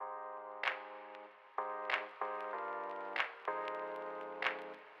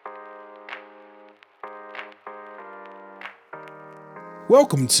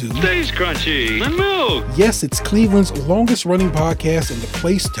Welcome to Stays Crunchy and Milk. Yes, it's Cleveland's longest running podcast and the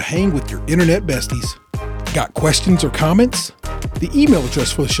place to hang with your internet besties. Got questions or comments? The email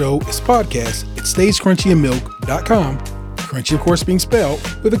address for the show is podcast@stayscrunchyandmilk.com. Crunchy, of course, being spelled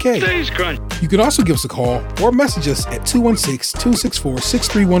with a K. Stays Crunchy. You can also give us a call or message us at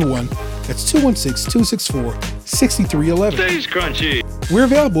 216-264-6311. That's 216-264-6311. Stays Crunchy. We're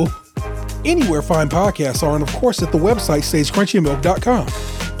available anywhere fine podcasts are, and of course at the website stayscrunchyandmilk.com.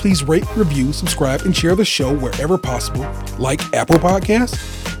 Please rate, review, subscribe, and share the show wherever possible, like Apple Podcasts,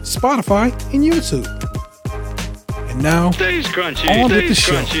 Spotify, and YouTube. And now, Stays Crunchy. on with the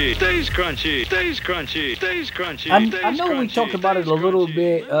show. Crunchy. Stays Crunchy. Stays Crunchy. Stays Crunchy. I know we talked about it a little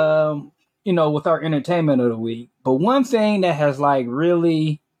bit, with our entertainment of the week. But one thing that has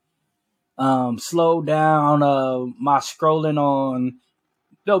really slowed down my scrolling on,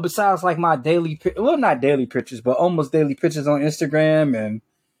 besides my daily, not daily pictures, but almost daily pictures on Instagram and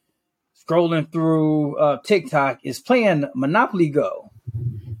scrolling through TikTok, is playing Monopoly Go.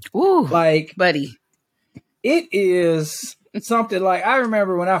 Ooh, buddy. It is something I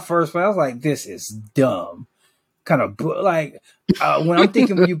remember when I first played, I was like, this is dumb. Kind of when I'm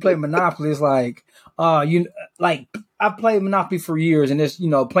thinking when you play Monopoly, it's I played Monopoly for years, and it's,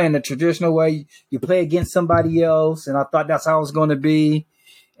 playing the traditional way. You play against somebody else, and I thought that's how it was going to be.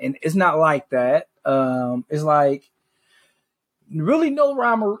 And it's not like that. It's really no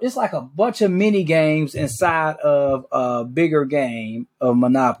rhyme or it's like a bunch of mini games inside of a bigger game of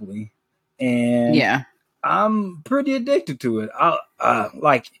Monopoly. And yeah, I'm pretty addicted to it. I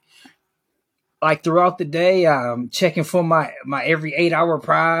throughout the day, I'm checking for my every 8-hour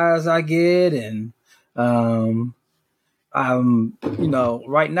prize I get. And,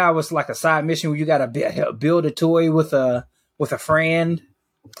 right now it's like a side mission where you got to build a toy with a friend.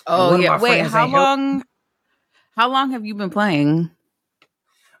 Oh yeah. Wait, how long have you been playing?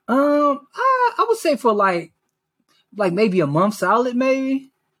 I would say for maybe a month solid,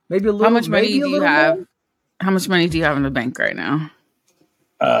 maybe a little. How much money do you have? More? How much money do you have in the bank right now?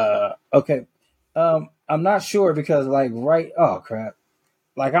 Okay. I'm not sure because oh crap.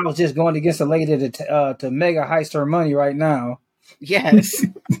 I was just going against a lady to mega heist her money right now. Yes.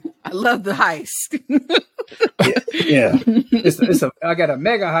 I love the heist. Yeah. I got a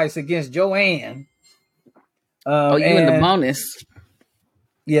mega heist against Joanne. You in the bonus.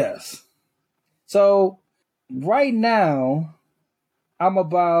 Yes. So right now I'm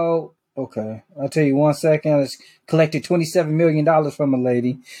about, okay, I'll tell you 1 second. I just collected $27 million from a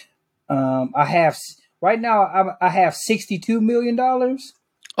lady. I have $62 million.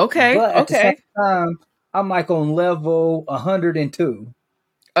 Okay. But at the same time, I'm on level 102.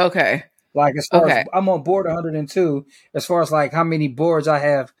 Okay. As far as I'm on board 102, as far as how many boards I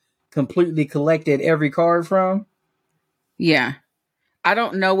have completely collected every card from. Yeah. I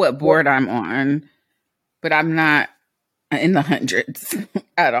don't know what board I'm on, but I'm not in the hundreds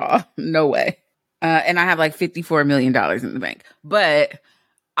at all. No way. And I have $54 million in the bank, but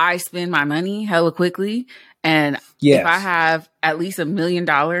I spend my money hella quickly. And if I have at least $1 million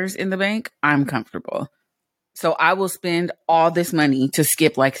in the bank, I'm comfortable. So I will spend all this money to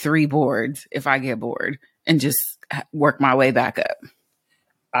skip 3 boards if I get bored and just work my way back up.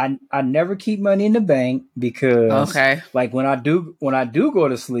 I never keep money in the bank because when I do go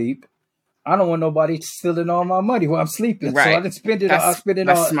to sleep, I don't want nobody stealing all my money while I'm sleeping. Right. So I just spend it. I spend it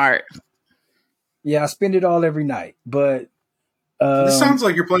all. That's smart. Yeah, I spend it all every night. But this sounds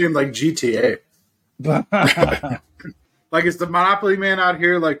like you're playing GTA. Is the Monopoly man out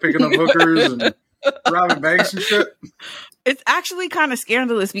here picking up hookers and robbing banks and shit? It's actually kind of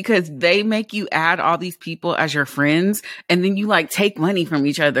scandalous because they make you add all these people as your friends, and then you take money from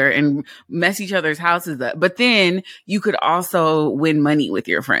each other and mess each other's houses up. But then you could also win money with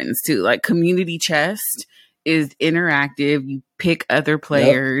your friends too. Community chest is interactive. You pick other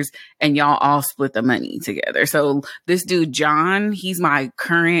players and y'all all split the money together. So this dude, John, he's my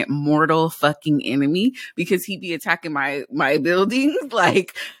current mortal fucking enemy because he be attacking my buildings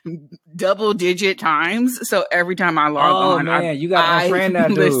double digit times. So every time I log on, you gotta unfriend that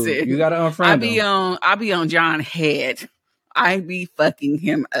dude. Listen, you gotta unfriend him. I be on John's head. I be fucking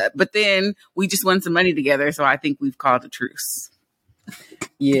him up. But then we just won some money together, so I think we've called a truce.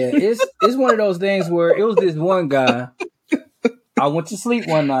 Yeah, it's one of those things where it was this one guy. I went to sleep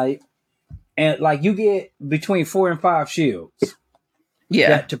one night, and you get between 4 and 5 shields.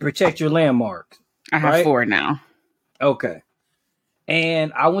 Yeah, to protect your landmark. I have 4 now. Okay,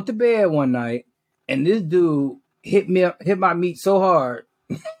 and I went to bed one night, and this dude hit my meat so hard,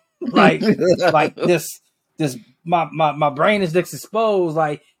 this my brain is exposed.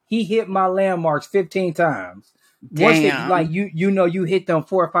 He hit my landmarks 15 times. Once they Damn. like you hit them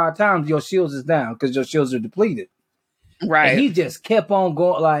 4 or 5 times, your shields is down because your shields are depleted. Right. And he just kept on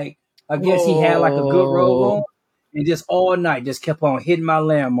going. Like I guess he had like a good roll on, and just all night just kept on hitting my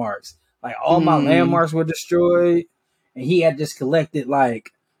landmarks. Like all my landmarks were destroyed, and he had just collected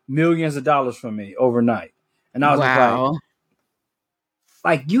like millions of dollars from me overnight. And I was just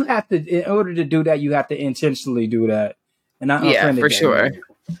like you have to, in order to do that, you have to intentionally do that. And I unfriended for that sure. man.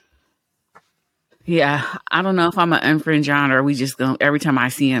 Yeah, I don't know if I'm an unfriend John or we just go every time I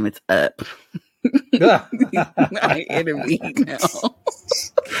see him, it's up. I enemy now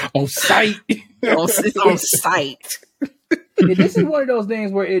On sight. on sight. Yeah, this is one of those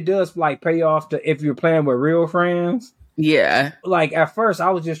things where it does like pay off to if you're playing with real friends. Yeah, Like at first,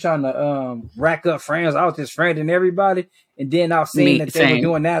 I was just trying to rack up friends. I was just friending everybody, and then I was seeing that they were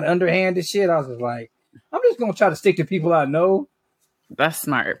doing that underhanded shit. I was just like, I'm just gonna try to stick to people I know. That's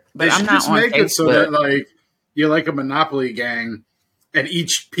smart. But They I'm should not just on make Facebook. it so that like you're like a Monopoly gang, and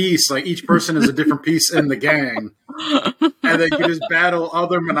each piece, like each person is a different piece in the gang, and they can just battle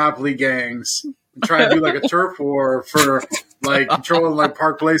other Monopoly gangs and try and do like a turf war for like controlling like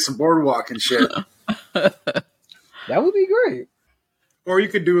Park Place and Boardwalk and shit. That would be great. Or you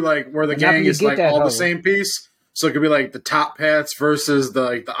could do like where the gang is like all the same piece. So it could be like the Top Hats versus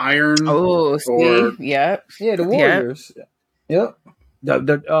the Iron. Oh, or yep. Yeah, the Warriors. Yep.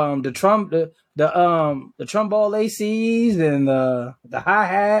 The tromball ACs and the hi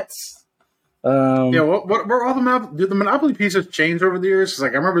hats. What were all did the Monopoly pieces change over the years? 'Cause,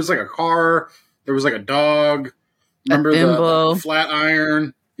 like I remember it was like a car. There was like a dog. Remember the flat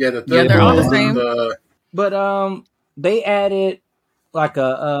iron? Yeah, they're all the same. But they added like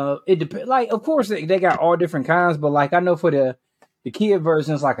it depends. Like of course they got all different kinds, but like I know for the kid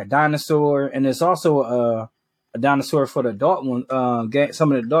version it's like a dinosaur, and it's also a dinosaur for the adult one.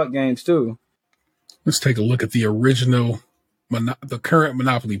 Some of the adult games too. Let's take a look at the original, the current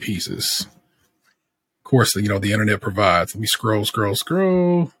Monopoly pieces. Of course, the internet provides. Let me scroll.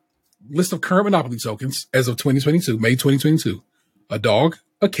 List of current Monopoly tokens as of 2022, May 2022. A dog,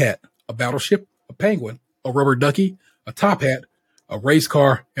 a cat, a battleship, a penguin, a rubber ducky, a top hat, a race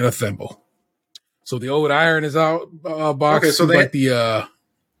car, and a thimble. So the old iron is out box. Okay, so there's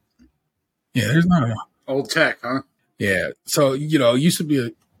not a old tech, huh? Yeah. So, it used to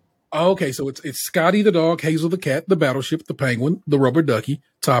be so it's Scotty the dog, Hazel the cat, the battleship, the penguin, the rubber ducky,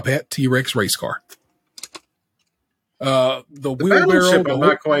 top hat, T-Rex race car. The wheelbarrow. I'm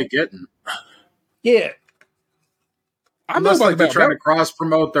not quite getting. Yeah. Unless like they're trying to cross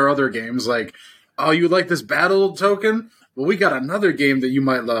promote their other games, like, oh, you like this battle token? Well, we got another game that you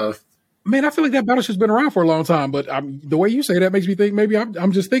might love. Man, I feel like that battleship's been around for a long time, but the way you say that makes me think maybe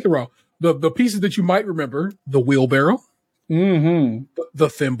I'm just thinking wrong. The pieces that you might remember: the wheelbarrow, the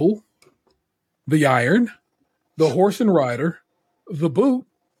thimble, the iron, the horse and rider, the boot.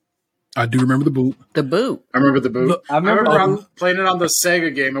 I do remember the boot. The boot. I remember the boot. I remember playing it on the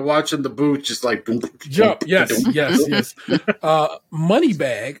Sega game and watching the boot just like jump. Yes. Money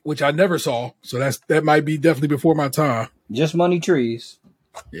bag, which I never saw, so that might be definitely before my time. Just money trees.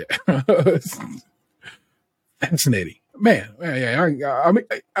 Yeah, fascinating, man. Yeah. I mean,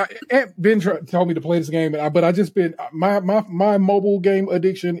 Aunt Ben told me to play this game, but I just been my mobile game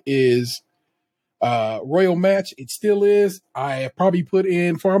addiction is Royal Match. It still is. I have probably put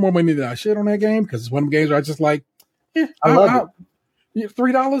in far more money than I should on that game because it's one of the games where I just like, I love it.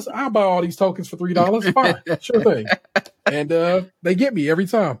 $3, I'll buy all these tokens for $3. Fine, sure thing. And they get me every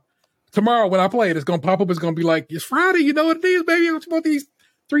time. Tomorrow when I play it, it's gonna pop up. It's gonna be like, it's Friday. You know what it is, baby. I want these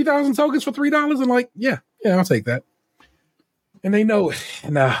 3,000 tokens for $3. And like, yeah, I'll take that. And they know it.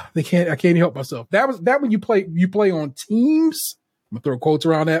 Nah, they can't. I can't help myself. That when you play on teams. I'm gonna throw quotes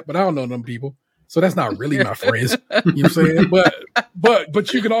around that, but I don't know them people. So that's not really my friends. You know what I'm saying?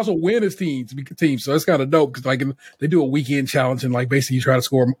 But you can also win as teams. So that's kind of dope because like they do a weekend challenge and like basically you try to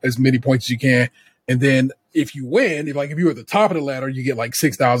score as many points as you can. And then if you win, if you're at the top of the ladder, you get like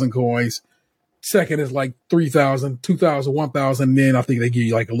 6,000 coins. Second is like 3,000, 2,000, 1,000. And then I think they give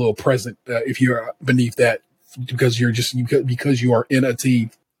you like a little present if you're beneath that because because you are in a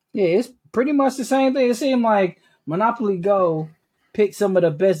team. Yeah, it's pretty much the same thing. It seemed like Monopoly Go pick some of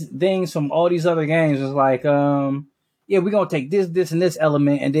the best things from all these other games. It's like, we're gonna take this, and this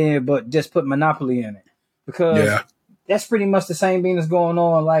element, and then but just put Monopoly in it because that's pretty much the same thing that's going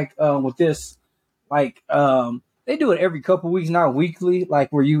on. Like with this, like they do it every couple weeks, not weekly.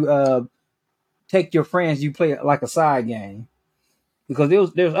 Like where you take your friends, you play like a side game because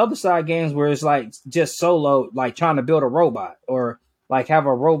there's other side games where it's like just solo, like trying to build a robot or like have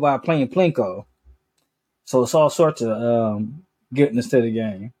a robot playing Plinko. So it's all sorts of goodness to the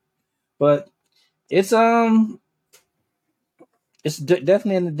game, but it's It's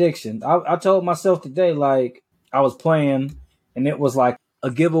definitely an addiction. I told myself today, like, I was playing, and it was like a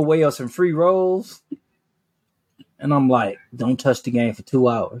giveaway of some free rolls. And I'm like, don't touch the game for 2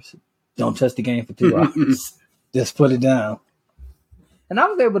 hours. Don't touch the game for 2 hours. Just put it down. And I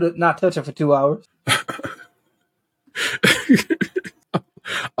was able to not touch it for 2 hours.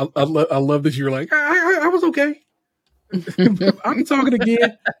 I love that you're like, I was okay. I'm talking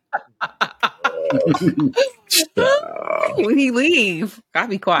again. When he leave, I'll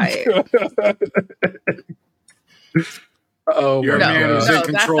be quiet. Oh, Your man is in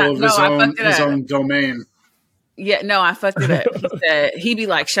control of his own domain. Yeah, no, I fucked it up. He said he'd be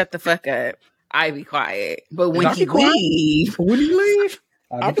like, "Shut the fuck up." I be quiet, but when he leave,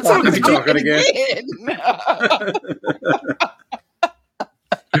 I'm talking again.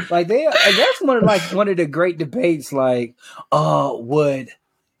 Like that's one of the great debates. Like,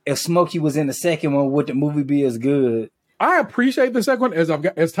 if Smokey was in the second one, would the movie be as good? I appreciate the second one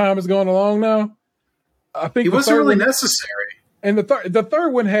as time has gone along. Now, I think it wasn't really necessary, and the third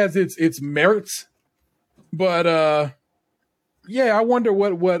one has its merits, but yeah, I wonder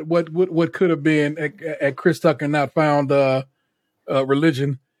what could have been at Chris Tucker not found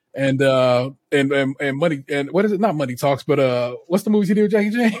religion and money, and what is it? Not Money Talks, but what's the movies he did with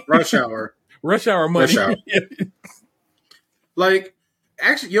Jackie Chan? Rush Hour. Rush Hour Money. Rush Hour. Like,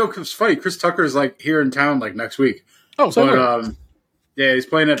 actually, it's funny. Chris Tucker is like here in town like next week. Oh, so yeah, he's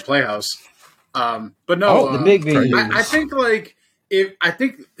playing at Playhouse. But no, the big venue. I think I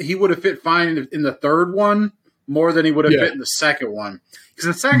think he would have fit fine in the third one more than he would have fit in the second one. Because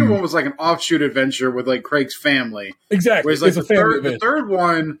the second one was like an offshoot adventure with like Craig's family. Exactly. Whereas like the third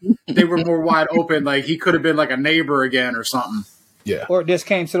one, they were more wide open. Like he could have been like a neighbor again or something. Yeah. Or just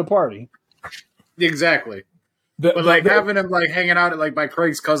came to the party. Exactly. But like having him like hanging out at like by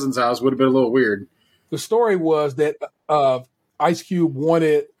Craig's cousin's house would have been a little weird. The story was that Ice Cube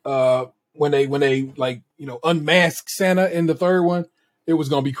wanted when they like unmasked Santa in the third one, it was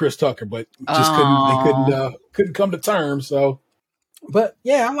going to be Chris Tucker, but just couldn't come to terms. So, but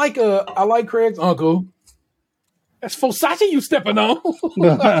yeah, I like Craig's uncle. That's Fosachi you stepping on.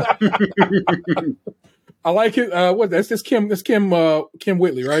 I like it. That's Kim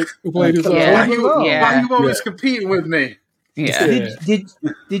Whitley, right? Who played his? Why you always competing with me? Yeah.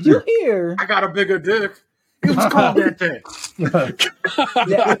 Did you hear? I got a bigger dick. It was called that thing.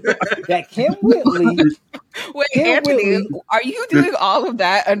 that Kim Whitley. Wait, Anthony, are you doing all of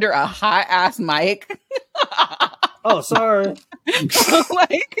that under a hot ass mic? Oh, sorry.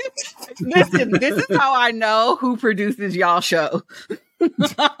 Like, listen, this is how I know who produces y'all show.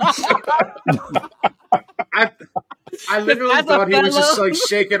 I literally thought he was just like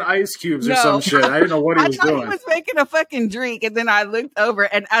shaking ice cubes or some shit. I didn't know what he was doing. He was making a fucking drink, and then I looked over,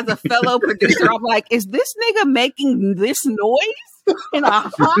 and as a fellow producer, I'm like, "Is this nigga making this noise in a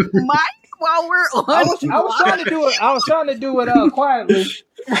hot mic while we're on?" I was trying to do it. I was trying to do it quietly.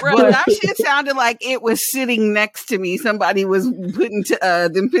 Bro, that shit sounded like it was sitting next to me. Somebody was putting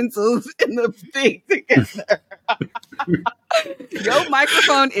them pencils in the thing together. Your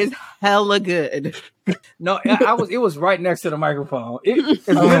microphone is hella good. No, it was right next to the microphone.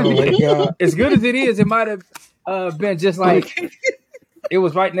 As good as it is, it might have been just like it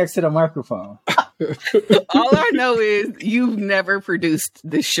was right next to the microphone. All I know is you've never produced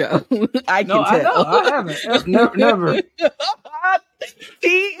this show. I can tell. I haven't. Never. He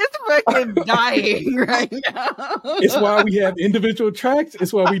is fucking dying right now. It's why we have individual tracks.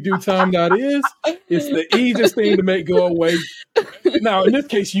 It's why we do time.is. It's the easiest thing to make go away. Now, in this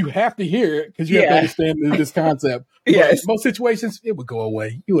case, you have to hear it because you have to understand this concept. Yes. But most situations, it would go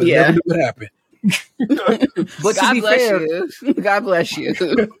away. You would never know what happened. But God bless you. God bless you.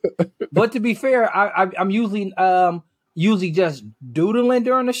 But to be fair, I'm usually just doodling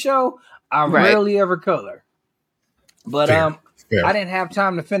during the show. I rarely ever color. But Fair. I didn't have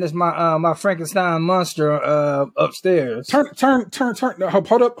time to finish my my Frankenstein monster upstairs. Turn.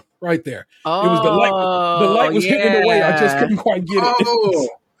 Hold up right there. It was the light. The light was hitting the way. I just couldn't quite get it.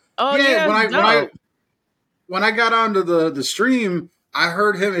 When I got onto the stream, I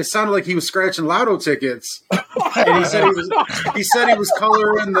heard him. It sounded like he was scratching lotto tickets, and he said he was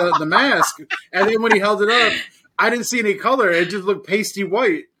coloring the mask. And then when he held it up, I didn't see any color. It just looked pasty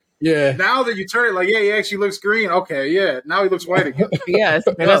white. Yeah. Now that you turn it, like, he actually looks green. Okay, yeah. Now he looks white again. Yes,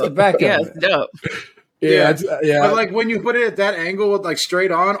 that's the back. Yes, dope. Yeah. But like when you put it at that angle with like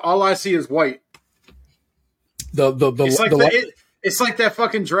straight on, all I see is white. It's like that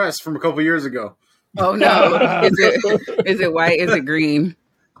fucking dress from a couple years ago. Oh no! Is it white? Is it green?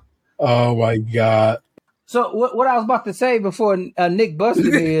 Oh my god! So what I was about to say before Nick busted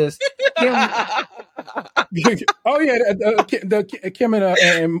me is Oh yeah, the Kim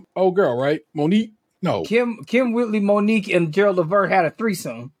and old girl, right? Monique. No, Kim Whitley, Monique, and Gerald Levert had a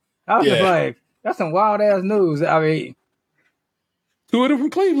threesome. I was just Yeah. like, that's some wild ass news. I mean, two of them from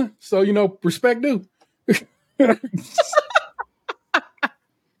Cleveland, so respect due.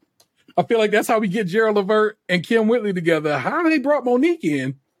 I feel like that's how we get Gerald Levert and Kim Whitley together. How they brought Monique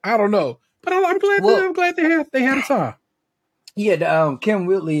in, I don't know, but I'm glad. I'm glad they had a time. yeah, Kim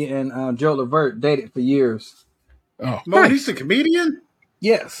Whitley and Gerald Levert dated for years. Oh, Monique's a comedian?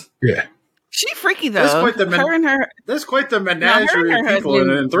 Yes. Yeah. She freaky though. That's quite the her and her. That's quite the menagerie and of her people in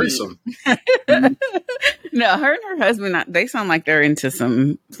a husband- threesome. No, her and her husband. They sound like they're into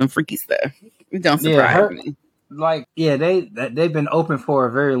some freaky stuff. It don't Yeah, surprise me. They've been open for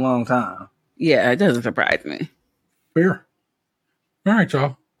a very long time. Yeah, it doesn't surprise me. Fair. All right,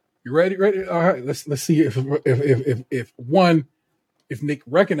 y'all. You ready? Ready? All right. Let's see if Nick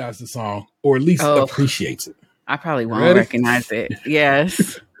recognizes the song or at least appreciates it. I probably won't Ready? recognize it.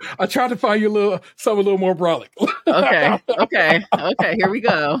 Yes. I tried to find you something a little more brolic. Okay. Here we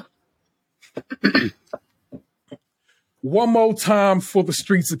go. One more time for the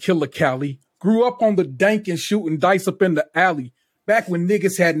streets of Killer Cali. Grew up on the dank and shooting dice up in the alley. Back when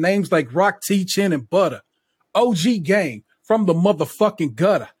niggas had names like Rock T, Chin, and Butter. OG gang from the motherfucking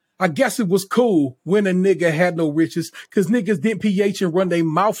gutter. I guess it was cool when a nigga had no riches, cause niggas didn't PH and run they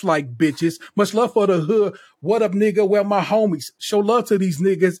mouth like bitches. Much love for the hood. What up, nigga? Well, my homies show love to these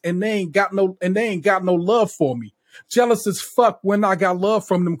niggas, and they ain't got no love for me. Jealous as fuck when I got love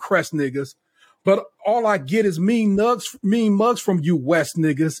from them Crest niggas, but all I get is mean mugs from you West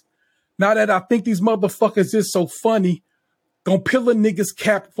niggas. Now that I think these motherfuckers is so funny, gon' pill a nigga's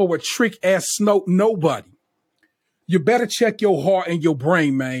cap for a trick ass nobody. You better check your heart and your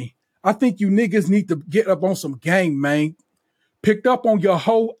brain, man. I think you niggas need to get up on some game, man. Picked up on your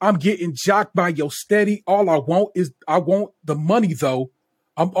hoe, I'm getting jocked by your steady. All I want the money, though.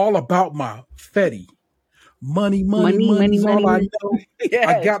 I'm all about my fetty. Money's all I know. Yes.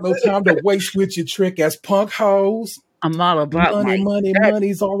 I got no time to waste with your trick ass punk hoes. I'm all about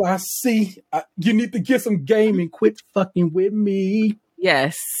Money's all I see. You need to get some game and quit fucking with me.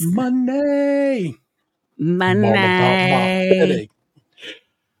 Yes. Money. I'm all about my fetty.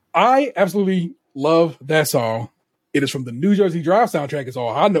 I absolutely love that song. It is from the New Jersey Drive soundtrack. Is all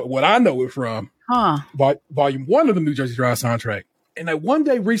I know. What I know it from. Volume 1 of the New Jersey Drive soundtrack. And one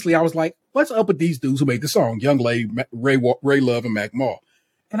day recently, I was like, "What's up with these dudes who made the song? Young Lay, Ray Love, and Mac Mall."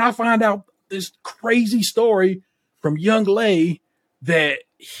 And I find out this crazy story from Young Lay that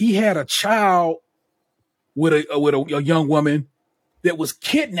he had a child with a young woman that was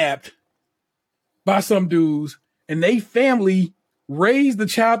kidnapped by some dudes, and they family raised the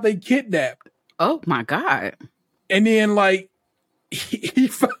child they kidnapped. Oh my God. And then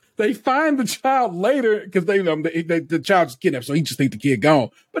they find the child later because the child just kidnapped, so he just think the kid gone.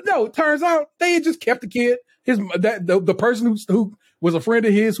 But no, it turns out they had just kept the kid. The person who was a friend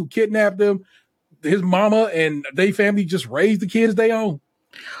of his who kidnapped them, his mama and they family just raised the kid as they own.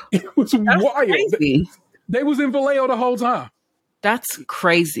 It was wild. Crazy. They was in Vallejo the whole time. That's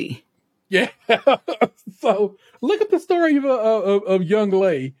crazy. Yeah. So look at the story of Young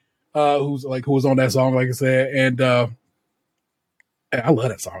Lay, who was on that song, like I said, and I love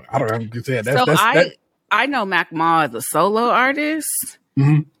that song. I don't know what you said. I know Mac Ma as a solo artist.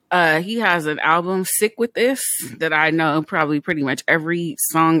 Mm-hmm. He has an album, Sick With This, that I know probably pretty much every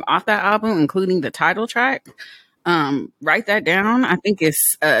song off that album, including the title track. Write that down. I think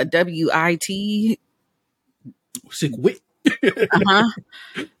it's WIT. Sick Wit.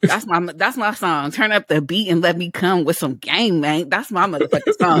 That's my song. Turn up the beat and let me come with some game, man. That's my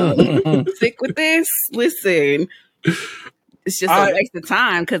motherfucking song. Sick With This. Listen. It's just a waste of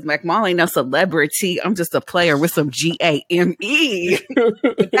time because McMall ain't no celebrity. I'm just a player with some GAME.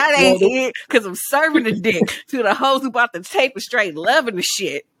 That ain't it because I'm serving the dick to the hoes who bought the tape and straight loving the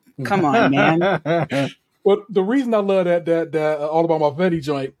shit. Come on, man. Well, the reason I love that All About My Fetty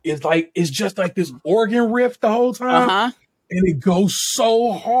joint is it's just like this organ riff the whole time, and it goes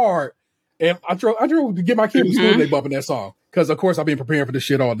so hard. And I drove to get my kid to school. They bumping that song because, of course, I've been preparing for this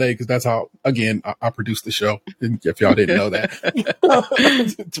shit all day because that's how I produce the show. If y'all didn't know that,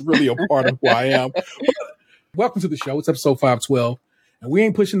 it's really a part of who I am. But welcome to the show. It's episode 512, and we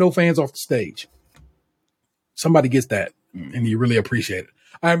ain't pushing no fans off the stage. Somebody gets that, and you really appreciate it.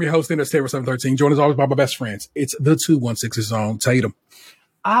 I am your host, Taylor 713. Joined as always by my best friends. It's the 216's own Tatum.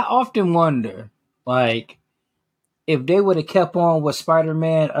 I often wonder, if they would have kept on with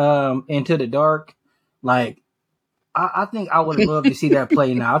Spider-Man Into the Dark, I think I would have loved to see that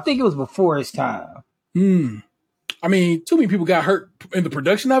play now. I think it was before its time. I mean, too many people got hurt in the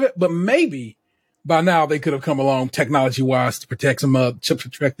production of it, but maybe by now they could have come along technology wise to protect some, to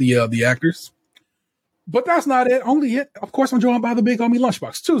protect the actors. But that's not it. Only it. Of course, I'm joined by the big homie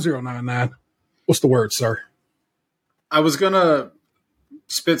Lunchbox 2099. What's the word, sir? I was gonna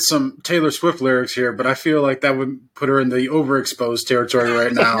spit some Taylor Swift lyrics here, but I feel like that would put her in the overexposed territory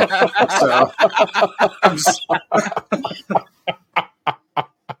right now. So, I'm just...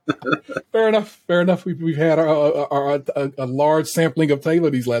 Fair enough. Fair enough. We've had a large sampling of Taylor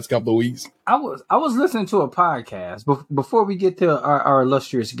these last couple of weeks. I was listening to a podcast before we get to our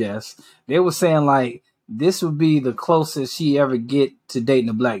illustrious guest. They were saying like this would be the closest she ever get to dating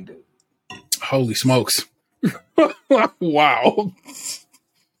a black dude. Holy smokes! Wow.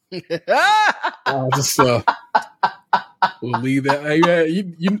 I'll just we'll leave that. Hey,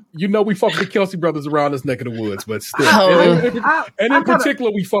 yeah, you know we fuck with the Kelsey brothers around this neck of the woods, but still, and in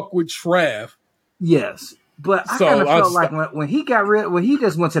particular, we fuck with Trav. Yes, but I kind of felt like when he got rid, when he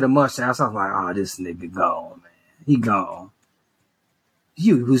just went to the mustache, I was like, oh, this nigga gone, man. He gone.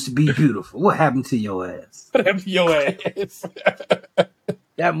 You used to be beautiful. What happened to your ass? What happened to your ass?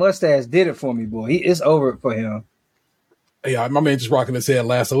 That mustache did it for me, boy. It's over for him. Yeah, my man just rocking his head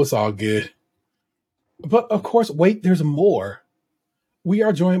last, so it's all good. But of course, wait, there's more. We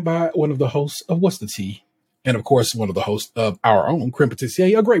are joined by one of the hosts of What's the Tea? And of course, one of the hosts of our own Creme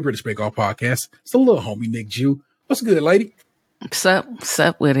Patissier, a Great British Bake Off podcast. It's the little homie Nick Jew. What's good, lady? What's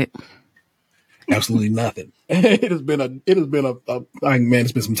up with it? Absolutely nothing. It has been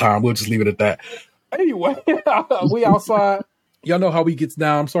it's been some time. We'll just leave it at that. Anyway, we outside. Y'all know how he gets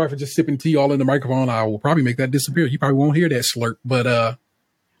down. I'm sorry for just sipping tea all in the microphone. I will probably make that disappear. You probably won't hear that slurp, but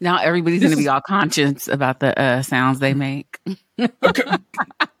now everybody's going to be all conscious about the sounds they make.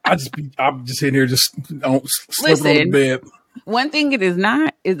 I'm just sitting here just slipping on the bed. One thing it is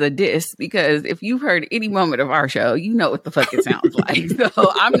not is a diss, because if you've heard any moment of our show, you know what the fuck it sounds like.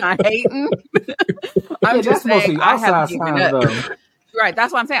 So I'm not hating. I'm just saying I have given up. Right,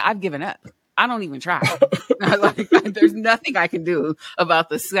 that's what I'm saying. I've given up. I don't even try. Like, there's nothing I can do about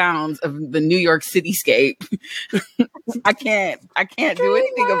the sounds of the New York cityscape. I can't do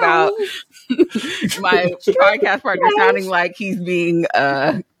anything about my podcast partner sounding like he's being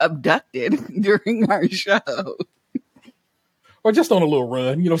abducted during our show. Or just on a little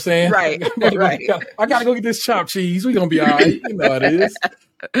run, you know what I'm saying? Right, right. I gotta go get this chopped cheese. We're gonna be all right. You know how it is.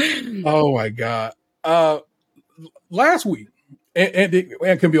 Oh my God. Last week, and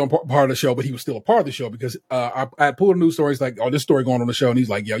couldn't be on part of the show, but he was still a part of the show because I pulled a news story. He's like, "Oh, this story going on the show," and he's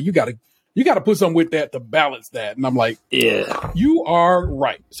like, "Yo, you gotta put something with that to balance that." And I'm like, "Yeah, you are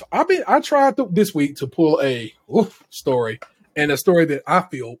right." So I tried this week to pull a story, and a story that I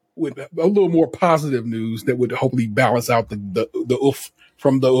feel with a little more positive news that would hopefully balance out the oof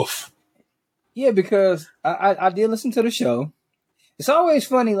from the oof. Yeah, because I did listen to the show. It's always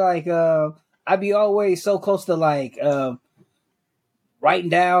funny, like I'd be always so close to like.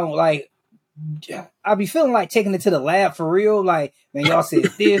 Writing down, like, I be feeling like taking it to the lab for real. Like, man, y'all said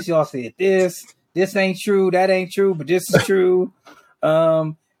this, this ain't true, that ain't true, but this is true.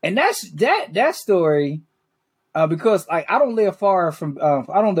 And that's that story, because like I don't live far from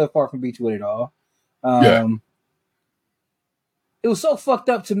Beechwood at all. It was so fucked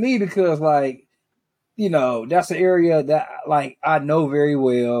up to me because, like, you know, that's an area that like I know very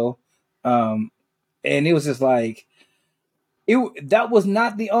well. And it was just like. That was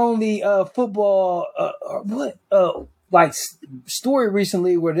not the only football story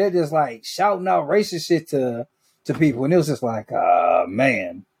recently where they're just like shouting out racist shit to people, and it was just like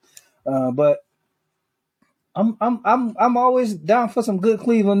man. But I'm always down for some good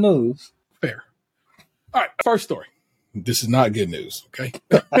Cleveland news. Fair. All right, first story. This is not good news. Okay.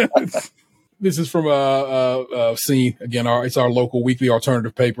 This is from Scene. Again, it's our local weekly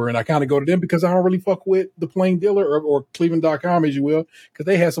alternative paper, and I kind of go to them because I don't really fuck with the Plain Dealer or Cleveland.com, as you will, because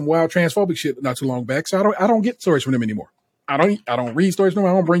they had some wild transphobic shit not too long back. So I don't get stories from them anymore. I don't read stories from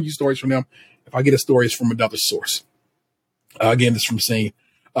them. I don't bring you stories from them. If I get a story, it's from another source. Again, this is from Scene.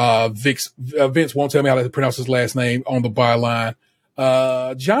 Vince won't tell me how to pronounce his last name on the byline.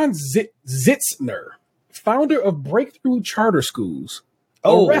 John Zitzner, founder of Breakthrough Charter Schools,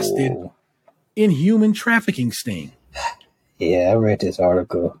 arrested in human trafficking sting. Yeah, I read this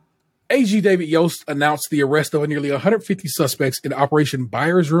article. AG David Yost announced the arrest of nearly 150 suspects in Operation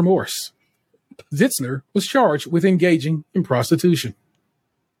Buyer's Remorse. Zitzner was charged with engaging in prostitution.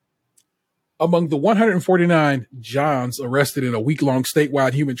 Among the 149 Johns arrested in a week-long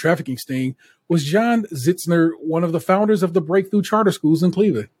statewide human trafficking sting was John Zitzner, one of the founders of the Breakthrough Charter Schools in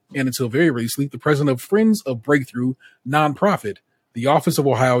Cleveland, and until very recently, the president of Friends of Breakthrough nonprofit, the Office of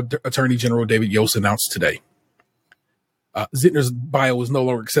Ohio Attorney General David Yost announced today. Zittner's bio is no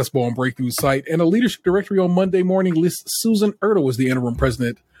longer accessible on Breakthrough's site, and a leadership directory on Monday morning lists Susan Ertl as the interim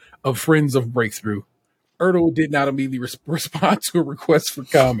president of Friends of Breakthrough. Ertl did not immediately respond to a request for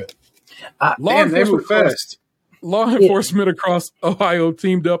comment. Damn, they move fast. Law enforcement across Ohio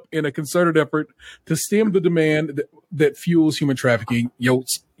teamed up in a concerted effort to stem the demand that fuels human trafficking,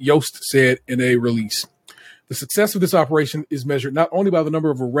 Yost said in a release. The success of this operation is measured not only by the number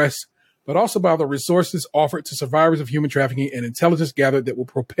of arrests, but also by the resources offered to survivors of human trafficking and intelligence gathered that will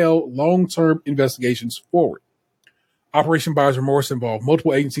propel long-term investigations forward. Operation Buyer's Remorse involved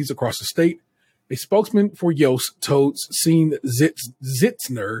multiple agencies across the state. A spokesman for Yost told Scene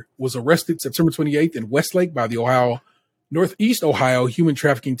Zitzner was arrested September 28th in Westlake by the Northeast Ohio Human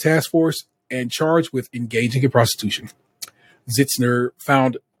Trafficking Task Force and charged with engaging in prostitution. Zitzner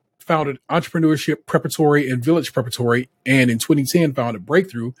founded Entrepreneurship Preparatory and Village Preparatory, and in 2010 founded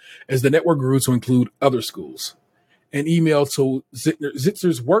Breakthrough as the network grew to include other schools. An email to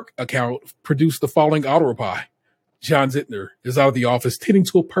Zitzner's work account produced the following auto reply. John Zittner is out of the office tending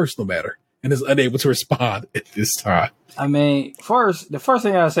to a personal matter and is unable to respond at this time. I mean, the first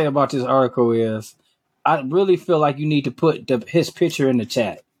thing I say about this article is I really feel like you need to put his picture in the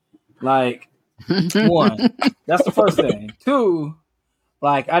chat. Like, one, that's the first thing. Two,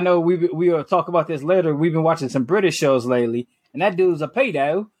 like, I know we will talk about this later. We've been watching some British shows lately, and that dude's a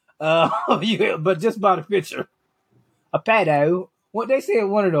pedo. But just by the picture, a pedo. What they say it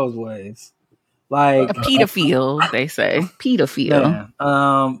one of those ways, like a pedophile. They say pedophile.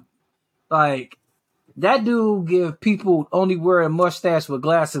 Yeah. Like, that dude give people only wear a mustache with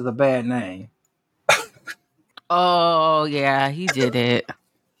glasses a bad name. Oh yeah, he did it.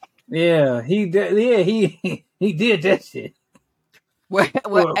 Yeah, he did. Yeah, he did that shit.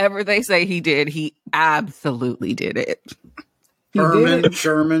 Whatever they say he did, he absolutely did it. German.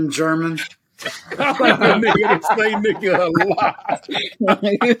 German. Nigga, say nigga a lot.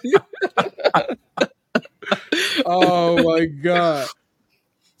 Oh my God.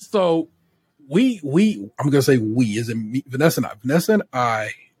 So I'm gonna say is it me, Vanessa and I? Vanessa and I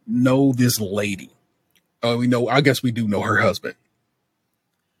know this lady. I guess we do know her husband.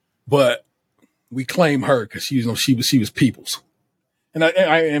 But we claim her because she was people's. And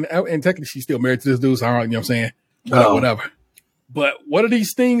technically she's still married to this dude, so I don't, you know what I'm saying? Whatever. But one of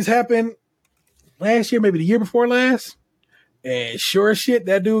these things happened last year, maybe the year before last, and sure as shit,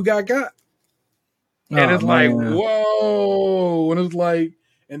 that dude got. And it's like, whoa. And it was like,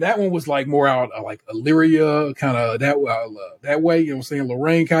 and that one was like more out like Illyria, kind of that way, you know what I'm saying?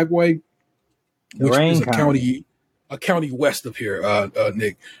 Lorraine type way. Which is a county west of here,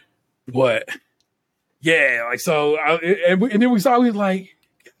 Nick. But yeah, like so, and then we saw, we was like,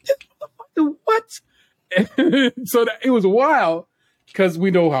 what? So it was wild because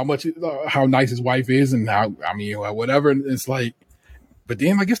we know how nice his wife is and whatever. And it's like, but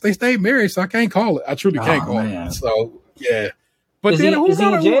then I guess they stayed married, so I can't call it. I truly can't call it. So yeah, but is he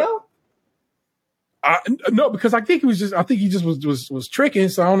in jail? No, because I think he just was tricking.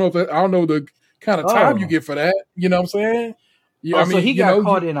 So I don't know the kind of time you get for that. You know what I'm saying? Yeah, so he got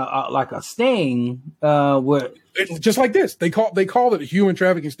caught in a sting. It's just like this. They call it a human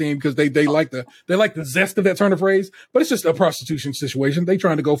trafficking sting because they like the zest of that turn of phrase. But it's just a prostitution situation. They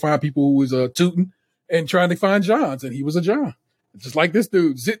trying to go find people who was tooting and trying to find Johns, and he was a John, just like this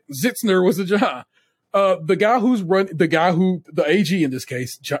dude Zitzner was a John. The AG in this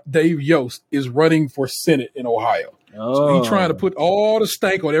case, Dave Yost, is running for Senate in Ohio. So he's trying to put all the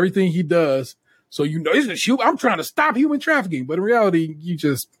stank on everything he does. So I'm trying to stop human trafficking, but in reality, you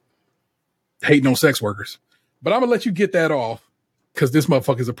just hating on sex workers. But I'm gonna let you get that off because this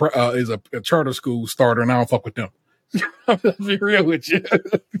motherfucker is a charter school starter, and I don't fuck with them. I'm gonna be real with you.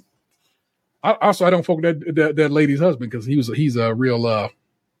 I don't fuck with that lady's husband because he's a real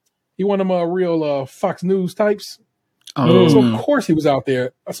he one of them real Fox News types. So of course he was out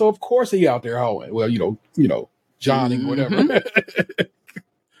there. So of course he out there hoeing. Well, Johnny, whatever.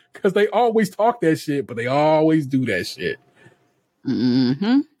 Because they always talk that shit, but they always do that shit.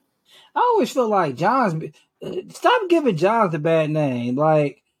 Mm-hmm. I always feel like stop giving Johns a bad name.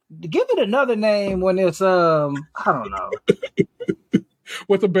 Like, give it another name when it's I don't know.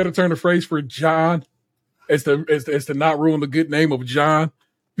 What's a better turn of phrase for John? It's to not ruin the good name of John.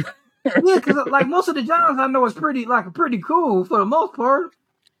 Yeah, because like most of the Johns I know is pretty cool for the most part.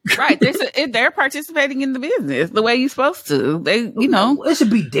 Right, they're participating in the business the way you're supposed to. It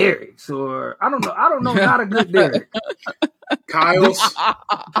should be Derek's or I don't know, not a good Derek. Kyle,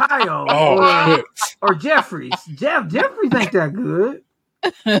 or Jeffries. Jeffries ain't that good.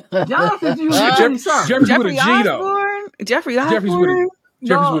 Jonathan's usually Jeffrey Osborne. Jeffrey Osborne.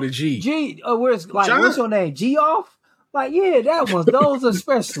 Jeffries with a G. What's your name? G off? Like, yeah, that ones, those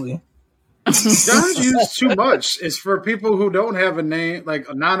especially. John's used too much. It's for people who don't have a name, like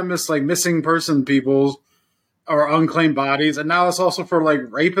anonymous, like missing person people or unclaimed bodies, and now it's also for like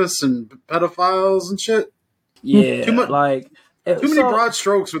rapists and pedophiles and shit. Yeah, Too much, like too many broad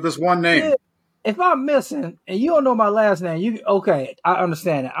strokes with this one name. Yeah, if I'm missing and you don't know my last name, you okay? I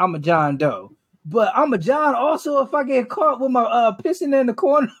understand it. I'm a John Doe, but I'm a John also if I get caught with my pissing in the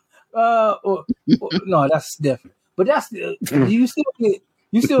corner. No, that's different. But that's you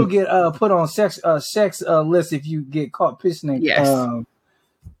still get put on sex list if you get caught pissing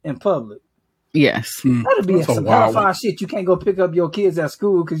in public. Yes. That'd be That's some wild pedophile shit. You can't go pick up your kids at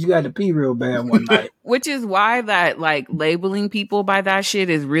school because you had to pee real bad one night. Which is why that like labeling people by that shit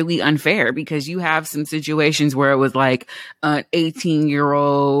is really unfair, because you have some situations where it was like an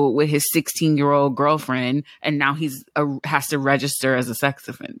 18-year-old with his 16-year-old girlfriend, and now he's has to register as a sex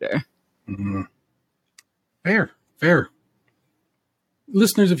offender. Mm-hmm. Fair.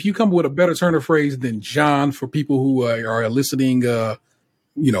 Listeners, if you come with a better turn of phrase than John for people who are eliciting,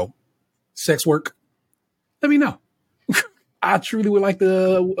 sex work, let me know. I truly would like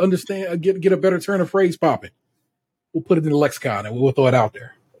to understand, get a better turn of phrase popping. We'll put it in the lexicon and we'll throw it out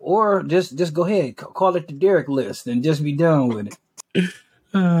there. Or just go ahead, call it the Derek list and just be done with it.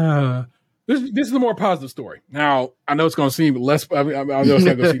 This is a more positive story. Now, I know it's going to seem less, I know it's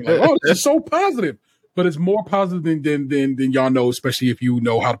not going to seem like, oh, this is so positive, but it's more positive than y'all know, especially if you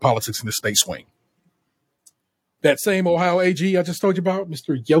know how the politics in the state swing. That same Ohio AG I just told you about,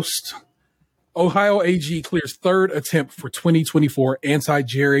 Mr. Yost. Ohio AG clears third attempt for 2024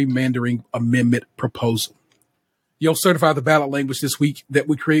 anti-gerrymandering amendment proposal. Yost certified the ballot language this week that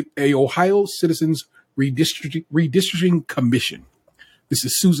would create a Ohio Citizens Redistricting Commission. This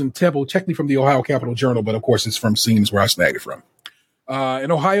is Susan Tebble, technically from the Ohio Capital Journal, but of course it's from Scenes where I snagged it from. An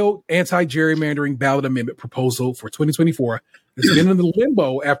Ohio anti-gerrymandering ballot amendment proposal for 2024 has been in the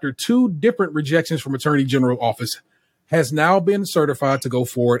limbo after two different rejections from Attorney General office has now been certified to go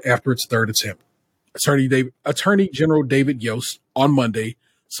forward after its third attempt. Attorney General David Yost on Monday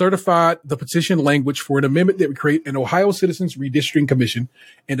certified the petition language for an amendment that would create an Ohio Citizens Redistricting Commission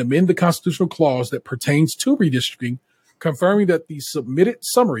and amend the constitutional clause that pertains to redistricting, confirming that the submitted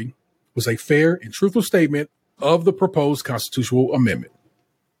summary was a fair and truthful statement of the proposed constitutional amendment.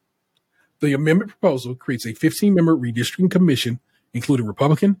 The amendment proposal creates a 15-member redistricting commission, including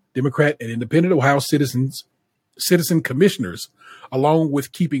Republican, Democrat, and independent Ohio citizen commissioners, along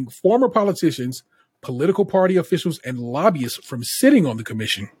with keeping former politicians, political party officials, and lobbyists from sitting on the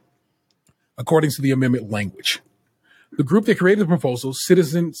commission, according to the amendment language. The group that created the proposal,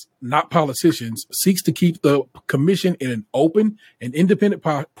 Citizens Not Politicians, seeks to keep the commission in an open and independent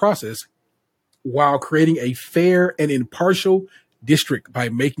process while creating a fair and impartial district by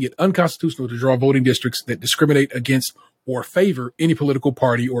making it unconstitutional to draw voting districts that discriminate against or favor any political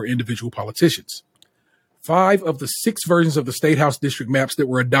party or individual politicians. 5 of the 6 versions of the State House district maps that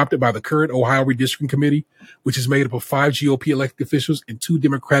were adopted by the current Ohio Redistricting Committee, which is made up of 5 GOP elected officials and 2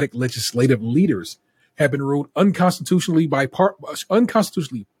 Democratic legislative leaders, have been ruled unconstitutionally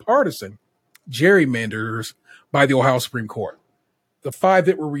partisan gerrymanders by the Ohio Supreme Court. The 5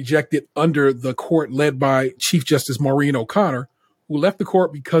 that were rejected under the court led by Chief Justice Maureen O'Connor, who left the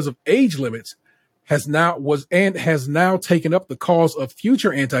court because of age limits, has now taken up the cause of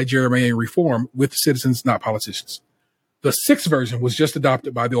future anti-gerrymandering reform with Citizens Not Politicians. The 6th version was just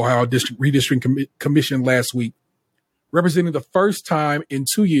adopted by the Ohio District Redistricting Commission last week, representing the first time in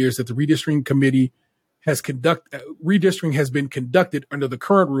 2 years that the Redistricting Committee redistricting has been conducted under the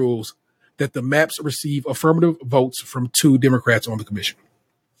current rules that the maps receive affirmative votes from 2 Democrats on the commission.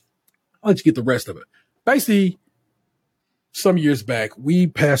 I'll let you get the rest of it. Basically, some years back, we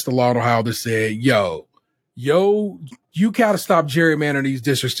passed a law in Ohio that said, yo, you gotta stop gerrymandering these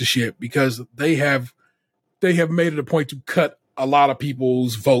districts to shit because they have made it a point to cut a lot of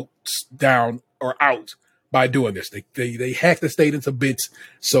people's votes down or out by doing this. They hack the state into bits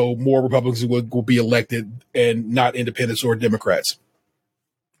so more Republicans will be elected and not independents or Democrats.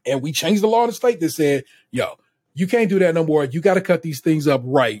 And we changed the law in the state that said, yo, you can't do that no more. You got to cut these things up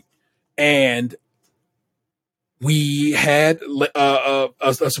right. And we had a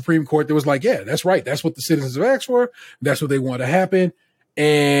Supreme Court that was like, yeah, that's right. That's what the citizens have asked for. That's what they want to happen.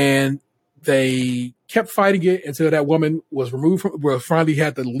 And they kept fighting it until that woman was removed finally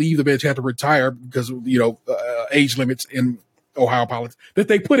had to leave the bench, had to retire because of, age limits in Ohio politics that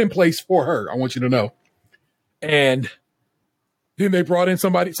they put in place for her. I want you to know. And then they brought in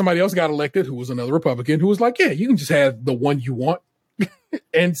somebody else got elected who was another Republican who was like, yeah, you can just have the one you want.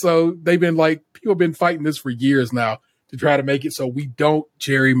 And so people have been fighting this for years now to try to make it so we don't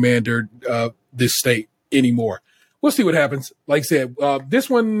gerrymander this state anymore. we'll see what happens. Like I said, this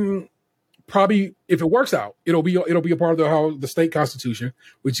one probably, if it works out, it'll be a part of the state constitution,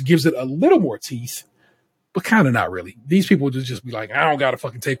 which gives it a little more teeth, but kind of not really. These people would just be like, I don't gotta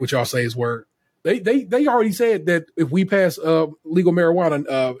fucking take what y'all say as word. They already said that if we pass legal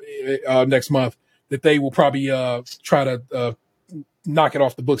marijuana next month, that they will probably try to knock it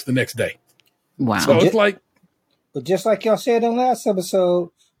off the books the next day. Wow. So it's like, but just like y'all said in last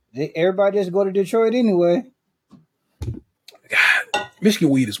episode, everybody just go to Detroit anyway. God, Michigan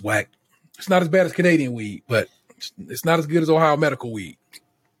weed is whack. It's not as bad as Canadian weed, but it's not as good as Ohio medical weed.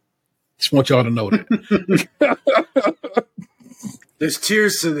 Just want y'all to know that. There's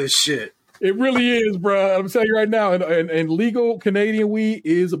tears to this shit. It really is, bro. I'm telling you right now, and legal Canadian weed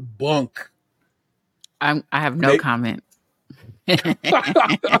is bunk. I have no comment. I'm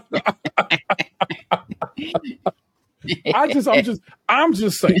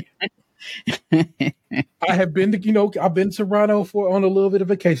just saying. I have been to, I've been to Toronto on a little bit of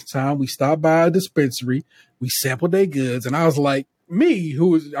vacation time. We stopped by a dispensary. We sampled their goods, and I was like,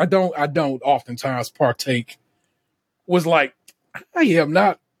 I don't oftentimes partake, was like, I am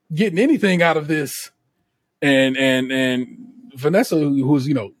not getting anything out of this. And Vanessa, who's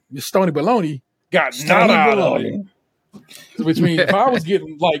Stony Baloney, got none out of it. Which means if I was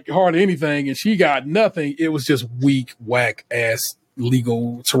getting like hardly anything and she got nothing, it was just weak, whack ass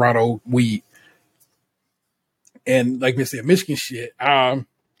legal Toronto weed. And like I said, Michigan shit. I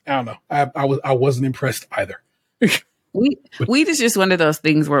don't know. I wasn't impressed either. Weed is just one of those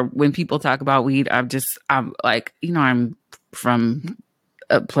things where when people talk about weed, I'm like, I'm from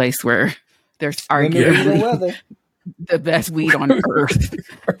a place where there's arguably the best weed on earth.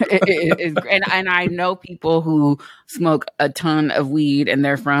 And I know people who smoke a ton of weed and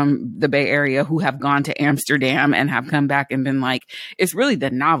they're from the Bay Area who have gone to Amsterdam and have come back and been like, it's really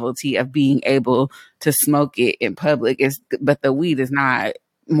the novelty of being able to smoke it in public. But the weed is not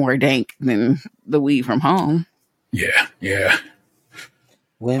more dank than the weed from home. Yeah.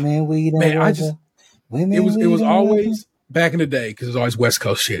 Women weed. Man, it was always back in the day, because it was always West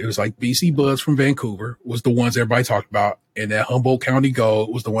Coast shit. It was like BC Buzz from Vancouver was the ones everybody talked about, and that Humboldt County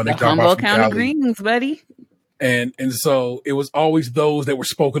Gold was the one they talked about. Humboldt County Greens, buddy. And so it was always those that were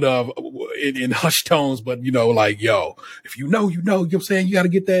spoken of in hushed tones, but like, yo, if you know, you know what I'm saying? You got to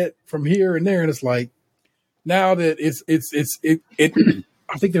get that from here and there. And it's like, now that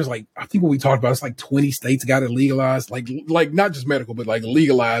I think what we talked about, it's like 20 states got it legalized, like not just medical, but like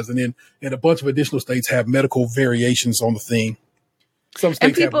legalized. And a bunch of additional states have medical variations on the theme. Some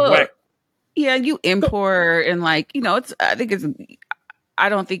states have whack. Yeah, you import and I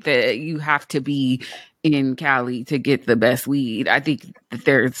don't think that you have to be in Cali to get the best weed. I think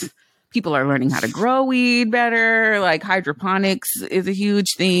that people are learning how to grow weed better. Like hydroponics is a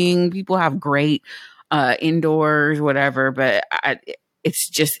huge thing. People have great indoors, whatever, but it's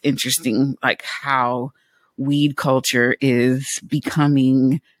just interesting, like how weed culture is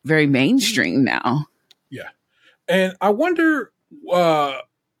becoming very mainstream now. Yeah. And I wonder what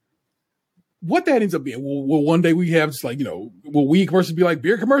that ends up being. Will one day we have just like, will weed commercials be like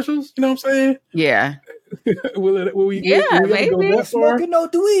beer commercials? You know what I'm saying? Yeah. will we maybe. Go smoking no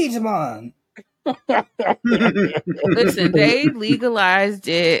weeds, man. Listen, they legalized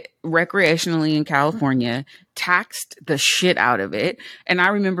it recreationally in California, taxed the shit out of it. And I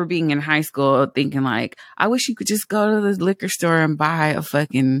remember being in high school thinking like, I wish you could just go to the liquor store and buy a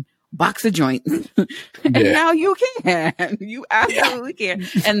fucking box of joints. And now you can. You absolutely can.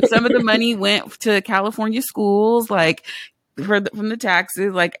 And some of the money went to California schools, like from the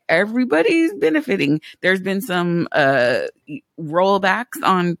taxes, like everybody's benefiting. There's been some rollbacks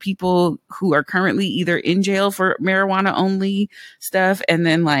on people who are currently either in jail for marijuana only stuff, and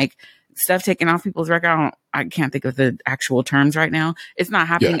then like stuff taken off people's record. I can't think of the actual terms right now. It's not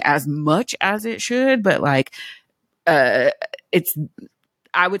happening as much as it should, but like it's,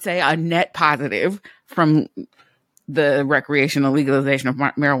 I would say, a net positive from the recreational legalization of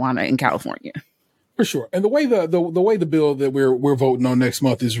marijuana in California. For sure. And the way the bill that we're voting on next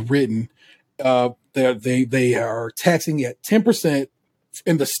month is written, they are taxing at 10%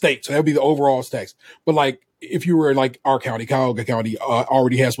 in the state. So that would be the overall tax. But like if you were like our county, Cuyahoga County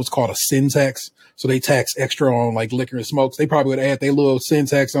already has what's called a sin tax. So they tax extra on like liquor and smokes. They probably would add their little sin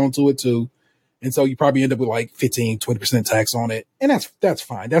tax onto it too. And so you probably end up with like 15, 20% tax on it. And that's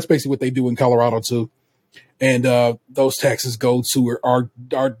fine. That's basically what they do in Colorado too. And those taxes go to are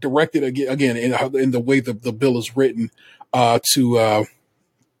directed again in the way the bill is written to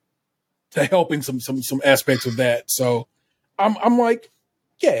help in some aspects of that. So I'm like,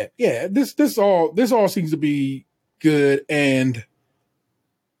 yeah, this all seems to be good. And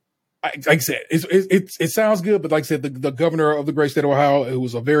like I said, it sounds good, but like I said, the governor of the great state of Ohio, who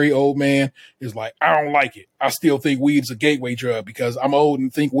was a very old man, is like, I don't like it. I still think weed's a gateway drug because I'm old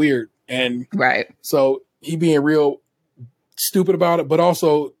and think weird. And Right. so he being real stupid about it, but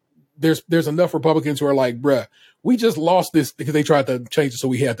also there's enough Republicans who are like, bruh, we just lost this because they tried to change it so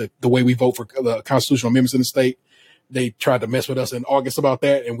we had the way we vote for the constitutional amendments in the state. They tried to mess with us in August about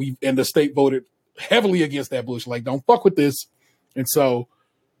that, and the state voted heavily against that bullshit. Like, don't fuck with this. And so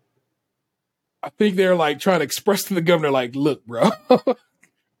I think they're like trying to express to the governor, like, look, bro,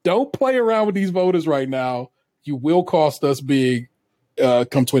 don't play around with these voters right now. You will cost us big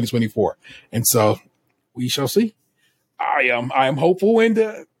come 2024. And so we shall see. I am hopeful, and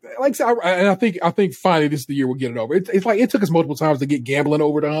like I said, I think finally this is the year we'll get it over. It's like it took us multiple times to get gambling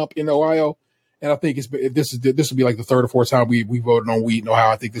over the hump in Ohio, and I think this will be like the third or fourth time we voted on weed in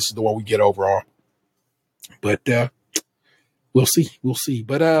Ohio. I think this is the one we get over on. But we'll see.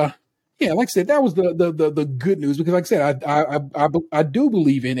 But yeah, like I said, that was the good news because, like I said, I do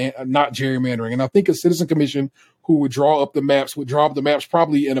believe in not gerrymandering, and I think a citizen commission who would draw up the maps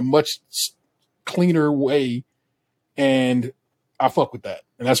probably in a much cleaner way. And I fuck with that.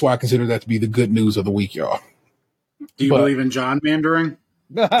 And that's why I consider that to be the good news of the week, y'all. Do you believe in John Mandering?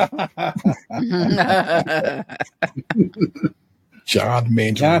 John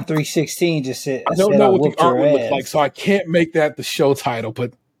Mandering. John 3:16 just said, I don't know what the artwork looks like, so I can't make that the show title,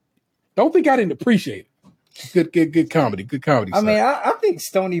 but don't think I didn't appreciate it. Good comedy. Good comedy. I mean, I think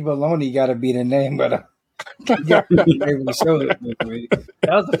Stony Baloney got to be the name, but that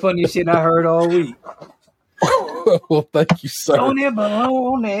was the funniest shit I heard all week. Well, thank you, sir. Stony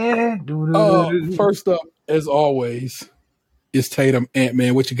Baloney. First up, as always, is Tatum.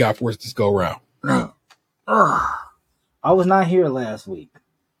 Ant-Man, what you got for us this go around? I was not here last week.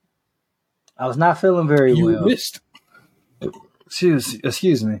 I was not feeling very well. You missed.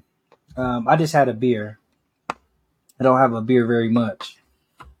 Excuse me. I just had a beer. I don't have a beer very much,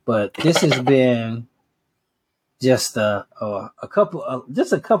 but this has been just a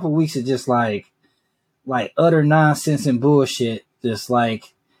couple weeks of just like utter nonsense and bullshit, just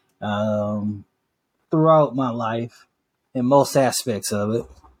like throughout my life in most aspects of it.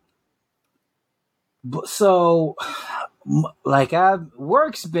 But so, like,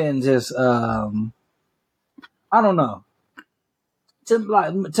 work's been just I don't know.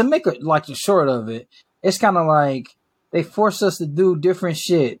 To make it like the short of it, it's kind of like they force us to do different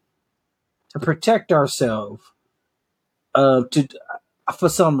shit to protect ourselves. For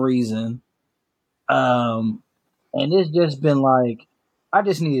some reason. And it's just been like, I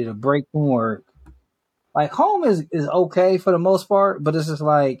just needed a break from work. Like, home is okay for the most part, but it's just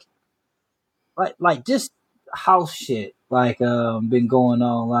like just house shit, been going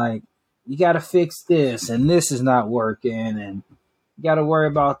on. Like, you got to fix this, and this is not working, and you got to worry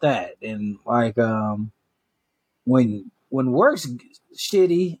about that. And like, when work's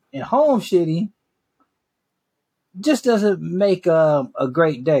shitty and home shitty, just doesn't make a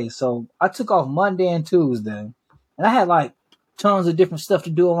great day. So I took off Monday and Tuesday, and I had like tons of different stuff to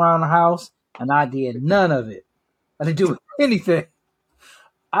do around the house, and I did none of it. I didn't do anything.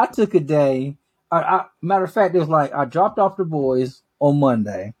 I took a day. Matter of fact, it was like I dropped off the boys on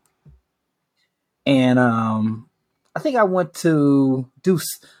Monday, and I think I went to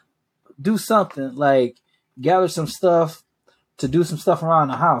do something, like gather some stuff to do some stuff around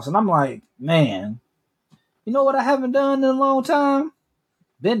the house, and I'm like, man. You know what I haven't done in a long time?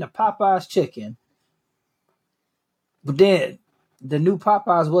 Been to Popeye's Chicken. But then the new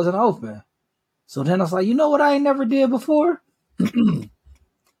Popeye's wasn't open. So then I was like, you know what I ain't never did before? And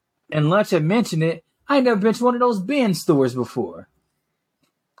Lunch had mentioned it. I ain't never been to one of those bin stores before.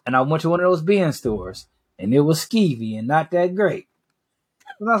 And I went to one of those bin stores. And it was skeevy and not that great.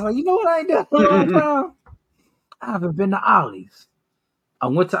 And I was like, you know what I ain't done in a long time? I haven't been to Ollie's. I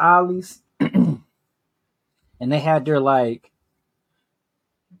went to Ollie's. And they had their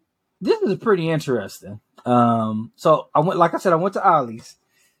this is pretty interesting. So I went to Ollie's.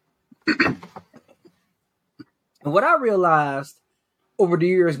 And what I realized over the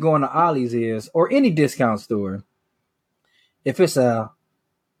years going to Ollie's is, or any discount store, if it's a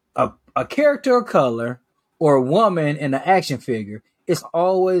character of color or a woman in an action figure, it's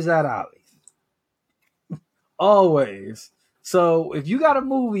always at Ollie's. Always. So if you got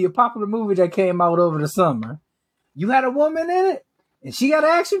a popular movie that came out over the summer, you had a woman in it, and she got an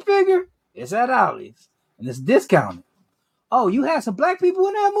action figure, it's at Ollie's, and it's discounted. Oh, you had some black people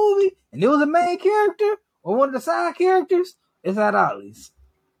in that movie, and it was a main character or one of the side characters, it's at Ollie's.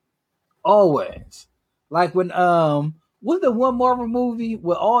 Always. Like when, what's the one Marvel movie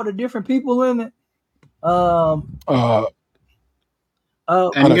with all the different people in it?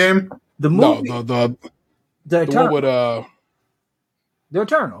 Endgame. The No, movie, the the one with the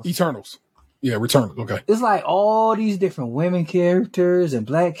Eternals. Eternals. Yeah, Returnals. Okay. It's like all these different women characters and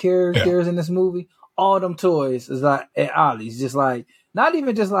black characters in this movie. All them toys is like at Ollie's, just like not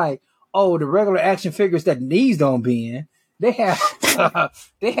even just like the regular action figures that these don't be in. They had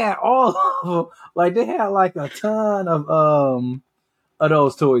they had all of them. Like they had like a ton of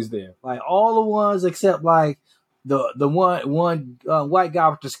those toys there. Like all the ones except like the one white guy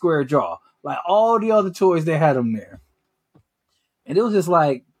with the square jaw. Like all the other toys, they had them there, and it was just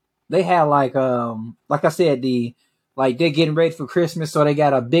like they had like I said, they're getting ready for Christmas, so they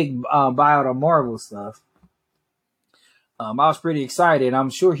got a big buyout of Marvel stuff. I was pretty excited.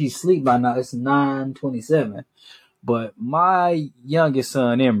 I'm sure he's asleep by now. It's 9:27, but my youngest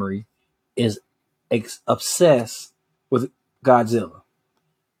son Emery is obsessed with Godzilla.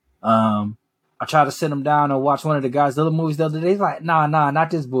 I tried to sit him down and watch one of the Godzilla movies the other day. He's like, nah,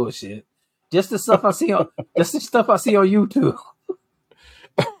 not this bullshit. Just the stuff I see on YouTube.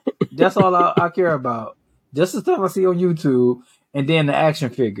 That's all I care about. Just the stuff I see on YouTube, and then the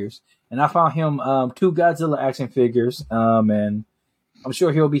action figures. And I found him 2 Godzilla action figures, and I'm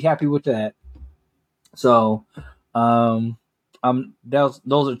sure he'll be happy with that. So, those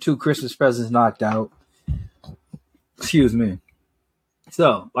are 2 Christmas presents knocked out. Excuse me.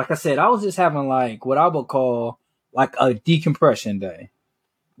 So, like I said, I was just having like what I would call like a decompression day.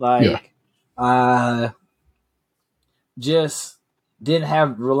 Like, I just didn't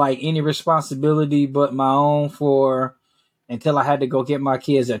have like any responsibility but my own until I had to go get my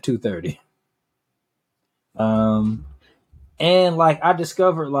kids at 2:30. And like I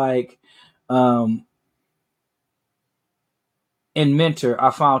discovered like in Mentor,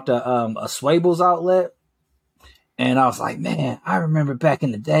 I found a Swables outlet. And I was like, man, I remember back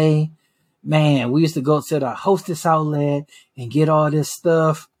in the day, man, we used to go to the Hostess outlet and get all this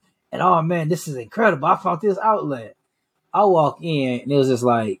stuff. And oh man, this is incredible. I found this outlet. I walk in and it was just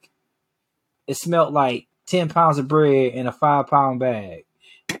like, it smelled like 10 pounds of bread in a 5-pound bag.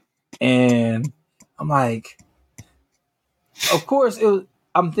 And I'm like, of course,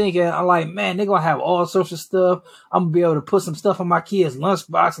 I'm like, man, they're going to have all sorts of stuff. I'm going to be able to put some stuff in my kids'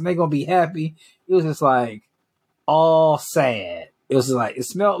 lunchbox and they're going to be happy. It was just like, all sad. It was like it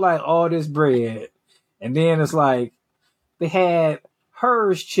smelled like all this bread, and then it's like they had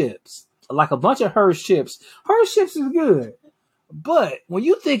Hers chips, like a bunch of Hers chips. Hers chips is good, but when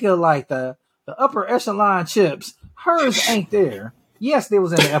you think of like the upper echelon chips, Hers ain't there. Yes, they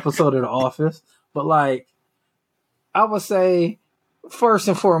was in the episode of The Office, but like I would say, first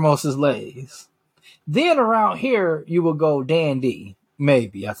and foremost is Lay's. Then around here you will go Dandy,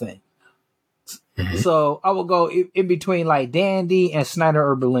 maybe I think. So I would go in between like Dandy and Snyder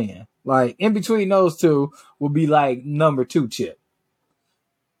or Berlin. Like in between those two would be like number 2 chip.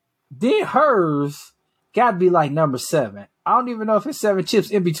 Then Hers got to be like number 7. I don't even know if it's 7 chips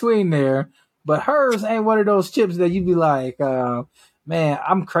in between there, but Hers ain't one of those chips that you'd be like, man,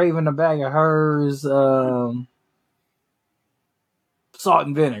 I'm craving a bag of Hers salt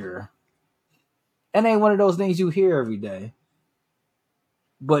and vinegar. It ain't one of those things you hear every day.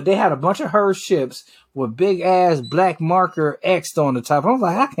 But they had a bunch of Hers chips with big ass black marker X on the top. I was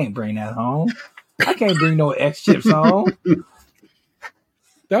like, I can't bring that home. I can't bring no X chips home.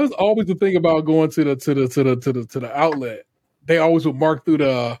 That was always the thing about going to the outlet. They always would mark through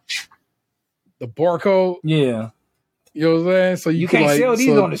the barcode. Yeah, you know what I'm saying. So you can't sell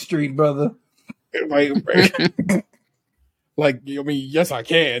these on the street, brother. Like I mean, yes, I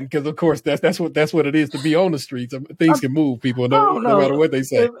can, because of course that's what it is to be on the streets. Things can move people, no matter what they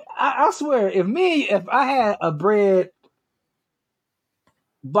say. I swear, if I had a bread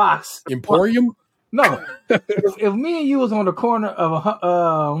box Emporium, if me and you was on the corner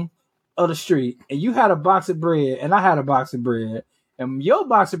of the street and you had a box of bread and I had a box of bread and your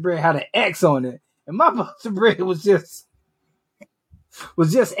box of bread had an X on it and my box of bread was just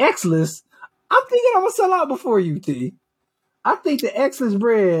Xless, I'm thinking I'm gonna sell out before you, T. I think the Xless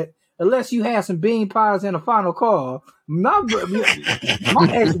bread, unless you have some bean pies and a final call, your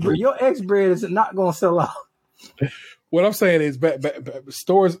X bread is not going to sell out. What I'm saying is,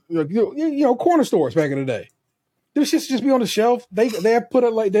 stores, corner stores back in the day, this shit just be on the shelf. They have put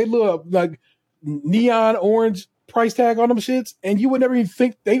it like they look like neon orange price tag on them shits, and you would never even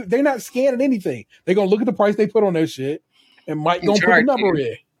think they're not scanning anything. They're gonna look at the price they put on their shit, and might gonna put the number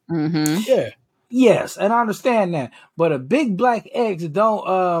in. Mm-hmm. Yeah. Yes, and I understand that, but a big black X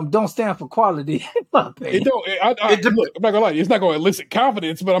don't stand for quality. It don't. Look, I'm not gonna lie. It's not gonna elicit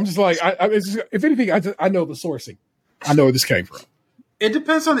confidence, but I'm just like, if anything, I know the sourcing. I know where this came from. It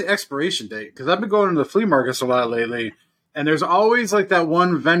depends on the expiration date, because I've been going to the flea markets a lot lately, and there's always like that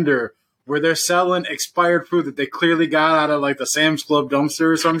one vendor where they're selling expired food that they clearly got out of like the Sam's Club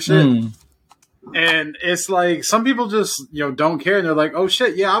dumpster or some shit. And it's like some people just don't care, and they're like, "Oh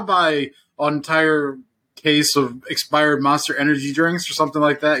shit, yeah, I'll buy an entire case of expired Monster Energy drinks or something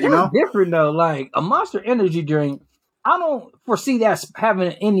like that." It's different though. Like a Monster Energy drink, I don't foresee that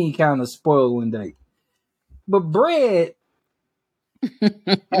having any kind of spoiling date. But bread has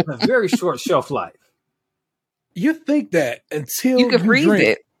a very short shelf life. You think that until You can freeze drink,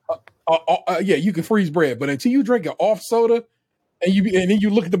 it. yeah, you can freeze bread, but until you drink it off soda, and then you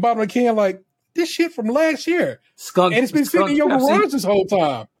look at the bottom of the can like this shit from last year, Skunk, and it's been sitting in your garage this whole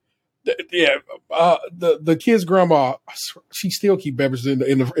time. The kid's grandma, she still keep beverages in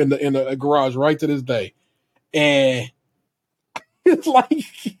the garage right to this day, and it's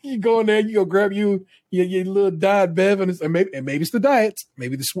like you go in there, you go grab your little diet bev, and maybe it's the diets,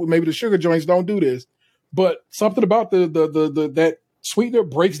 maybe the sugar joints don't do this, but something about the that sweetener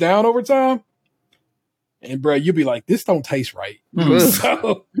breaks down over time. And bro, you'll be like, this don't taste right.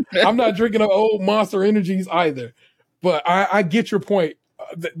 So I'm not drinking old Monster Energies either. But I get your point.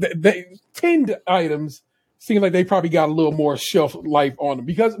 The tinned items seem like they probably got a little more shelf life on them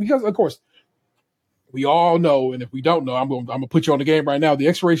because of course we all know, and if we don't know, I'm gonna put you on the game right now. The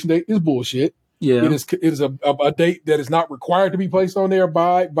expiration date is bullshit. Yeah, it is a date that is not required to be placed on there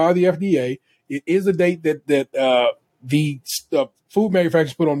by the FDA. It is a date that the food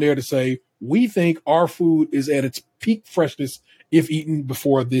manufacturers put on there to say, we think our food is at its peak freshness if eaten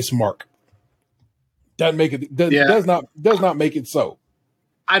before this mark. Doesn't make it does not make it so.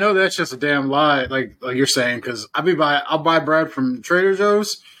 I know that's just a damn lie, like you're saying, because I'll buy bread from Trader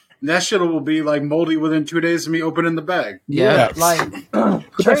Joe's, and that shit will be like moldy within 2 days of me opening the bag. Yeah, they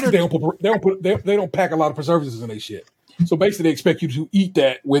don't pack a lot of preservatives in their shit. So basically, they expect you to eat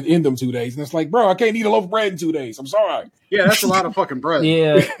that within them 2 days, and it's like, bro, I can't eat a loaf of bread in 2 days. I'm sorry. Yeah, that's a lot of fucking bread.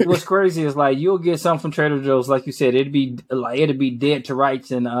 Yeah, what's crazy is like you'll get something from Trader Joe's, like you said, it'd be dead to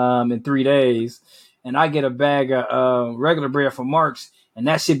rights in 3 days, and I get a bag of regular bread from Mark's, and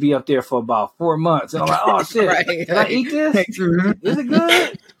that should be up there for about 4 months, and I'm like, oh shit, Right. Can I eat this? Is it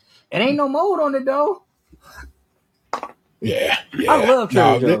good? It ain't no mold on it though. Yeah. I love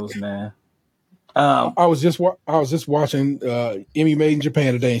Trader Joe's, man. I was just watching Emmy Made in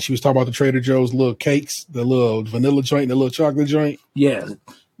Japan today, and she was talking about the Trader Joe's little cakes, the little vanilla joint, and the little chocolate joint. Yeah,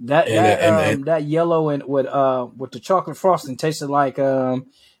 that yellow and with the chocolate frosting tasted like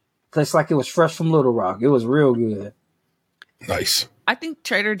it was fresh from Little Rock. It was real good. Nice. I think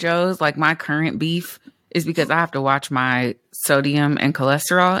Trader Joe's, like my current beef, is because I have to watch my sodium and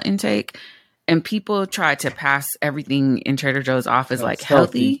cholesterol intake, and people try to pass everything in Trader Joe's off as like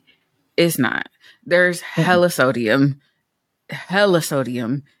healthy. It's not. There's hella sodium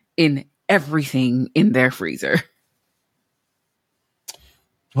in everything in their freezer.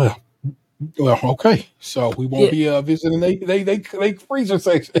 Well, okay. So we won't be visiting they freezer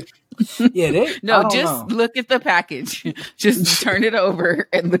section. Yeah, look at the package. Just turn it over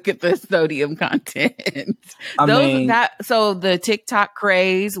and look at the sodium content. So the TikTok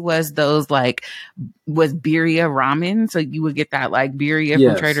craze was birria ramen. So you would get that like birria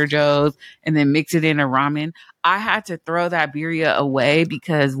from Trader Joe's and then mix it in a ramen. I had to throw that birria away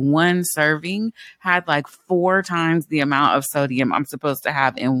because one serving had like 4 times the amount of sodium I'm supposed to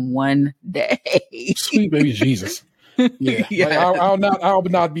have in one day. Sweet baby Jesus. Yeah. Like, I'll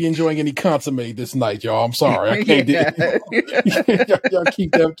not be enjoying any consomme this night, y'all. I'm sorry. I can't do it. Y'all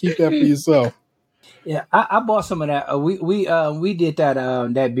keep that for yourself. Yeah, I bought some of that. We did that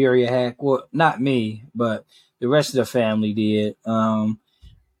birria hack. Well, not me, but the rest of the family did.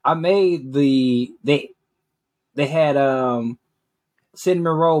 I made they had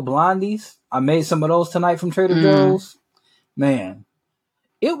cinnamon roll blondies. I made some of those tonight from Trader Joe's. Man,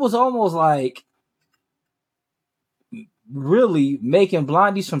 it was almost like really making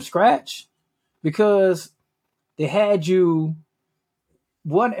blondies from scratch because they had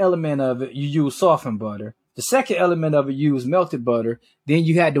one element of it, you use softened butter. The second element of it, you use melted butter. Then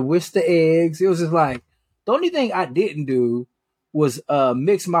you had to whisk the eggs. It was just like, the only thing I didn't do was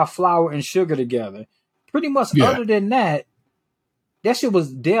mix my flour and sugar together. Pretty much other than that shit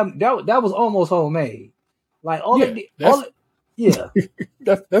was that was almost homemade. Like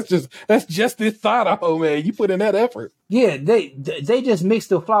that's just this side of homemade. You put in that effort. Yeah, they just mixed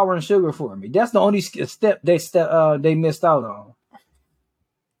the flour and sugar for me. That's the only step they missed out on.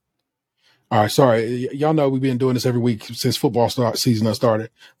 All right, sorry. Y'all know we've been doing this every week since football season started.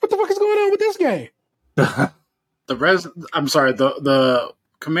 What the fuck is going on with this game? The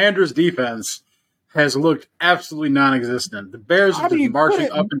Commanders' defense has looked absolutely non-existent. The Bears have been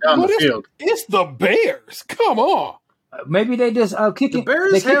marching up and down the field. It's the Bears. Come on. Maybe they just kicking. The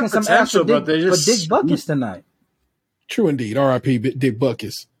Bears They kicking have some ass potential, for but they just Dick Buckets tonight. True indeed. R.I.P. Dick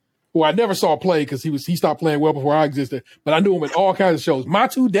Buckus, who I never saw play because he stopped playing well before I existed. But I knew him in all kinds of shows. My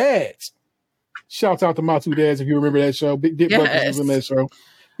Two Dads. Shouts out to My Two Dads if you remember that show. Big Dick Buckus was in that show.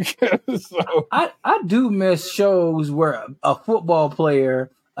 So, I do miss shows where a football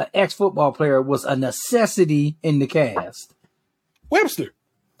player, an ex-football player, was a necessity in the cast. Webster.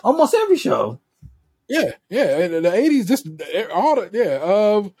 Almost every show. Yeah. In the 80s, just all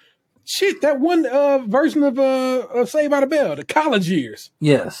the shit, that one version of Saved by the Bell, the college years.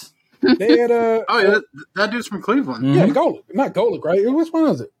 Yes. They had that dude's from Cleveland. yeah, Golick. Not Golick, right? Which one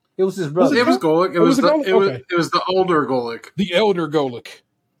was it? It was his brother. It was Golick. It was Golick? it was the older Golick. The elder Golick.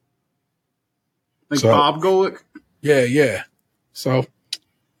 Like Bob Golick. Yeah. So,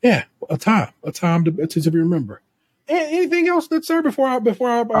 yeah, a time to remember. Anything else, good sir? Before I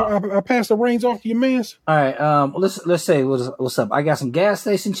pass the reins off to your mans. All right. Let's say what's up. I got some gas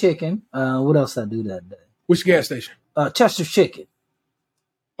station chicken. What else did I do that day? Which gas station? Chester's Chicken.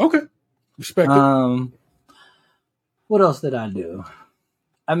 Okay, respect it. What else did I do?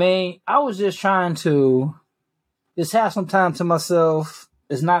 I mean, I was just trying to just have some time to myself.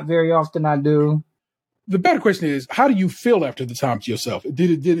 It's not very often I do. The better question is, how do you feel after the time to yourself?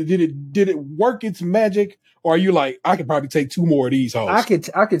 Did it work its magic, or are you like, I could probably take 2 more of these hoes? I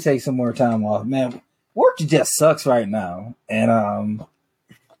could take some more time off, man. Work just sucks right now, and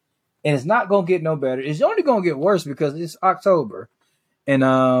it's not gonna get no better. It's only gonna get worse because it's October,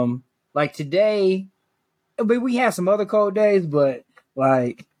 and like today, I mean, we had some other cold days, but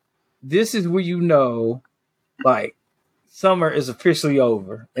like this is where you know, like summer is officially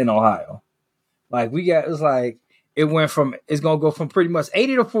over in Ohio. Like it's gonna go from pretty much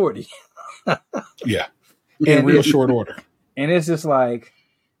 80 to 40. Yeah. In real short order. And it's just like,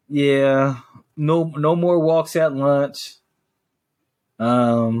 yeah, no more walks at lunch.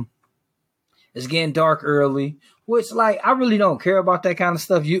 It's getting dark early, which like I really don't care about that kind of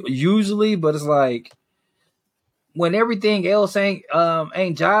stuff usually, but it's like when everything else ain't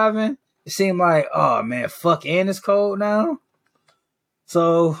jiving, it seemed like, oh man, fuck, and it's cold now.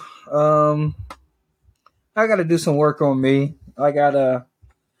 So I got to do some work on me. I got to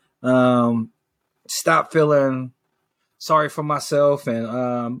stop feeling sorry for myself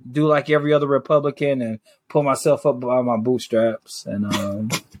and do like every other Republican and pull myself up by my bootstraps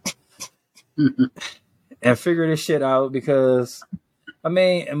and and figure this shit out because, I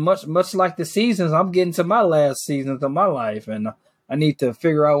mean, much like the seasons, I'm getting to my last seasons of my life and I need to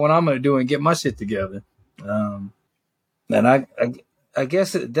figure out what I'm going to do and get my shit together. And I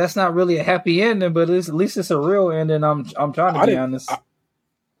guess that's not really a happy ending, but at least it's a real ending. I'm trying to be honest.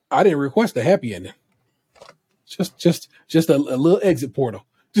 I didn't request a happy ending. Just a little exit portal.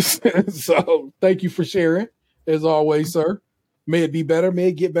 So thank you for sharing, as always, sir. May it be better. May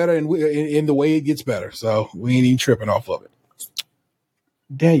it get better in the way it gets better. So we ain't even tripping off of it.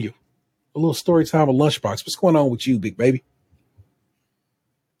 Daniel, a little story time of Lunchbox. What's going on with you, big baby?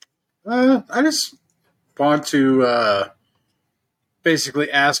 I just want to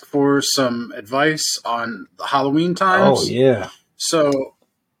basically ask for some advice on the Halloween times. Oh, yeah. So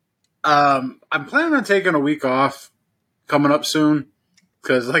I'm planning on taking a week off coming up soon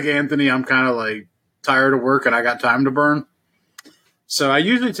because, like Anthony, I'm kind of like tired of work and I got time to burn. So I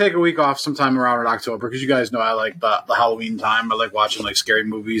usually take a week off sometime around October because you guys know I like the Halloween time. I like watching like scary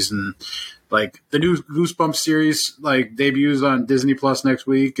movies and like the new Goosebumps series like debuts on Disney Plus next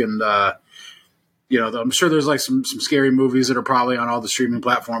week. And, I'm sure there's like some scary movies that are probably on all the streaming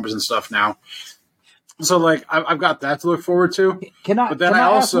platforms and stuff now. So like I've got that to look forward to. Can I also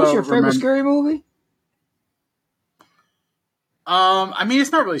ask, what's your favorite scary movie? I mean,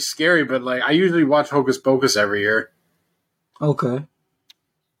 it's not really scary, but like I usually watch Hocus Pocus every year. Okay.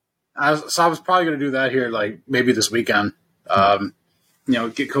 So I was probably going to do that here, like maybe this weekend.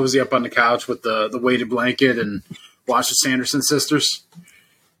 Get cozy up on the couch with the weighted blanket and watch the Sanderson sisters.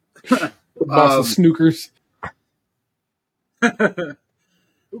 Boss of snookers. But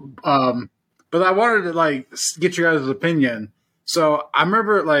I wanted to like get your guys' opinion. So I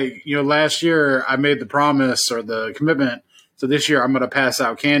remember last year I made the promise or the commitment. So this year I'm going to pass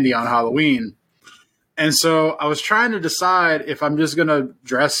out candy on Halloween. And so I was trying to decide if I'm just going to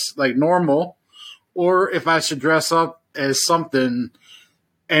dress like normal or if I should dress up as something.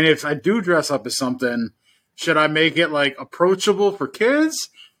 And if I do dress up as something, should I make it like approachable for kids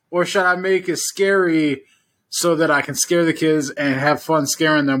or should I make it scary so that I can scare the kids and have fun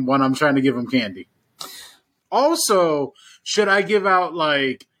scaring them when I'm trying to give them candy? Also, should I give out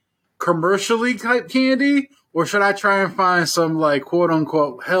like commercially type candy or should I try and find some like quote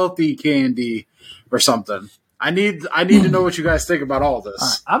unquote healthy candy or something? I need to know what you guys think about all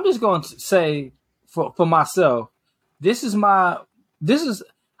this. I'm just going to say for myself, this is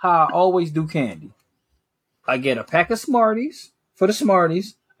how I always do candy. I get a pack of Smarties for the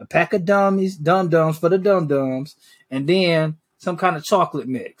Smarties, a pack of Dum-Dums for the Dum-Dums, and then some kind of chocolate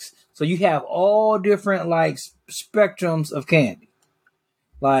mix. So you have all different like spectrums of candy.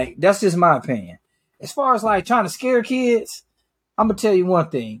 Like, that's just my opinion. As far as like trying to scare kids, I'm gonna tell you one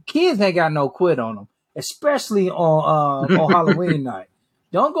thing: kids ain't got no quit on them, especially on Halloween night.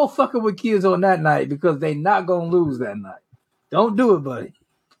 Don't go fucking with kids on that night because they not gonna lose that night. Don't do it, buddy.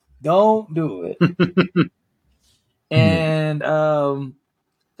 Don't do it. And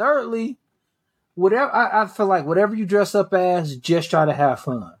thirdly, whatever I feel like whatever you dress up as, just try to have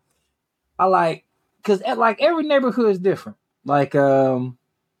fun. I like because like every neighborhood is different. Like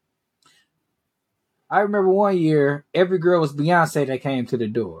I remember one year, every girl was Beyonce that came to the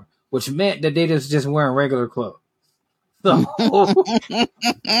door, which meant that they just wearing regular clothes. So, try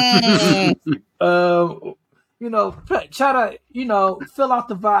to, fill out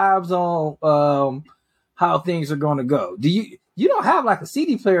the vibes on how things are going to go. You don't have like a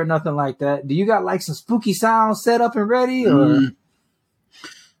CD player or nothing like that. Do you got like some spooky sounds set up and ready? Or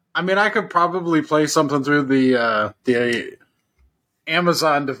I mean, I could probably play something through the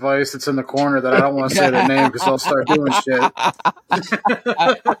Amazon device that's in the corner that I don't want to say the name because I'll start doing shit.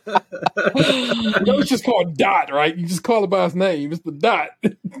 It's just called Dot, right? You just call it by his name. It's the Dot.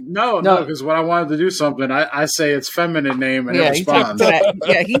 No, because when I wanted to do something, I say its feminine name and it responds.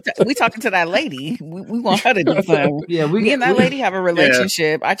 We talking to that lady. We want her to do fun. Yeah, me and that lady have a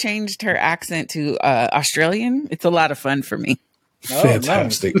relationship. I changed her accent to Australian. It's a lot of fun for me.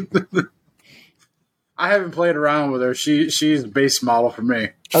 Fantastic. Nice. I haven't played around with her. She's base model for me.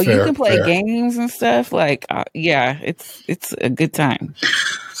 Oh, you can play games and stuff. Like, it's a good time.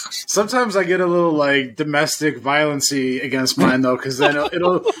 Sometimes I get a little like domestic violence-y against mine though, because then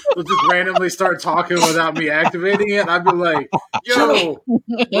it'll just randomly start talking without me activating it. And I'd be like, "Yo,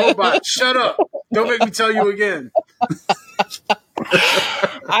 robot, shut up! Don't make me tell you again."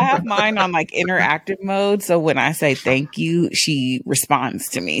 I have mine on like interactive mode, so when I say thank you, she responds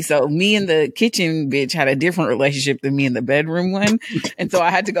to me. So me and the kitchen bitch had a different relationship than me and the bedroom one, and so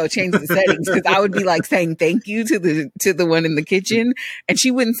I had to go change the settings because I would be like saying thank you to the one in the kitchen, and she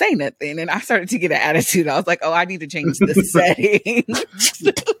wouldn't say nothing, and I started to get an attitude. I was like, "Oh, I need to change the settings."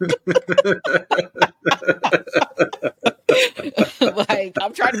 Like,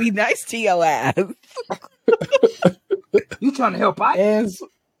 I'm trying to be nice to your ass. You trying to help out?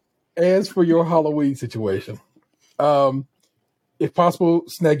 As for your Halloween situation, if possible,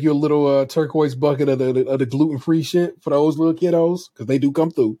 snag you a little turquoise bucket of the gluten-free shit for those little kiddos because they do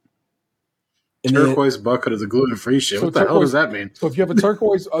come through. And turquoise bucket of the gluten-free shit. So what the hell does that mean? So if you have a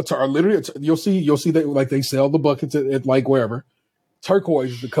turquoise, literally, you'll see that like they sell the buckets at like wherever.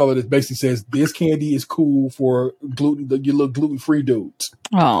 Turquoise is the color that basically says this candy is cool for your little gluten-free dudes.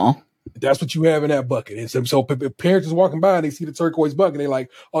 Oh. That's what you have in that bucket. And so if parents is walking by and they see the turquoise bucket, they're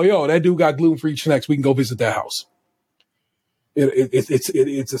like, "Oh, yo, that dude got gluten-free snacks. We can go visit that house."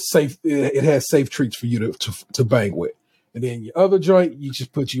 It's a safe. It has safe treats for you to bang with. And then your other joint, you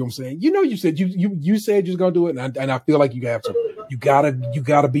just put. You know what I'm saying? You said you said you're gonna do it, and I feel like you have to. You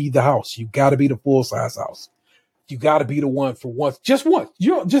gotta be the house. You gotta be the full size house. You gotta be the one for once, just once.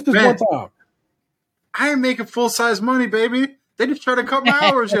 Just this one time. I ain't making full size money, baby. They just tried to cut my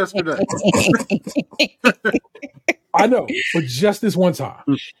hours yesterday. I know, but just this one time.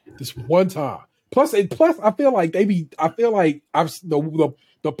 This one time. Plus, I feel like the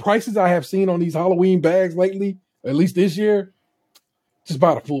prices I have seen on these Halloween bags lately, at least this year, just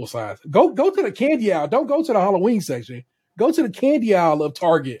about a full size. Go to the candy aisle. Don't go to the Halloween section. Go to the candy aisle of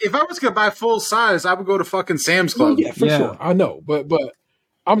Target. If I was gonna buy full size, I would go to fucking Sam's Club. Yeah, for sure. I know, but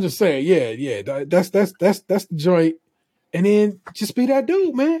I'm just saying, yeah. That's the joint. And then just be that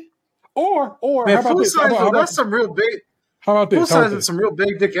dude, man. Or man, how about full this? size, that's some real big. How about this? Full size is some real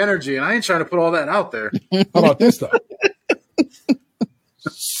big dick energy, and I ain't trying to put all that out there. How about this though?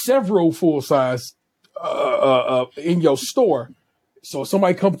 Several full size in your store. So if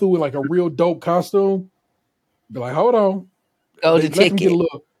somebody come through with like a real dope costume, be like, hold on. Go to ticket.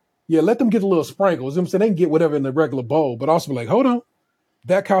 Let them get a little sprinkles. So they can get whatever in the regular bowl, but also be like, hold on.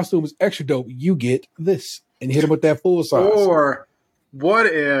 That costume is extra dope. You get this. And hit them with that full size. Or what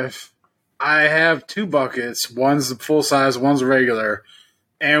if I have two buckets? One's the full size, one's regular.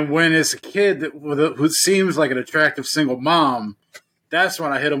 And when it's a kid who seems like an attractive single mom, that's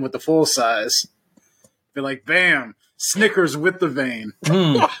when I hit them with the full size. Be like, bam, Snickers with the vein.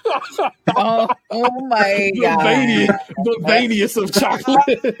 Mm. Oh my The veiniest of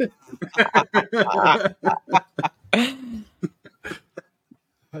chocolate.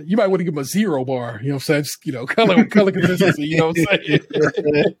 You might want to give him a 0 bar. You know what I'm saying? Just, color consistency. You know what I'm saying?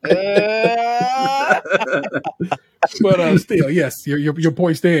 But still, yes, your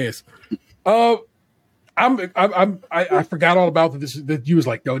point stands. I forgot all about this. That you was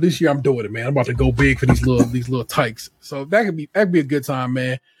like, no, this year I'm doing it, man. I'm about to go big for these little tykes. So that'd be a good time,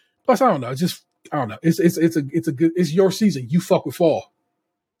 man. Plus, I don't know. It's your season. You fuck with fall.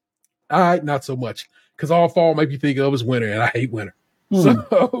 Not so much, because all fall make you think of is winter, and I hate winter. So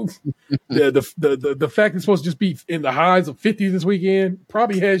the fact it's supposed to just be in the highs of 50 this weekend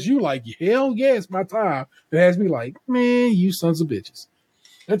probably has you like, hell yeah, it's my time. It has me like, man, you sons of bitches.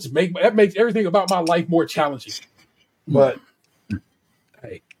 That makes everything about my life more challenging. But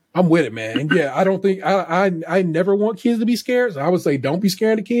hey, I'm with it, man. And yeah, I don't think I never want kids to be scared. So I would say don't be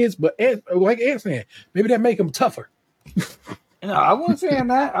scared of kids. But like Ant saying, maybe that make them tougher. No, I wasn't saying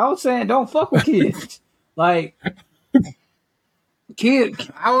that. I was saying don't fuck with kids. Like, kid.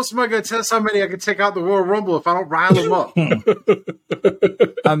 How else am I going to test how many I can take out the Royal Rumble if I don't rile them up?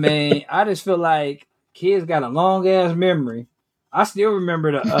 I mean, I just feel like kids got a long ass memory. I still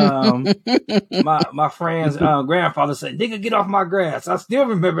remember my friend's grandfather said, "Nigga, get off my grass." I still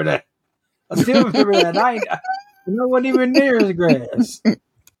remember that. I wasn't even near his grass.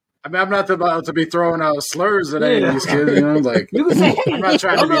 I mean, I'm not about to be throwing out slurs at any of these kids. You know, like you can say, "Hey, I'm not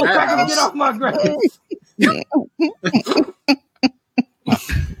trying to be that house. Get off my grass."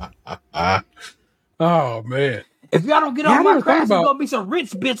 Oh man! If y'all don't get off my grass, there's gonna be some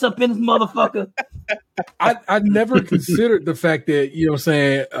rich bits up in this motherfucker. I never considered the fact that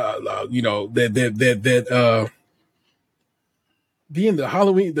that being the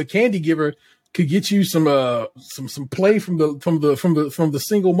Halloween, the candy giver could get you some play from the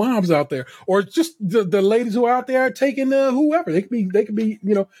single moms out there, or just the ladies who are out there taking whoever they could be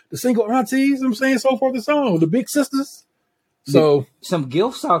the single aunties. You know what I'm saying, so forth and so on, the big sisters. So some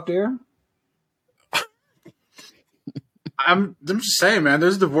gifts out there. I'm just saying, man.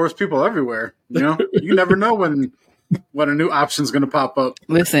 There's divorced people everywhere. You never know when a new option's going to pop up.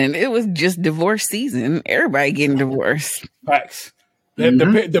 Listen, it was just divorce season. Everybody getting divorced. Facts.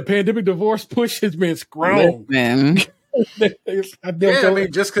 The pandemic divorce push has been strong. Man. I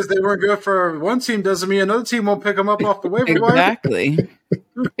mean, just because they weren't good for one team doesn't mean another team won't pick them up off the waiver wire. Exactly.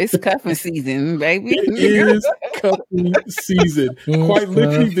 It's cuffing season, baby. It is cuffing season. Quite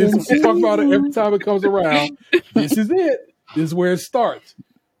literally, we talk about it every time it comes around. This is it. This is where it starts.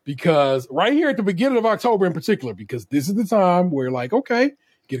 Because right here at the beginning of October in particular, because this is the time where, like, okay,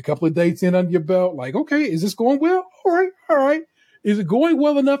 get a couple of dates in under your belt. Like, okay, is this going well? All right. Is it going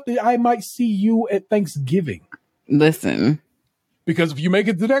well enough that I might see you at Thanksgiving? Listen. Because if you make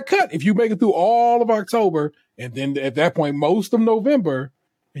it to that cut, if you make it through all of October, and then at that point, most of November,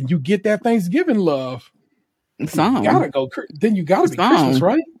 and you get that Thanksgiving love, you gotta go. Then you gotta be Christmas,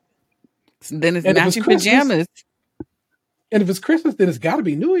 right? Then it's matching pajamas. And if it's Christmas, then it's gotta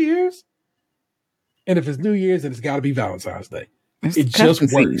be New Year's. And if it's New Year's, then it's gotta be Valentine's Day. It just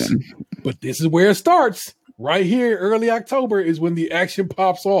works. But this is where it starts. Right here, early October is when the action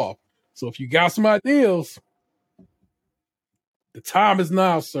pops off. So if you got some ideas, the time is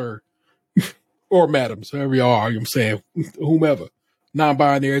now, sir. Or madams, whoever you are, you know what I'm saying, whomever.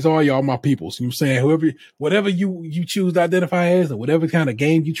 Non-binaries, all y'all my peoples. You know what I'm saying? Whatever you choose to identify as, or whatever kind of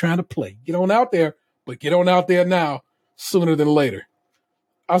game you're trying to play. Get on out there, but get on out there now, sooner than later.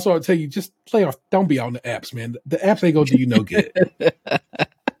 Also, I'll tell you, just play off. Don't be on the apps, man. The apps ain't gonna do you no good.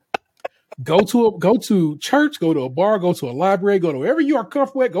 Go to church, go to a bar, go to a library, go to wherever you are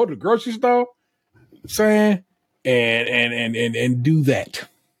comfortable at, go to the grocery store, saying, and do that.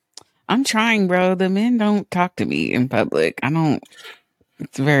 I'm trying, bro. The men don't talk to me in public.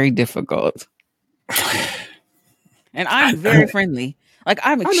 It's very difficult. And I'm very friendly. Like,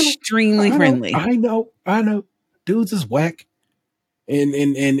 I'm extremely friendly. I know. Dudes is whack.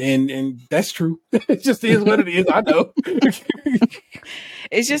 And that's true. It just is what it is. I know.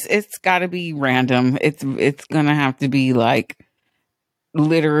 It's gotta be random. It's gonna have to be like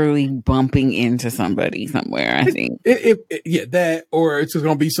literally bumping into somebody somewhere, I think. That, or it's just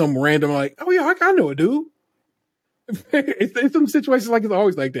gonna be some random, like, oh yeah, I know a dude. It's some situations like it's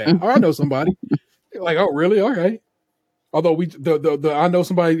always like that. Oh, I know somebody. Like, oh really? Okay. Although the I know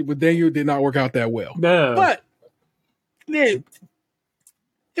somebody with Daniel did not work out that well. No. But it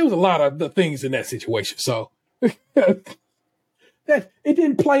was a lot of the things in that situation. So that it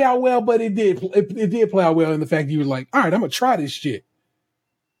didn't play out well, but it did play out well in the fact that you were like, all right, I'm gonna try this shit.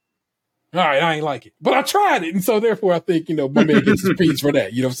 all right, I ain't like it, but I tried it, and so therefore I think my man gets his piece for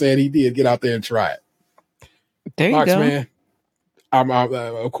that. You know what I'm saying? He did get out there and try it. There you Fox go. man,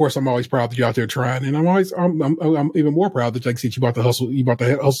 of course I'm always proud that you're out there trying, and I'm even more proud that, like I said, you about to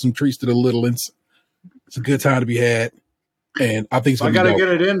hustle some treats to the little ones. It's a good time to be had, and I think it's I got to get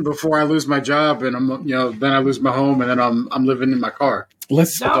it in before I lose my job, and then I lose my home, and then I'm living in my car.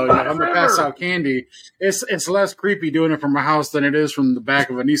 So if I'm gonna pass out candy, it's less creepy doing it from my house than it is from the back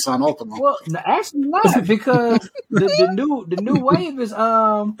of a Nissan Altima. Well, actually not, because the new wave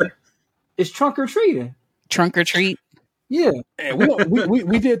is trunk or treating. Trunk or treat. Yeah, and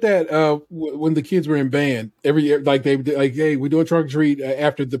we did that when the kids were in band. Every year, hey, we're doing trunk or treat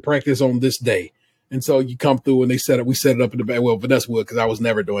after the practice on this day, and so you come through and we set it up in the back. Well, Vanessa would, because I was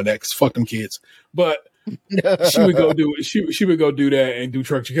never doing that, because fuck them kids, but. She would go do it. She would go do that and do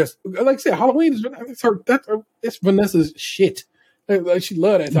trunk or treat. Because, like I said, Halloween it's Vanessa's shit. Like, she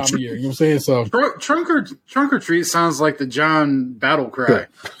love that time of year. You know what I'm saying? So trunk or treat sounds like the John battle cry.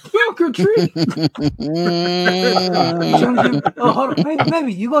 trunk or treat. Hold on,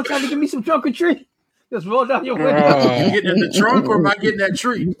 baby, you gonna try to give me some trunk or treat? Just roll down your window. You getting in the trunk, or am I getting that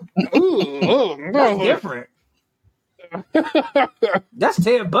treat? That's different. That's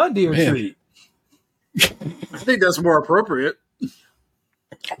Ted Bundy or treat. I think that's more appropriate.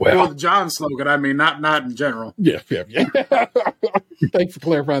 Well, the John slogan, I mean, not in general. Yeah. Thanks for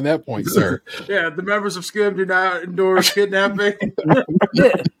clarifying that point, sir. Yeah, the members of SCIM do not endorse kidnapping.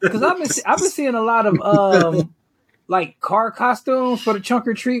 Yeah, because I've been seeing a lot of like car costumes for the trunk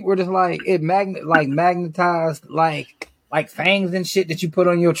or treat, where it's magnetized like fangs and shit that you put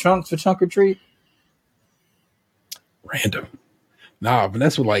on your trunks for trunk or treat. Random. Nah,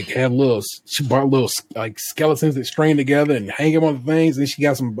 Vanessa would she bought little like skeletons that strain together and hang them on the things. And she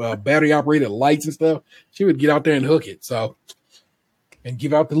got some battery operated lights and stuff. She would get out there and hook it. And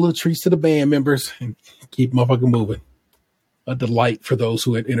give out the little treats to the band members and keep motherfucking moving. A delight for those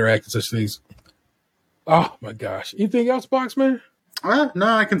who had interacted with such things. Oh my gosh. Anything else, Boxman? No,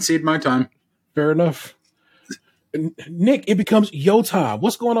 I concede my time. Fair enough. Nick, it becomes your time.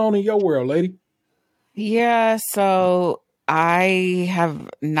 What's going on in your world, lady? Yeah, so I have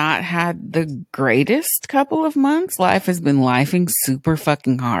not had the greatest couple of months. Life has been lifing super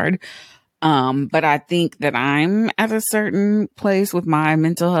fucking hard. But I think that I'm at a certain place with my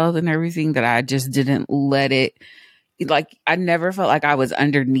mental health and everything that I just didn't let it, like, I never felt like I was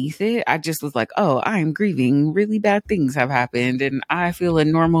underneath it. I just was like, oh, I'm grieving. Really bad things have happened. And I feel a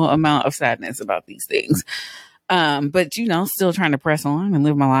normal amount of sadness about these things. But still trying to press on and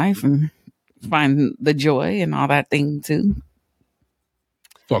live my life and find the joy and all that thing too.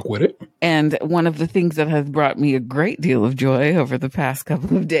 Fuck with it. And one of the things that has brought me a great deal of joy over the past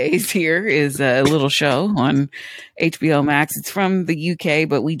couple of days here is a little show on HBO Max. It's from the UK,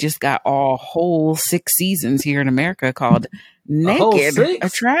 but we just got a whole 6 seasons here in America called Naked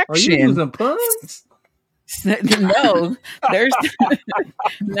Attraction. Are you using puns? No, there's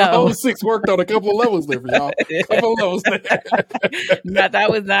no. 6 worked on a couple of levels there for y'all. Couple of levels there. No,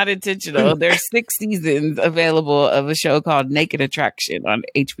 that was not intentional. There's 6 seasons available of a show called Naked Attraction on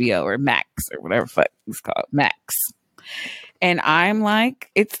HBO or Max or whatever fuck it's called, Max. And I'm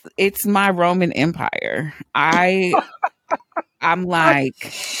like, it's my Roman Empire. I'm like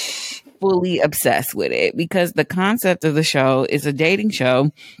fully obsessed with it because the concept of the show is a dating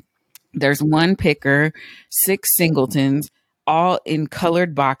show. There's one picker, 6 singletons, all in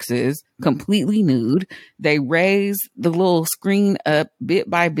colored boxes, completely nude. They raise the little screen up bit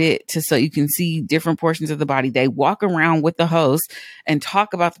by bit so you can see different portions of the body. They walk around with the host and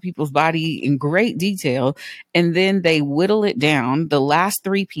talk about the people's body in great detail. And then they whittle it down. The last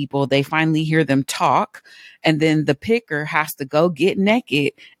 3 people, they finally hear them talk. And then the picker has to go get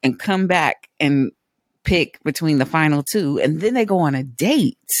naked and come back and pick between the final 2, and then they go on a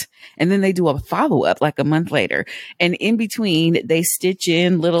date, and then they do a follow-up like a month later, and in between they stitch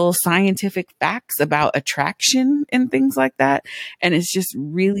in little scientific facts about attraction and things like that, and it's just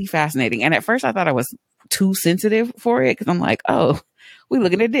really fascinating. And at first I thought I was too sensitive for it because I'm like, oh, we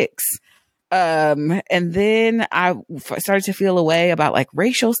looking at dicks. And then I started to feel a way about like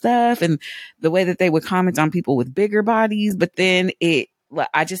racial stuff and the way that they would comment on people with bigger bodies, but then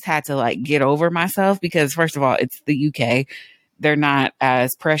I just had to like get over myself because first of all, it's the UK. They're not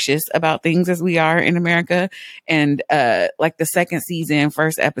as precious about things as we are in America. And like the second season,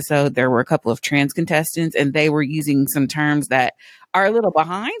 first episode, there were a couple of trans contestants and they were using some terms that are a little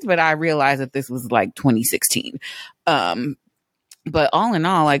behind, but I realized that this was like 2016. But all in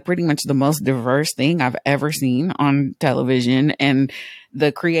all, like pretty much the most diverse thing I've ever seen on television. And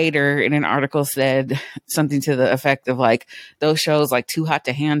the creator in an article said something to the effect of like, those shows like Too Hot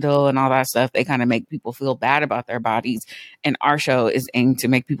to Handle and all that stuff, they kind of make people feel bad about their bodies. And our show is aimed to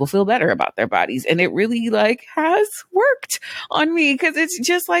make people feel better about their bodies. And it really like has worked on me, because it's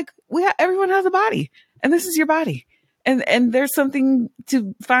just like everyone has a body, and this is your body. And there's something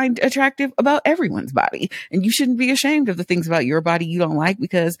to find attractive about everyone's body. And you shouldn't be ashamed of the things about your body you don't like,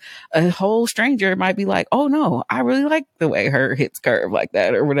 because a whole stranger might be like, oh no, I really like the way her hips curve like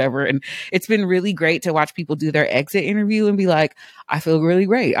that or whatever. And it's been really great to watch people do their exit interview and be like, I feel really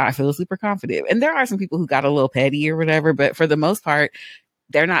great. I feel super confident. And there are some people who got a little petty or whatever, but for the most part,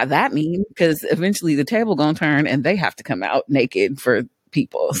 they're not that mean, because eventually the table gonna turn and they have to come out naked for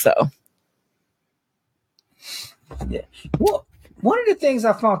people. So. Yeah. Well, one of the things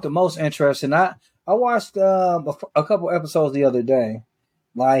I found the most interesting, I watched a couple episodes the other day.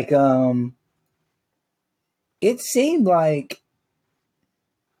 Like, it seemed like,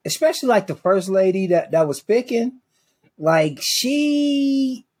 especially like the first lady that was picking, like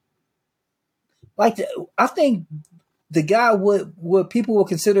she, like I think the guy what people would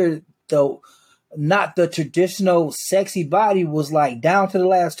consider not the traditional sexy body was like down to the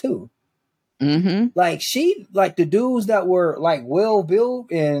last two. Mm-hmm. Like she, like the dudes that were like well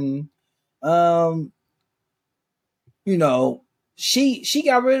built and, you know, she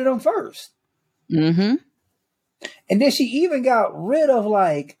got rid of them first. Mm-hmm. And then she even got rid of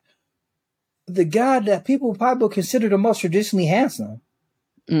like the guy that people probably consider the most traditionally handsome.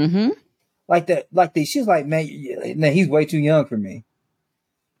 Mm-hmm. She's like, man, he's way too young for me.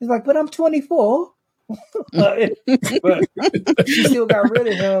 He's like, but I'm 24. But she still got rid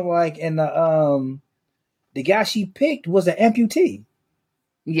of him. Like, and the guy she picked was an amputee.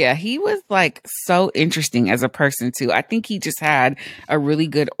 Yeah, he was like so interesting as a person too. I think he just had a really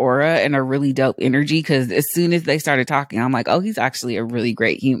good aura and a really dope energy, because as soon as they started talking, I'm like, oh, he's actually a really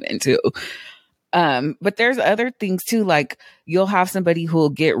great human too. But there's other things too, like you'll have somebody who will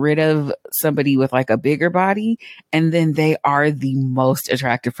get rid of somebody with like a bigger body, and then they are the most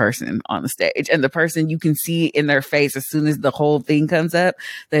attractive person on the stage. And the person, you can see in their face as soon as the whole thing comes up,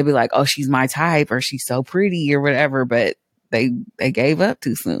 they'll be like, oh, she's my type, or she's so pretty or whatever, but they gave up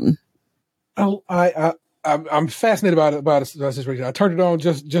too soon. Oh, I'm fascinated about this situation. I turned it on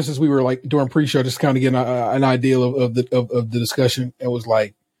just as we were like doing pre-show, just kind of getting an idea of the discussion. It was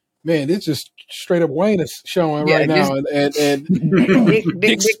like, man, it's just straight up Wayne is showing right now, and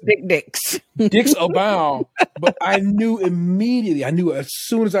dicks abound. But I knew immediately. I knew as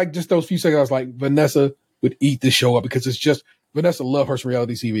soon as those few seconds, I was like, Vanessa would eat this show up, because it's just Vanessa loved her some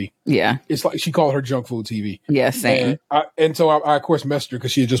reality TV. Yeah, it's like she called her junk food TV. Yeah, same. And so I of course messaged her,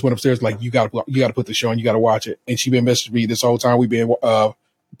 because she had just went upstairs like, you got to put the show on, you got to watch it. And she been messaging me this whole time we've been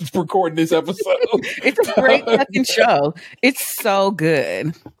recording this episode. It's a great fucking show. It's so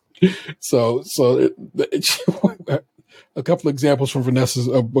good. So a couple of examples from Vanessa's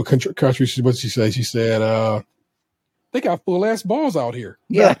country. What she said? She said, they got full ass balls out here.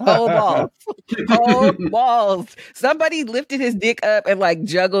 Yeah, whole balls. Whole balls. Somebody lifted his dick up and like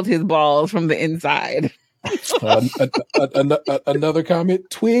juggled his balls from the inside. Another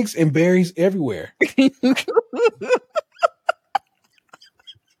comment, twigs and berries everywhere.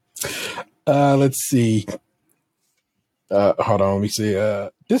 Let's see. Hold on, let me see.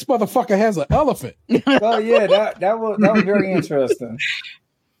 This motherfucker has an elephant. Oh yeah, that was very interesting.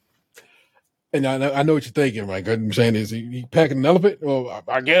 And I know what you're thinking, right? I'm saying, is he packing an elephant? Well,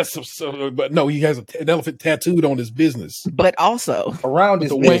 I guess so, but no, he has an elephant tattooed on his business, but also around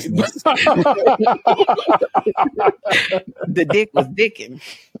his business. The dick was dicking.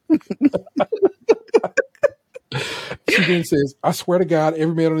 She then says, "I swear to God,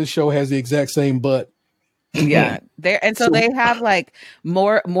 every man on this show has the exact same butt." Yeah, so they have like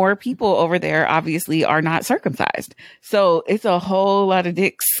more people over there obviously are not circumcised, so it's a whole lot of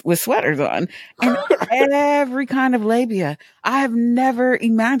dicks with sweaters on and every kind of labia. I have never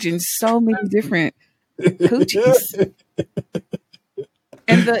imagined so many different coochies.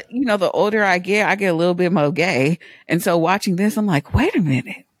 And the older I get a little bit more gay, and so watching this, I'm like, wait a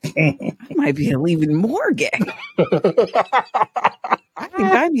minute, I might be even more gay. I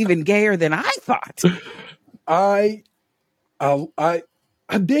think I'm even gayer than I thought. I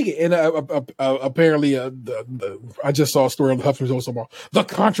dig it, and apparently, I just saw a story on the Huffington Post about the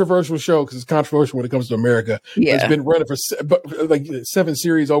controversial show, because it's controversial when it comes to America. Yeah, it's been running for like 7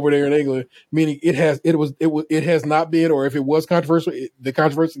 series over there in England, meaning it has not been, or if it was controversial, the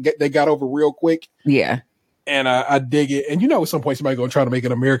controversy they got over real quick. Yeah, and I dig it. And at some point somebody gonna try to make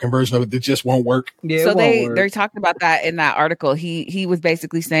an American version of it that just won't work. Yeah, So it won't work. they talked about that in that article. He was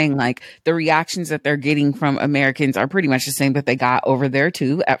basically saying like the reactions that they're getting from Americans are pretty much the same that they got over there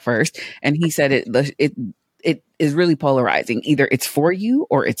too at first. And he said it is really polarizing. Either it's for you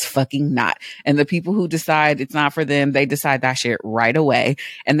or it's fucking not. And the people who decide it's not for them, they decide that shit right away.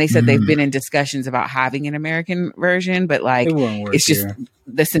 And they said they've been in discussions about having an American version, but like It won't work it's just here.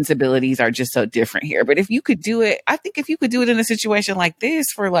 the sensibilities are just so different here. But if you could do it, I think if you could do it in a situation like this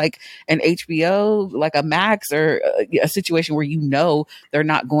for like an HBO, like a Max, or a situation where they're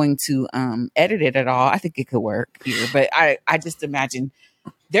not going to edit it at all, I think it could work here. But I just imagine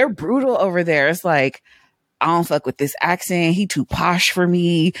they're brutal over there. It's like, I don't fuck with this accent. He too posh for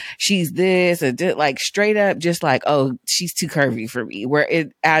me. She's this, like straight up, just like, oh, she's too curvy for me.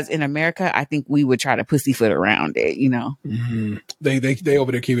 As in America, I think we would try to pussyfoot around it, Mm-hmm. They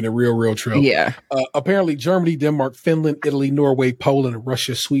over there keeping it real true. Yeah. Apparently, Germany, Denmark, Finland, Italy, Norway, Poland,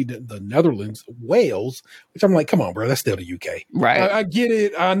 Russia, Sweden, the Netherlands, Wales. Which I'm like, come on, bro, that's still the UK. Right. I get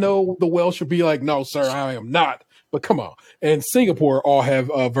it. I know the Welsh should be like, no, sir, I am not. But come on. And Singapore all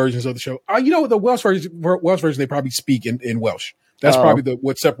have versions of the show. The Welsh version, they probably speak in Welsh. That's probably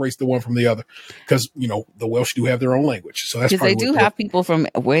what separates the one from the other. Because, the Welsh do have their own language. So that's probably because they do have people from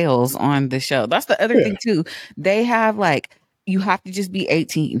Wales on the show. That's the other thing too. They have like, you have to just be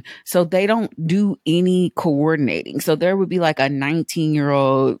 18. So they don't do any coordinating. So there would be like a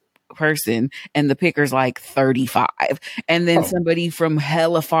 19-year-old person and the picker's like 35, and then somebody from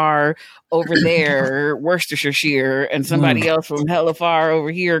hella far over there Worcestershire, and somebody else from hella far over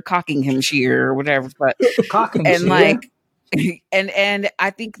here Cockinghamshire or whatever, but and like and I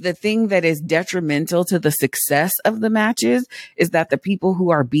think the thing that is detrimental to the success of the matches is that the people who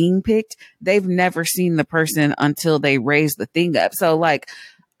are being picked, they've never seen the person until they raise the thing up. So like,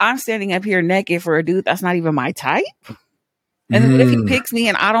 I'm standing up here naked for a dude that's not even my type. And then what if he picks me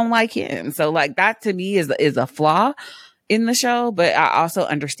and I don't like him? So like that to me is a flaw in the show, but I also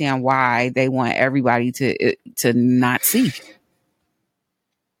understand why they want everybody to not see.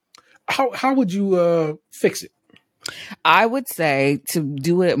 How would you fix it? I would say to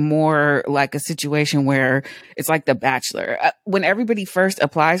do it more like a situation where it's like The Bachelor. When everybody first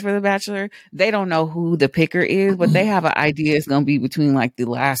applies for The Bachelor, they don't know who the picker is, but they have an idea it's going to be between like the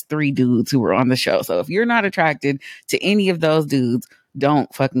last 3 dudes who were on the show. So if you're not attracted to any of those dudes,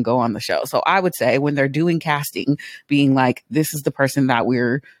 don't fucking go on the show. So I would say when they're doing casting, being like, this is the person that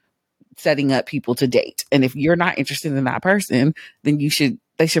we're setting up people to date. And if you're not interested in that person, then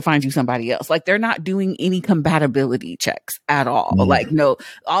they should find you somebody else. Like they're not doing any compatibility checks at all. Like, no,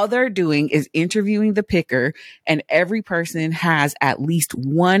 all they're doing is interviewing the picker, and every person has at least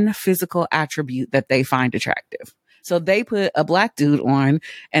one physical attribute that they find attractive. So they put a black dude on,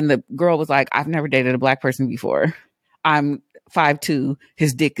 and the girl was like, I've never dated a black person before. I'm 5'2".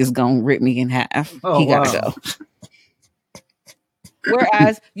 His dick is going to rip me in half. He got to go.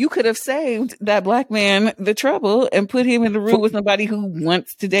 Whereas you could have saved that black man the trouble and put him in the room with somebody who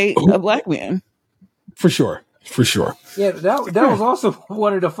wants to date a black man. For sure. Yeah, that was also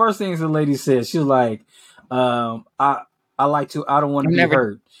one of the first things the lady said. She was like, I don't want to be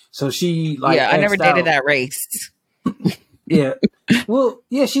hurt. So she like, I never dated that race. Yeah. Well,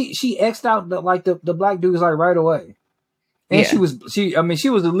 yeah, she X'd out the black dudes like right away. And she was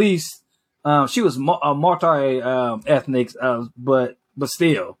at least she was multi ethnic, but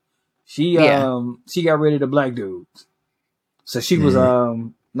still, she got rid of the black dudes, so she was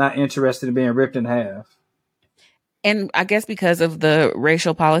not interested in being ripped in half. And I guess because of the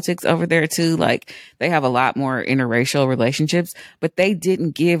racial politics over there too, like they have a lot more interracial relationships, but they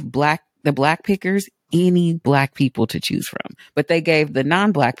didn't give the black pickers any black people to choose from, but they gave the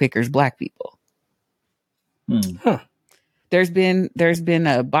non-black pickers black people. Huh. There's been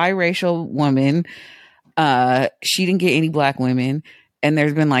a biracial woman. She didn't get any black women. And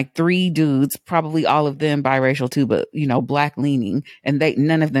there's been like 3 dudes, probably all of them biracial too, but black leaning. And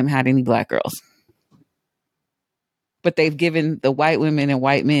none of them had any black girls. But they've given the white women and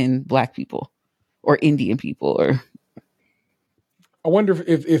white men black people or Indian people. Or I wonder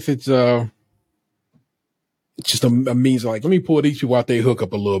if it's just a means of like, let me pull these people out they hook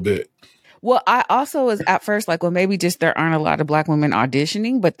up a little bit. Well, I also was at first like, well, maybe just there aren't a lot of black women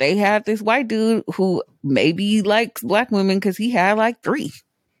auditioning, but they had this white dude who maybe likes black women because he had like 3.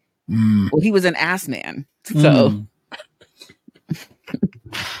 Well, he was an ass man. So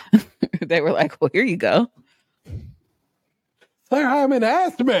they were like, well, here you go. Sir, I'm an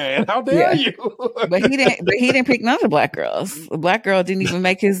ass man. How dare you? But he didn't pick none of the black girls. The black girl didn't even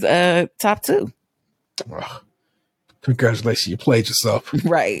make his top 2. Congratulations, you played yourself.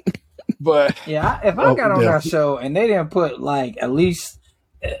 Right. But Yeah, if I got on that show and they didn't put like at least,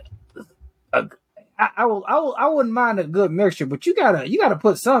 I wouldn't mind a good mixture, but you gotta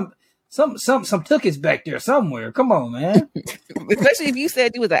put some tookies back there somewhere. Come on, man. Especially if you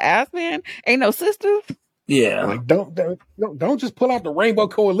said you was an ass man, ain't no sisters. Yeah, like, don't just pull out the Rainbow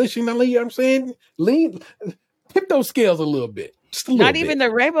Coalition. You know what I'm saying? Tip those scales a little bit, just a little Not bit. even the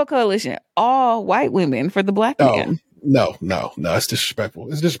Rainbow Coalition. All white women for the black man. No, it's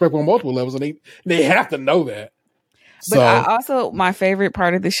disrespectful. It's disrespectful on multiple levels, and they have to know that. But I also, my favorite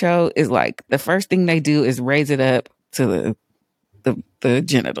part of the show is like the first thing they do is raise it up to the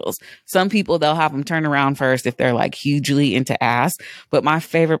genitals. Some people, they'll have them turn around first if they're like hugely into ass. But my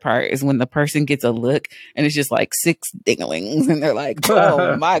favorite part is when the person gets a look and it's just like 6 dinglings and they're like,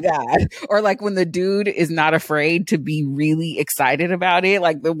 oh my God. Or like when the dude is not afraid to be really excited about it.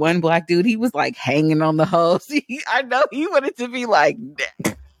 Like the one black dude, he was like hanging on the hose. I know he wanted to be like,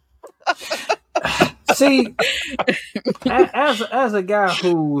 see, as a guy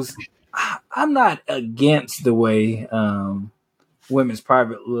who's, I'm not against the way women's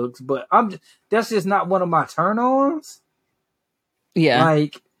private looks, but that's just not one of my turn-ons. yeah.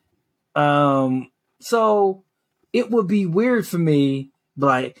 Like, so it would be weird for me,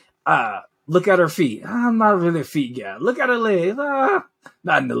 like, look at her feet. I'm not really a feet guy. Look at her legs.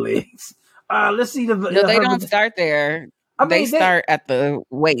 Not in the legs. Let's see the. No, they don't start there. I mean, they start at the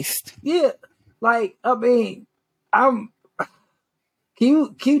waist. Yeah, like I mean, Can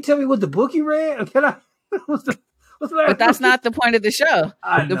you tell me what the book you read? Can I? But that's not the point of the show.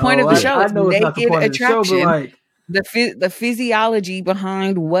 The point of the show is naked attraction. The physiology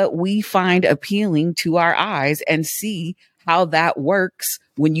behind what we find appealing to our eyes, and see how that works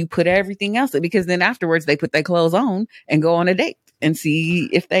when you put everything else in. Because then afterwards they put their clothes on and go on a date and see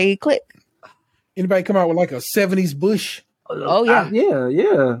if they click. Anybody come out with like a 70s bush? Oh yeah,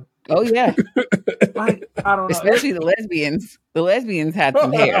 yeah. Oh yeah. Like, I don't know. Especially the lesbians. The lesbians had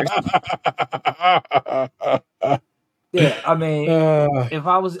some hairs. Yeah, I mean, if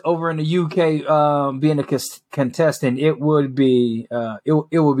I was over in the UK being a contestant, it would be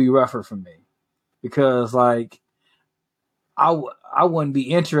it would be rougher for me because like I wouldn't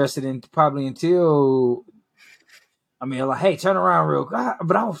be interested in probably until I mean like, hey, turn around real quick.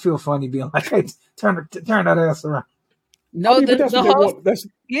 But I would feel funny being like, hey, turn that ass around. No, the host.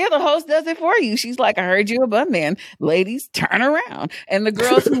 The host does it for you. She's like, I heard you a bum man. Ladies, turn around. And the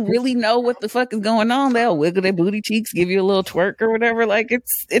girls who really know what the fuck is going on, they'll wiggle their booty cheeks, give you a little twerk or whatever. Like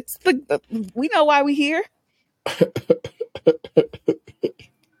it's the we know why we here.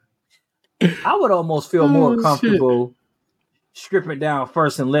 I would almost feel more comfortable stripping down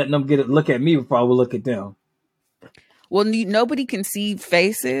first and letting them look at me before I would look at them. Well, nobody can see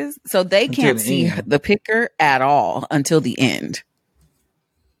faces, so they can't see the picker at all until the end.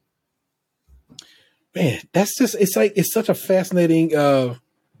 Man, that's just, it's such a fascinating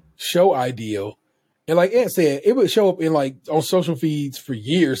show ideal. And like Ant said, it would show up in like on social feeds for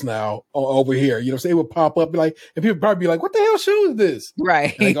years now over here. You know, so it would pop up and people probably be like, what the hell show is this?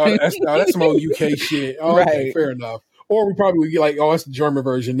 Right. Like, that's some old UK shit. Oh, right. Okay, fair enough. Or we probably would be like, oh, that's the German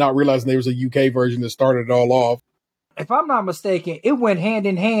version, not realizing there was a UK version that started it all off. If I'm not mistaken, it went hand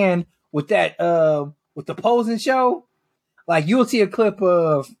in hand with that with the posing show. Like you'll see a clip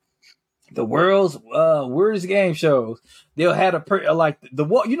of the world's weirdest game shows. They'll have like the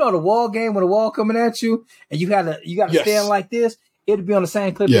wall, the wall game with the wall coming at you, and you got to stand like this. It'd be on the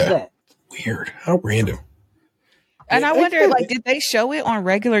same clip as that. Weird. How random. And I wonder, like, did they show it on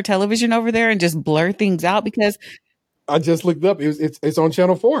regular television over there and just blur things out? Because I just looked up. It's on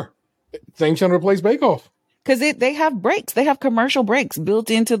Channel 4, same channel that plays Bake Off. Because they have breaks. They have commercial breaks built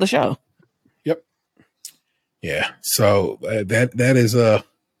into the show. Yep. Yeah. So that is I'm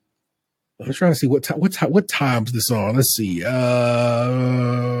trying to see what time's this on. Let's see.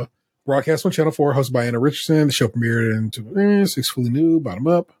 Broadcast on Channel 4, hosted by Anna Richardson. The show premiered in 6 fully new, bottom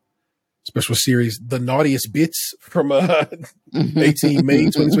up. Special series, The Naughtiest Bits from 18 May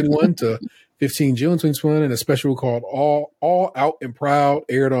 2021 to 15 June 2021, and a special called All Out and Proud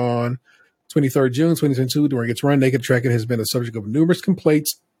aired on 23rd June 2022. During its run, Naked Attraction has been the subject of numerous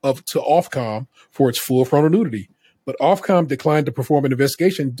complaints to Ofcom for its full frontal nudity. But Ofcom declined to perform an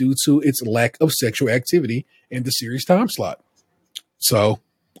investigation due to its lack of sexual activity in the series time slot. So,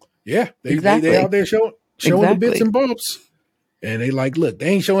 yeah, they out there showing the bits and bumps. And they like, look, they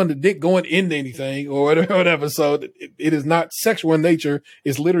ain't showing the dick going into anything or whatever. So it is not sexual in nature.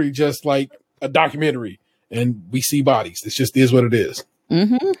 It's literally just like a documentary. And we see bodies. It just is what it is.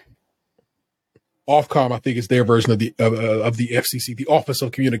 Mm-hmm. Ofcom, I think, is their version of the FCC. The Office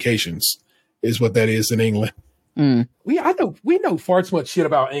of Communications is what that is in England. We know far too much shit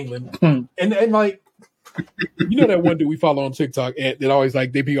about England, and like, you know that one dude we follow on TikTok that always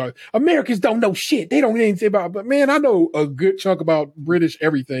like they be like, Americans don't know shit. They don't know anything about. But man, I know a good chunk about British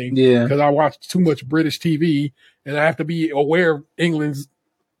everything. Yeah, because I watch too much British TV, and I have to be aware of England's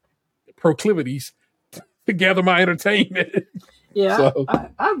proclivities to gather my entertainment. yeah. So.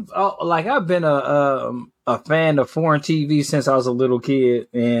 I've been a fan of foreign TV since I was a little kid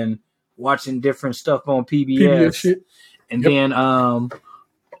and watching different stuff on PBS shit. and then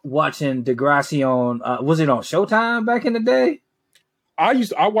watching Degrassi on was it on Showtime back in the day? I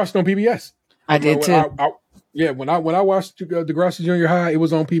watched it on PBS. I did too. When I watched Degrassi Junior High, it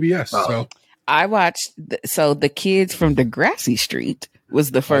was on PBS. So I watched. So the Kids from Degrassi Street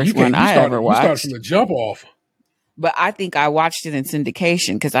was the first one I ever watched. You started from the jump off. But I think I watched it in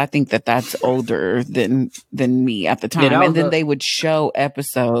syndication because I think that's older than me at the time. And then they would show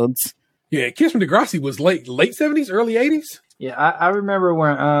episodes. Yeah, Kids from Degrassi was late 70s, early 80s. Yeah, I remember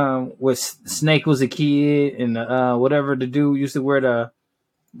when Snake was a kid and whatever the dude used to wear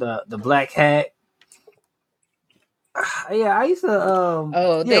the black hat. Yeah, I used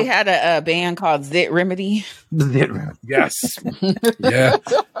to. They had a band called Zit Remedy. Yes. Yeah.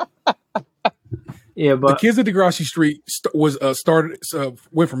 Yeah, but the Kids at Degrassi Street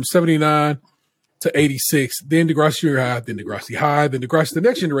went from 79 to 86, then Degrassi Junior High, then Degrassi High, then Degrassi The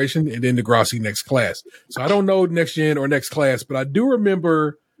Next Generation, and then Degrassi Next Class. So I don't know Next Gen or Next Class, but I do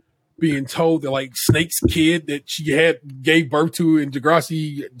remember being told that like Snake's kid that she gave birth to in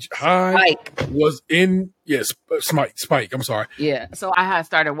Degrassi High was in Spike. I'm sorry. Yeah. So I had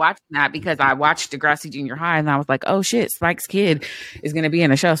started watching that because I watched Degrassi Junior High and I was like, oh shit, Spike's kid is going to be in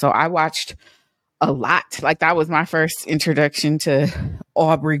the show. So I watched a lot. Like that was my first introduction to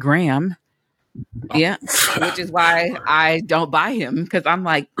Aubrey Graham. Yeah, which is why I don't buy him because I'm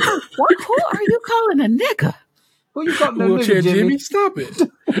like, what? Who are you calling a nigga? Who you calling a Wheelchair nigga, Jimmy? Stop it.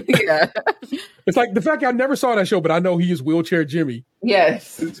 Yeah, it's like the fact I never saw that show, but I know he is Wheelchair Jimmy.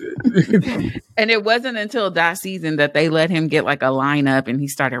 Yes, and it wasn't until that season that they let him get like a lineup and he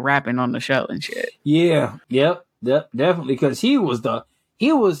started rapping on the show and shit. Yeah, yep, definitely because he was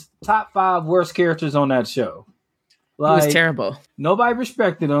top 5 worst characters on that show. Like, it was terrible. Nobody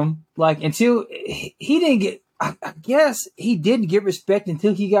respected him. Like until he didn't get. I guess he didn't get respect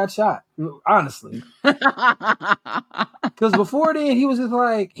until he got shot. Honestly, because before then he was just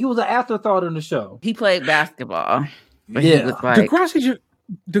like he was an afterthought in the show. He played basketball. But he was like Degrassi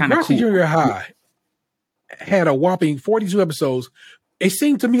cool. Junior High had a whopping 42 episodes. It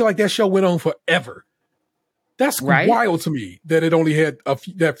seemed to me like that show went on forever. That's wild to me that it only had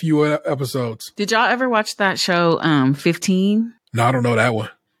that few episodes. Did y'all ever watch that show 15? No, I don't know that one.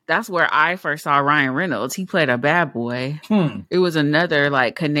 That's where I first saw Ryan Reynolds. He played a bad boy. It was another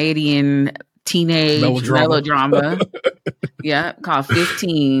like Canadian teenage melodrama. Yeah, called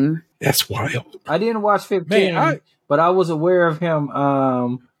 15. That's wild. I didn't watch 15, but I was aware of him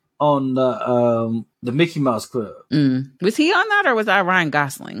on the Mickey Mouse Club. Was he on that or was that Ryan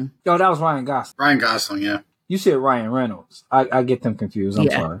Gosling? Oh, that was Ryan Gosling. Ryan Gosling, yeah. You said Ryan Reynolds. I get them confused. I'm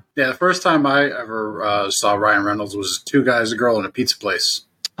sorry. Yeah, the first time I ever saw Ryan Reynolds was Two Guys, a Girl in a Pizza Place.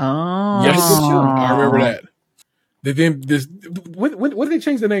 Oh. Yes, I remember that. What did they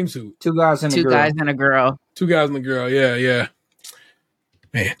change the name to? Two Guys and a Girl. Two Guys and a Girl. Two Guys and a Girl, yeah.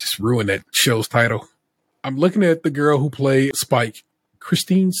 Man, just ruined that show's title. I'm looking at the girl who played Spike,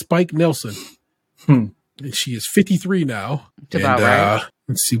 Christine Spike Nelson. And she is 53 now. About right.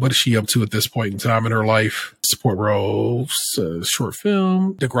 Let's see, what is she up to at this point in time in her life? Support roles, short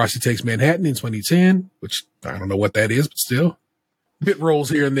film. Degrassi Takes Manhattan in 2010, which I don't know what that is, but still. Bit roles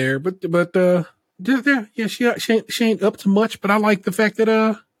here and there, but yeah, she ain't up to much, but I like the fact that,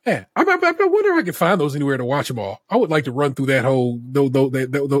 I wonder if I can find those anywhere to watch them all. I would like to run through that whole,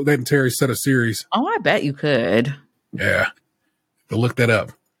 that entire set of series. Oh, I bet you could. Yeah. To look that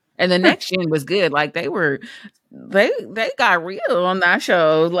up. And the Next Gen was good. Like they got real on that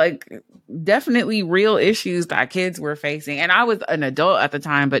show. Like definitely real issues that kids were facing. And I was an adult at the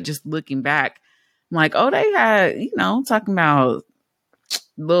time, but just looking back, I'm like, oh, they had, talking about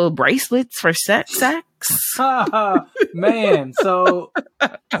little bracelets for sex. Man, so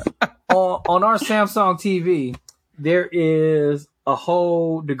on our Samsung TV, there is a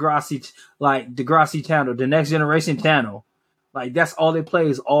whole Degrassi channel, the Next Generation channel. Like that's all they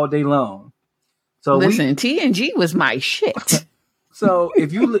plays all day long. So listen, TNG was my shit. So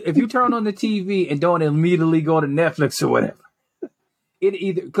if you turn on the TV and don't immediately go to Netflix or whatever, it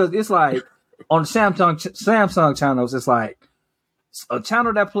either because it's like on Samsung channels, it's like a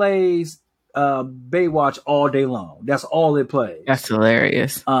channel that plays Baywatch all day long. That's all it plays. That's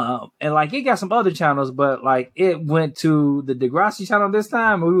hilarious. And like it got some other channels, but like it went to the Degrassi channel this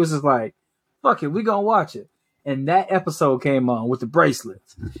time, and we was just like, "Fuck it, we gonna watch it." And that episode came on with the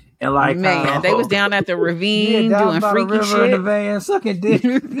bracelets, and like man, they was down at the ravine down doing by freaky the river shit in the van, sucking dick.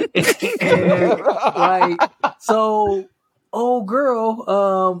 And, like so, old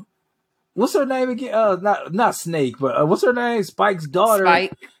girl, what's her name again? Not Snake, but what's her name? Spike's daughter.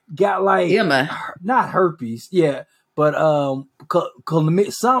 Spike. Got like Emma. Not herpes, yeah, but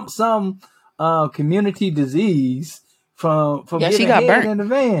some community disease from getting she got head burnt in the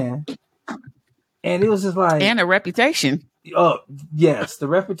van, and it was just like and a reputation. Oh yes, the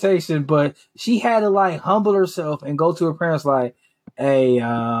reputation, but she had to like humble herself and go to her parents like, "Hey,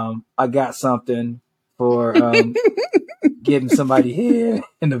 I got something for getting somebody head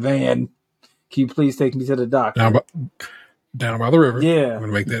in the van. Can you please take me to the doctor?" Down by the river. Yeah. I'm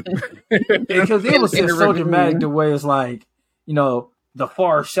going to make that. Because it was just so dramatic the way it's like, the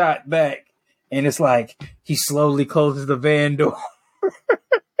far shot back, and it's like he slowly closes the van door.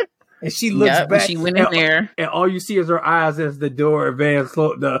 And she looks back. She went in there. And all you see is her eyes as the door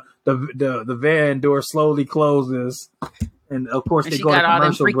the van door slowly closes. And of course And they she go got to all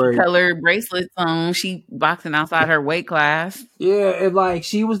them commercial freaky break. colored bracelets on. She boxing outside her weight class. Yeah, and like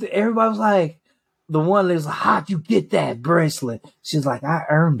everybody was like, the one that was like, "How'd you get that bracelet?" She's like, "I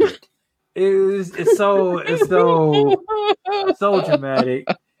earned it." It's so dramatic.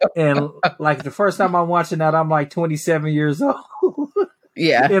 And like the first time I'm watching that, I'm like 27 years old.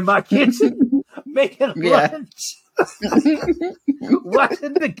 Yeah. In my kitchen making lunch.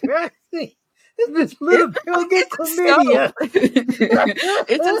 Watching the Krunchy. This little girl get chlamydia.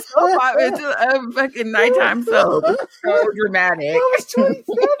 It's just it's a fucking nighttime soap. It's so dramatic. I was 27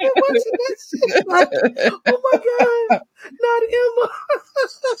 watching that shit. Like, oh my God, not Emma.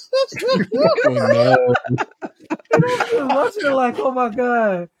 Oh, no. And I'm just watching it like, oh my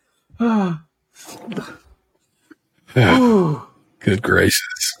God. Good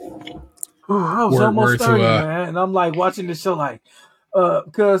gracious. I was almost 30, man. And I'm like watching the show like,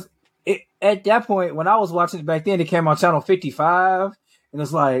 because at that point, when I was watching it back then, it came on channel 55. And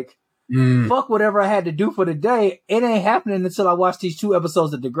it's like, fuck whatever I had to do for the day. It ain't happening until I watch these 2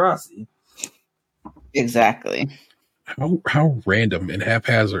 episodes of Degrassi. Exactly. How random and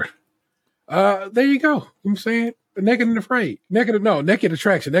haphazard. There you go. You know what I'm saying? Naked and Afraid. Naked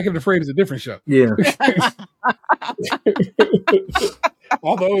Attraction. Naked and Afraid is a different show. Yeah.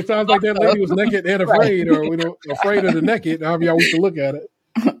 Although it sounds like that lady was naked and afraid, or afraid of the naked, however y'all wish to look at it.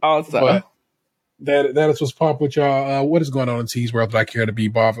 Also. But that is what's popping with y'all. What is going on in T's World that I care to be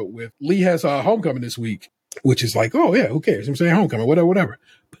bothered with? Lee has homecoming this week, which is like, oh yeah, who cares? I'm saying homecoming, whatever.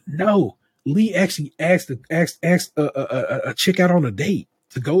 But no, Lee actually asked a chick out on a date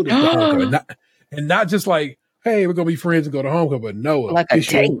to go to the homecoming, not just like, hey, we're gonna be friends and go to homecoming, but no, like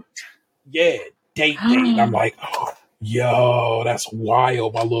official, a date. Yeah, date. I'm like, oh, yo, that's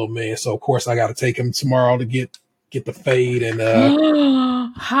wild, my little man. So of course I got to take him tomorrow to get the fade and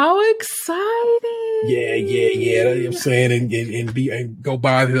how exciting! Yeah. You know what I'm saying, and go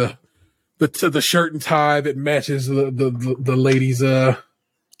buy the shirt and tie that matches the ladies' oh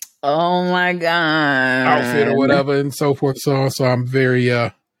my God, outfit or whatever and so forth. So I'm very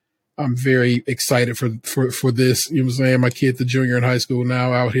excited for this. You know what I'm saying? My kid's a junior in high school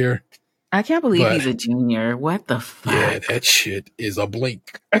now out here. I can't believe he's a junior. What the fuck? Yeah, that shit is a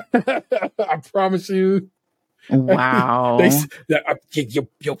blink. I promise you. Wow.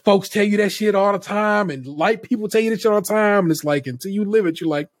 Your folks tell you that shit all the time, and light people tell you that shit all the time, and it's like until you live it, you're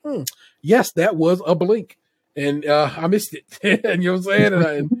like, yes, that was a blink, and I missed it. And you know what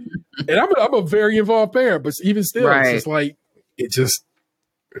I'm saying? And I'm a very involved parent, but even still, It's just like it just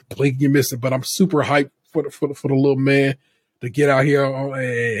blink, you miss it. But I'm super hyped for the little man to get out here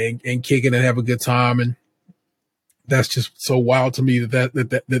and kick it and have a good time, and that's just so wild to me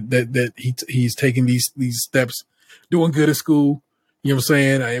that he's taking these steps, doing good at school. You know what I'm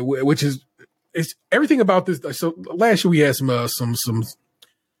saying? Which is it's everything about this. So last year we had some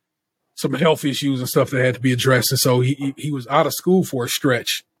health issues and stuff that had to be addressed, and so he was out of school for a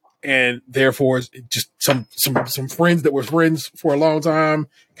stretch, and therefore just some friends that were friends for a long time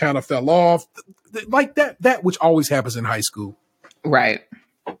kind of fell off, like that which always happens in high school, right?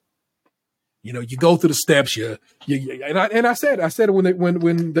 You know, you go through the steps. And I said it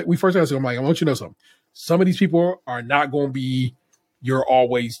when we first got to. I'm like, I want you to know something. Some of these people are not going to be your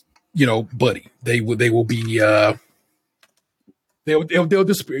always, buddy. They will be. They'll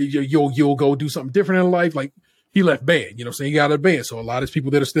disappear. You'll go do something different in life. Like he left band. You know what I'm saying? He got out of band. So a lot of these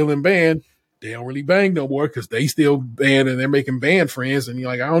people that are still in band, they don't really bang no more because they still band and they're making band friends. And you're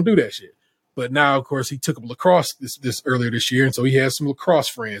like, I don't do that shit. But now, of course, he took up lacrosse this earlier this year, and so he has some lacrosse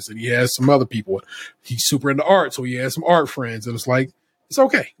friends, and he has some other people. He's super into art, so he has some art friends. And it's like, it's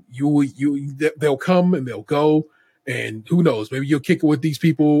okay. They'll come and they'll go, and who knows? Maybe you'll kick it with these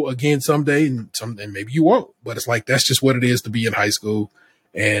people again someday, and maybe you won't. But it's like that's just what it is to be in high school.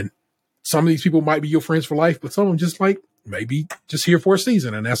 And some of these people might be your friends for life, but some of them just like maybe just here for a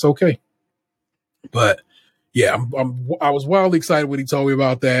season, and that's okay. But yeah, I was wildly excited when he told me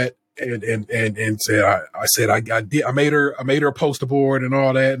about that. And said I made her a poster board and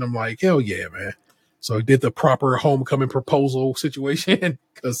all that, and I'm like, hell yeah, man. So I did the proper homecoming proposal situation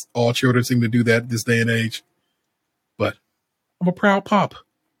because all children seem to do that this day and age. But I'm a proud pop.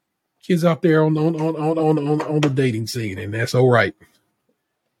 Kids out there on the dating scene, and that's all right.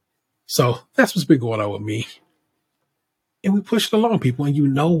 So that's what's been going on with me. And we push it along, people, and you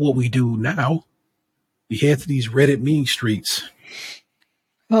know what we do now. We head to these Reddit meme streets.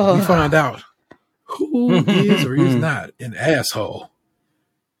 We find out who is or is not an asshole.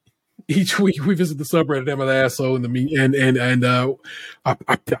 Each week we visit the subreddit Am I the Asshole in the meme, and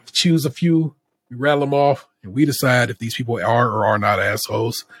I choose a few, we rattle them off, and we decide if these people are or are not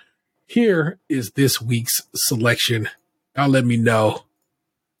assholes. Here is this week's selection. Y'all let me know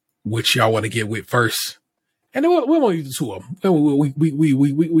which y'all want to get with first. And then we'll only do two of them.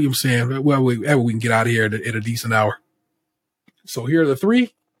 I'm saying, well, we can get out of here at a decent hour. So here are the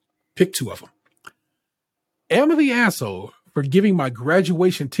three. Pick two of them. Am I the asshole for giving my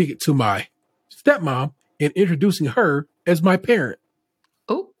graduation ticket to my stepmom and introducing her as my parent?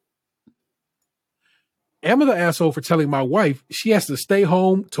 Oh. Am I the asshole for telling my wife she has to stay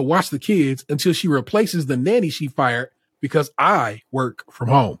home to watch the kids until she replaces the nanny she fired because I work from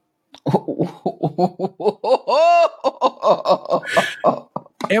home?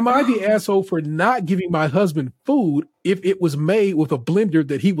 Am I the asshole for not giving my husband food if it was made with a blender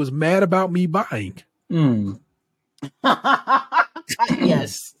that he was mad about me buying?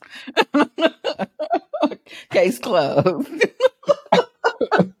 Yes. Case closed.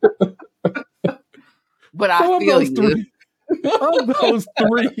 But I feel you. Of those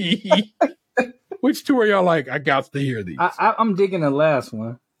three, which two are y'all like, I got to hear these? I'm digging the last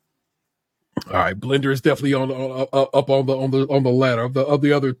one. All right, blender is definitely up on the ladder of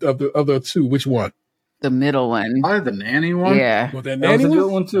the other two. Which one? The middle one. Probably the nanny one. Yeah, Well, that That was nanny a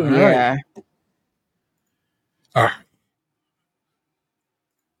good one too. All yeah. right. All right.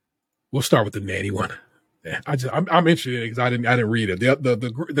 We'll start with the nanny one. Yeah, I'm interested because I didn't read it.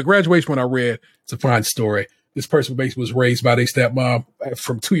 The graduation one I read, it's a fine story. This person basically was raised by their stepmom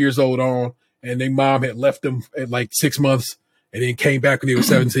from 2 years old on, and their mom had left them at like 6 months, and then came back when they were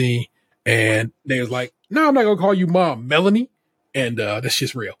 17. And they was like, no, I'm not going to call you mom, Melanie. And that's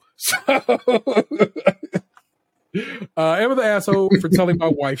just real. So, am I the asshole for telling my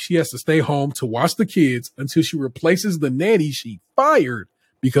wife she has to stay home to watch the kids until she replaces the nanny she fired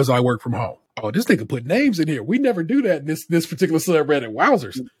because I work from home? Oh, this nigga put names in here. We never do that in this particular subreddit.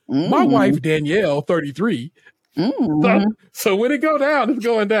 Wowzers. My wife, Danielle, 33. So when it go down, it's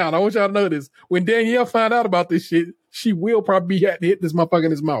going down. I want y'all to know this. When Danielle find out about this shit, she will probably be hit this motherfucker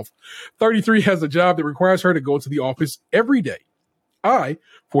in his mouth. 33 has a job that requires her to go to the office every day. I,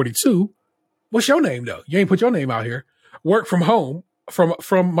 42, what's your name though? You ain't put your name out here. Work from home,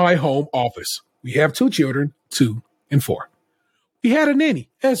 from my home office. We have 2 children, 2 and 4. We had a nanny,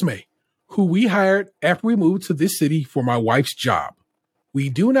 Esme, who we hired after we moved to this city for my wife's job. We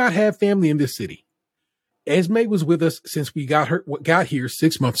do not have family in this city. Esme was with us since we got here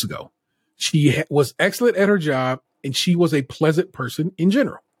 6 months ago. She was excellent at her job, and she was a pleasant person in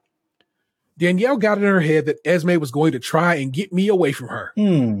general. Danielle got in her head that Esme was going to try and get me away from her.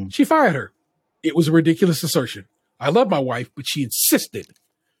 She fired her. It was a ridiculous assertion. I love my wife, but she insisted.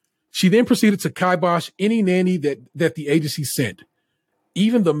 She then proceeded to kibosh any nanny that the agency sent,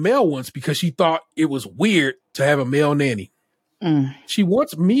 even the male ones, because she thought it was weird to have a male nanny. She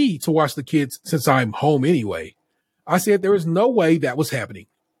wants me to watch the kids since I'm home anyway. I said there is no way that was happening.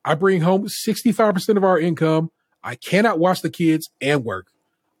 I bring home 65% of our income. I cannot watch the kids and work.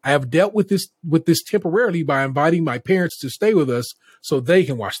 I have dealt with this temporarily by inviting my parents to stay with us so they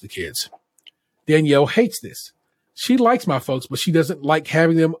can watch the kids. Danielle hates this. She likes my folks, but she doesn't like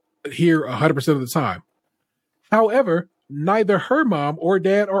having them here 100% of the time. However, neither her mom or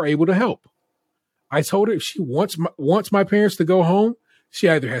dad are able to help. I told her if she wants my parents to go home, she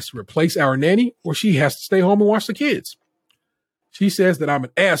either has to replace our nanny or she has to stay home and watch the kids. She says that I'm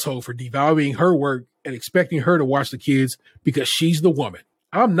an asshole for devaluing her work and expecting her to watch the kids because she's the woman.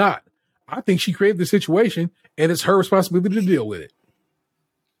 I'm not. I think she created the situation and it's her responsibility to deal with it.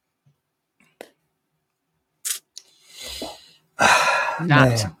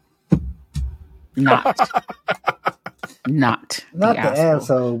 Not. not Not the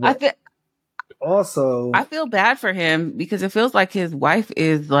asshole, but also I feel bad for him because it feels like his wife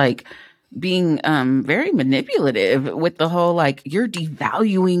is like being very manipulative with the whole like you're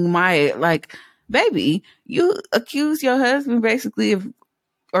devaluing my like baby. You accuse your husband basically of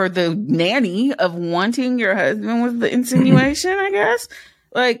or the nanny of wanting your husband was the insinuation, I guess.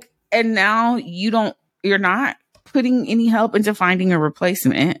 Like, and now you're not putting any help into finding a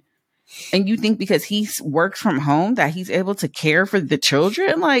replacement. And you think because he works from home that he's able to care for the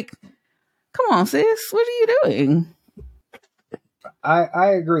children? Like, come on, sis, what are you doing?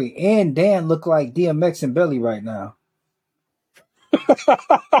 I agree. And Dan look like DMX and Belly right now. Is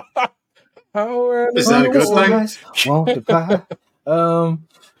that a good thing? Want the pie?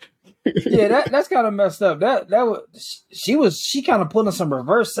 Yeah, that's kind of messed up. That was she kind of pulling some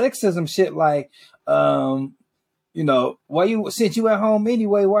reverse sexism shit. Like, why since you at home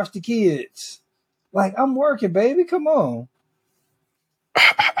anyway, watch the kids. Like, I'm working, baby. Come on.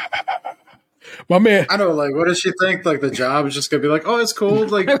 My man, I know. Like, what does she think? Like, the job is just gonna be like, oh, it's cool.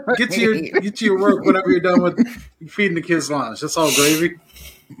 Like, get to your work whenever you're done with feeding the kids lunch. That's all gravy.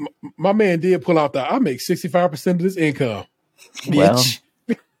 My man did pull out I make 65% of this income. Well, Bitch.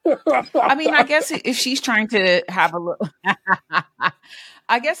 I mean, I guess if she's trying to have a little,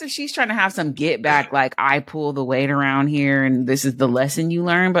 I guess if she's trying to have some get back, like I pull the weight around here and this is the lesson you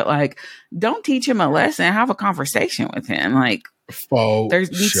learn, but like, don't teach him a lesson. Have a conversation with him. Like, there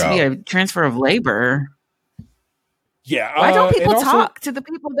needs to be a transfer of labor. Yeah. Why don't people talk to the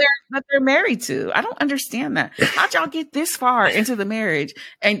people that they're married to? I don't understand that. How'd y'all get this far into the marriage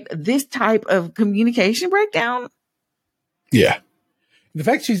and this type of communication breakdown? Yeah. The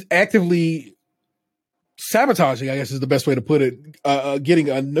fact she's actively sabotaging, I guess is the best way to put it, getting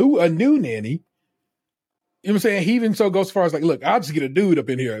a new nanny. You know what I'm saying? He even so goes as far as like, look, I'll just get a dude up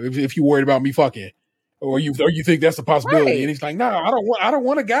in here if you're worried about me fucking. Or you think that's a possibility. Right. And he's like, no, I don't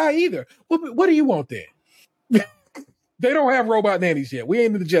want a guy either. What do you want then? They don't have robot nannies yet. We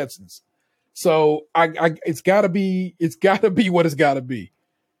ain't in the Jetsons. So it's gotta be what it's gotta be.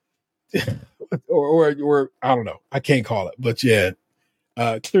 or I don't know. I can't call it. But yeah.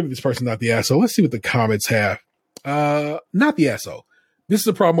 Clearly this person's not the asshole. Let's see what the comments have. Not the asshole. This is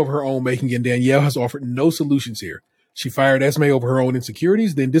a problem of her own making, and Danielle has offered no solutions here. She fired Esme over her own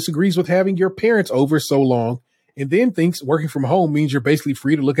insecurities, then disagrees with having your parents over so long, and then thinks working from home means you're basically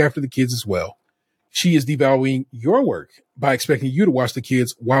free to look after the kids as well. She is devaluing your work by expecting you to watch the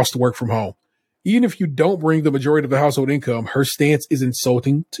kids whilst work from home. Even if you don't bring the majority of the household income, her stance is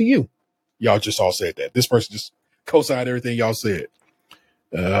insulting to you. Y'all just all said that. This person just co-signed everything y'all said.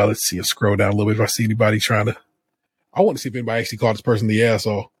 Let's see. I'll scroll down a little bit if I see anybody I want to see if anybody actually called this person the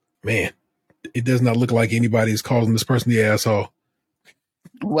asshole. Man, it does not look like anybody is calling this person the asshole.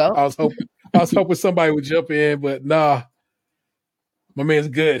 Well, I was hoping somebody would jump in, but nah, my man's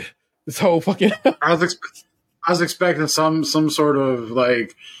good. This whole fucking. I was expecting some sort of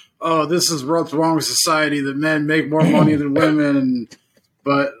like, oh, this is what's wrong with society that men make more money than women,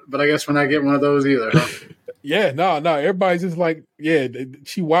 but I guess we're not getting one of those either. Huh? Yeah, no. Everybody's just like, yeah,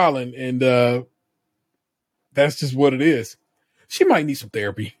 she wilding, and that's just what it is. She might need some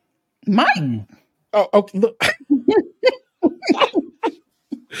therapy. Might. Oh, okay, look.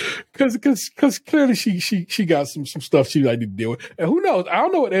 Because clearly she got some stuff she might need to deal with. And who knows? I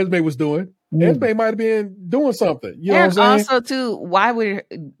don't know what Esme was doing. Esme might have been doing something. You know what I'm saying? Also, too,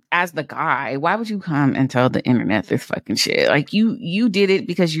 as the guy, why would you come and tell the internet this fucking shit? Like, you did it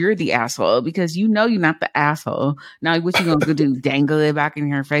because you're the asshole, because you know you're not the asshole. Now, what you gonna do? Dangle it back in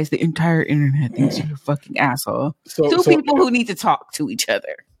your face? The entire internet thinks you're a fucking asshole. So people who need to talk to each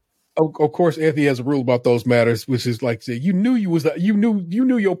other. Of course, Anthony has a rule about those matters, which is like, you knew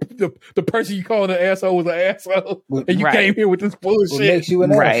the person you calling an asshole was an asshole, and you came here with this bullshit. What makes you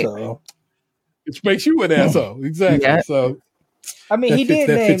an asshole? It makes you an asshole, exactly. Yeah. So, I mean, he did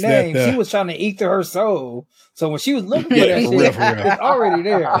name names. She was trying to eat to her soul. So when she was looking for that shit, it's already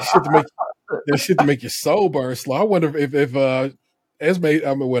there. That shit to make your soul burn slow. I wonder if Esme,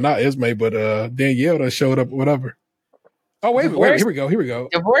 I mean, well, not Esme, but Danielle that showed up, whatever. Oh, wait, here we go.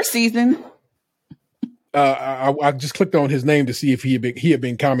 Divorce season. I just clicked on his name to see if he had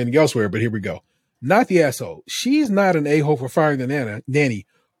been commenting elsewhere, but here we go. Not the asshole. She's not an a-hole for firing the nanny.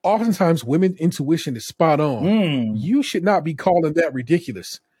 Oftentimes, women's intuition is spot on. You should not be calling that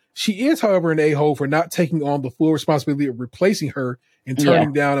ridiculous. She is, however, an a-hole for not taking on the full responsibility of replacing her and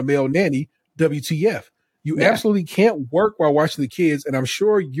turning down a male nanny. WTF. You absolutely can't work while watching the kids, and I'm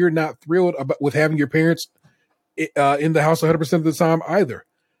sure you're not thrilled with having your parents in the house 100% of the time either.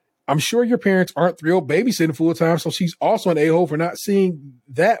 I'm sure your parents aren't thrilled babysitting full time, so she's also an a-hole for not seeing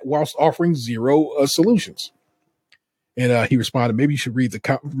that whilst offering zero solutions. And he responded, maybe you should read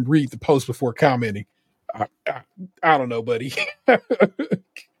the post before commenting. I don't know, buddy.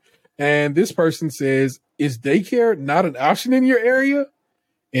 And this person says, is daycare not an option in your area?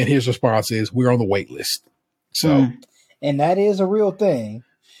 And his response is, we're on the wait list. So, and that is a real thing.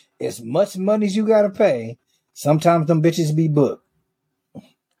 As much money as you got to pay, sometimes them bitches be booked.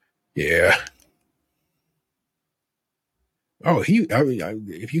 Yeah. Oh,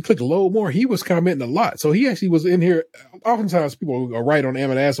 if you click a little more, he was commenting a lot. So he actually was in here. Oftentimes people will write on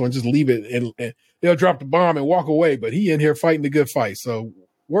Am and Asshole and just leave it and they'll drop the bomb and walk away. But he in here fighting the good fight. So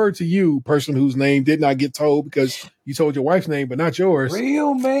word to you, person whose name did not get told because you told your wife's name, but not yours.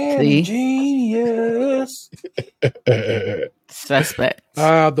 Real man, genius. Suspect.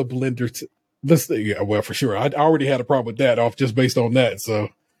 The blender. Yeah, well, for sure. I already had a problem with that off just based on that. So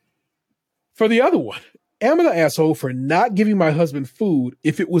for the other one, am I the asshole for not giving my husband food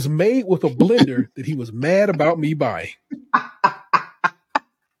if it was made with a blender that he was mad about me buying?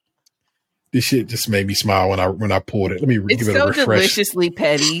 This shit just made me smile when I pulled it. Let me give it a refresh. It's so deliciously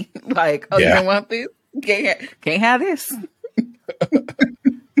petty. Like, you don't want this? Can't have this.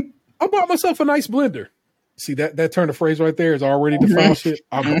 I bought myself a nice blender. See, that turn of phrase right there is already defined shit.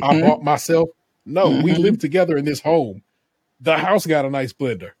 I bought myself. No, we live together in this home. The house got a nice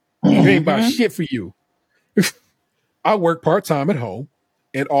blender. We ain't buy shit for you. I work part-time at home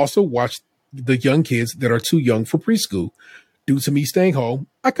and also watch the young kids that are too young for preschool. Due to me staying home,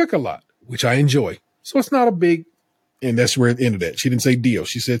 I cook a lot, which I enjoy. So it's not a big, and that's where it ended that. She didn't say deal.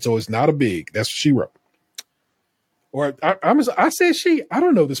 She said, so it's not a big. That's what she wrote. Or I said she. I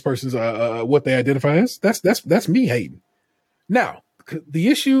don't know this person's what they identify as. That's me hating. Now, the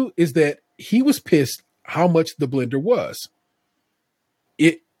issue is that he was pissed how much the blender was.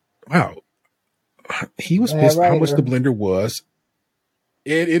 He was pissed how much the blender was.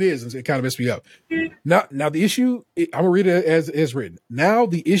 It is. It kind of messed me up. Now the issue, I'm going to read it as written. Now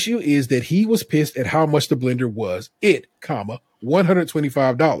the issue is that he was pissed at how much the blender was.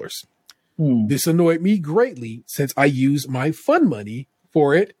 $125. This annoyed me greatly since I use my fun money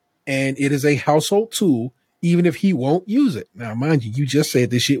for it and it is a household tool, even if he won't use it. Now, mind you, you just said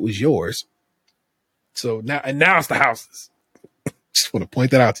this shit was yours. So now it's the house's. Just want to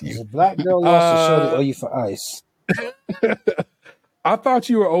point that out to you. The black girl lost a show to owe you for ice. I thought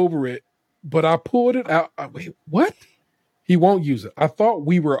you were over it, but I pulled it out. Wait, what? He won't use it. I thought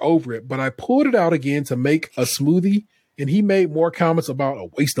we were over it, but I pulled it out again to make a smoothie, and he made more comments about a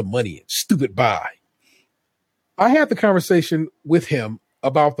waste of money and stupid buy. I had the conversation with him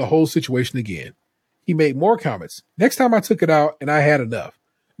about the whole situation again. He made more comments. Next time I took it out, and I had enough.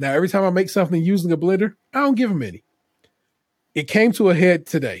 Now, every time I make something using a blender, I don't give him any. It came to a head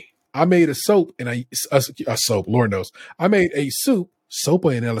today. I made a soap and a soap, Lord knows. I made a soup,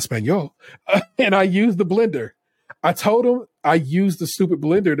 sopa en el español, and I used the blender. I told him I used the stupid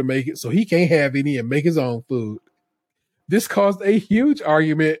blender to make it so he can't have any and make his own food. This caused a huge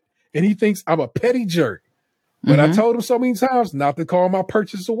argument and he thinks I'm a petty jerk. But I told him so many times not to call my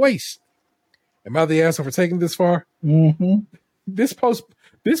purchase a waste. Am I the asshole for taking this far? This post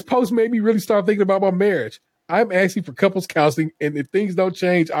made me really start thinking about my marriage. I'm asking for couples counseling, and if things don't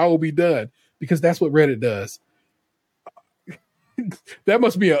change, I will be done because that's what Reddit does. That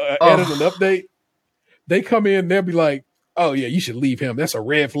must be an edit and update. They come in, they'll be like, "Oh yeah, you should leave him. That's a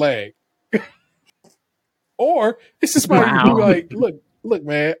red flag." Or it's just somebody who be like, "Look,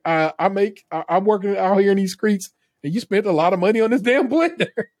 man, I'm working out here in these streets, and you spent a lot of money on this damn blender."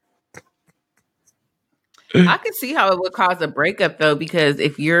 I could see how it would cause a breakup though, because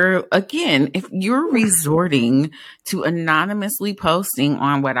if you're resorting to anonymously posting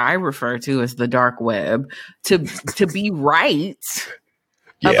on what I refer to as the dark web to be right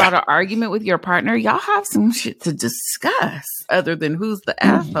about an argument with your partner, y'all have some shit to discuss other than who's the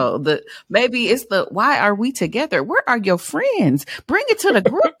asshole. Maybe it's why are we together? Where are your friends? Bring it to the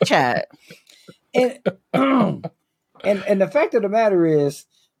group chat. And the fact of the matter is,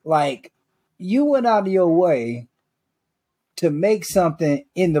 like, you went out of your way to make something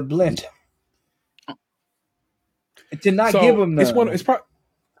in the blender to not give them none.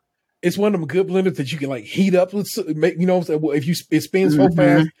 It's one of them good blenders that you can like heat up with, make, you know what I'm saying? If it spins so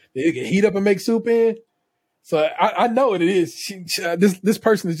fast, it can heat up and make soup in. So I know what it is. This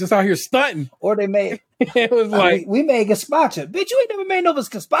person is just out here stunting. Or they made it was like we made gazpacho. Bitch, you ain't never made no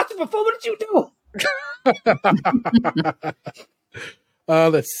gazpacho before. What did you do?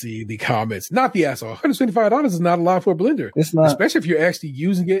 Let's see the comments. Not the asshole. $125 is not a lot for a blender. It's not. Especially if you're actually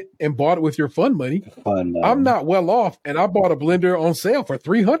using it and bought it with your fun money. Fun. I'm not well off, and I bought a blender on sale for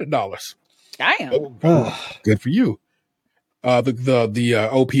 $300. Damn. Good for you. The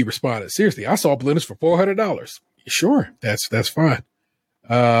OP responded, seriously, I saw blenders for $400. Sure, that's fine.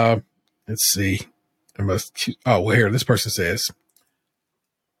 Let's see. Here, this person says,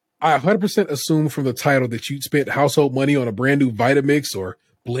 I 100% assume from the title that you'd spent household money on a brand new Vitamix or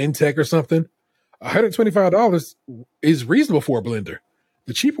Blendtec or something. $125 is reasonable for a blender.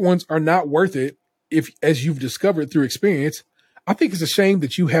 The cheaper ones are not worth it if, as you've discovered through experience. I think it's a shame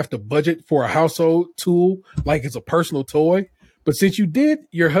that you have to budget for a household tool like it's a personal toy. But since you did,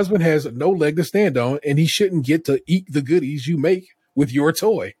 your husband has no leg to stand on, and he shouldn't get to eat the goodies you make with your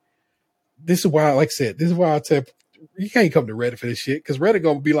toy. This is why, like I said, this is why I tell you can't come to Reddit for this shit, because Reddit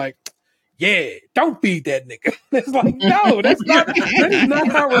gonna be like, yeah, don't feed that nigga. It's like, no, that is not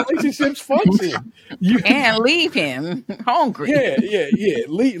how relationships function. And leave him hungry. Yeah.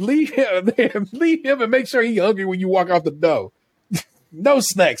 Leave him and make sure he's hungry when you walk out the door. No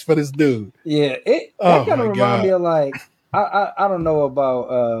snacks for this dude. Yeah, that kind of reminds me of like, I don't know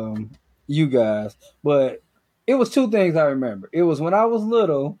about you guys, but it was two things I remember. It was when I was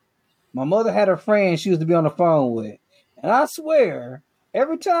little, my mother had a friend she used to be on the phone with. And I swear,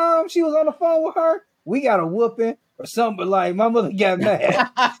 every time she was on the phone with her, we got a whooping or something. Like my mother got mad.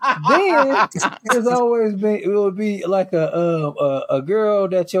 Then it would be like a girl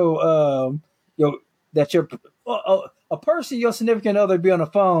that a person your significant other be on the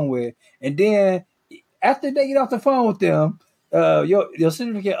phone with, and then after they get off the phone with them, your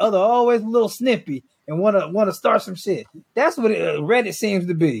significant other always a little snippy and wanna start some shit. That's what Reddit seems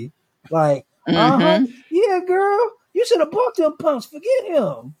to be. Like, yeah, girl, you should have bought them pumps. Forget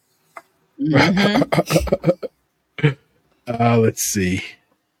him. Let's see.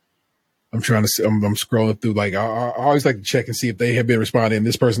 I'm trying to see. I'm scrolling through. Like, I always like to check and see if they have been responding.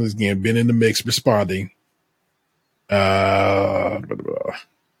 This person has again been in the mix responding. All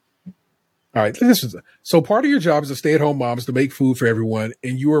right. So part of your job as a stay-at-home mom is to make food for everyone,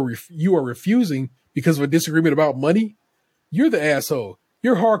 and you are refusing because of a disagreement about money. You're the asshole.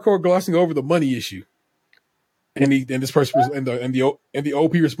 You're hardcore glossing over the money issue. And this person and the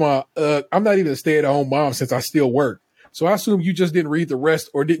OP respond, I'm not even a stay-at-home mom since I still work. So I assume you just didn't read the rest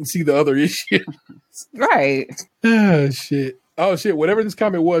or didn't see the other issue. Right. Oh shit. Whatever this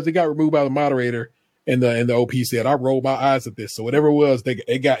comment was, it got removed by the moderator. And the OP said, I rolled my eyes at this. So whatever it was,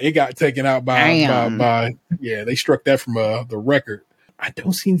 it got taken out by they struck that from the record. I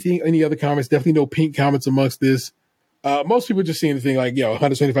don't see any other comments. Definitely no pink comments amongst this. Most people just seeing the thing like,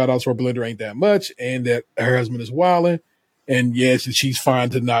 $125 for a blender ain't that much, and that her husband is wilding, and yes, she's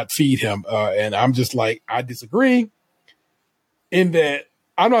fine to not feed him. And I'm just like, I disagree. In that,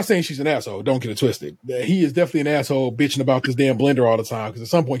 I'm not saying she's an asshole. Don't get it twisted. He is definitely an asshole bitching about this damn blender all the time. Because at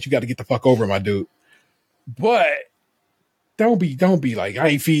some point, you got to get the fuck over, my dude. But don't be like, I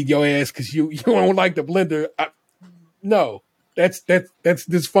ain't feed your ass because you don't like the blender. No, that's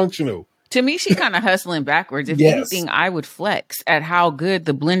dysfunctional. To me, she kind of hustling backwards. If anything, I would flex at how good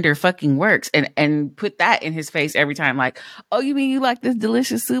the blender fucking works and put that in his face every time. Like, oh, you mean you like this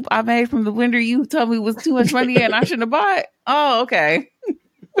delicious soup I made from the blender you told me was too much money and I shouldn't have bought? Oh, okay.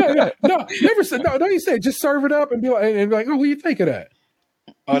 No, never said no. Don't you say just serve it up and be like, oh, what do you think of that?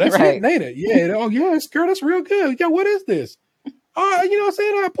 Oh, that's right. Ain't it? Yeah. Oh, yes, girl, that's real good. Yeah, what is this? Oh, you know what I'm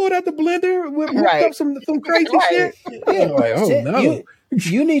saying? I pulled out the blender, whipped up some crazy shit. Yeah. Like, oh no.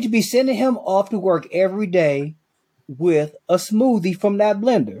 You need to be sending him off to work every day with a smoothie from that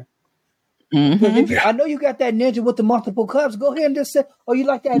blender. Mm-hmm. I know you got that Ninja with the multiple cups. Go ahead and just say, oh, you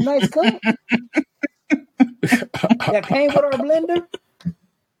like that nice cup? That came with our blender?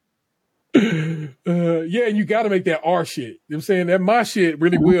 Yeah, and you got to make that our shit. You know what I'm saying? That my shit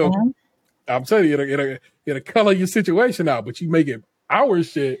really will. I'm telling you, it'll color your situation out, but you make it our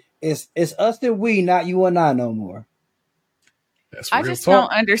shit. It's us and we, not you and I no more. I just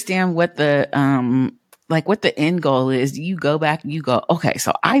don't understand what the what the end goal is. You go back and you go, okay,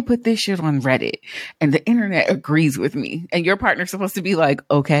 so I put this shit on Reddit and the internet agrees with me, and your partner's supposed to be like,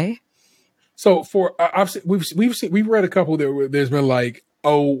 okay. So we've read a couple there's been like,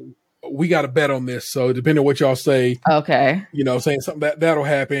 oh, we got to bet on this. So depending on what y'all say, okay, saying something that'll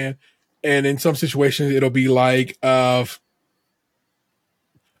happen, and in some situations it'll be like,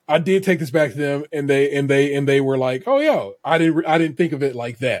 I did take this back to them, and they were like, "Oh, yo, I didn't think of it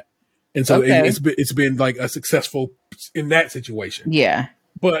like that," and so it's been like a successful in that situation. Yeah,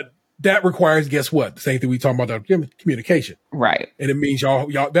 but that requires, guess what? The same thing we talking about, communication. Right. And it means y'all,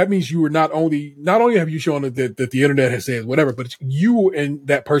 that means you were not only have you shown that the internet has said whatever, but you and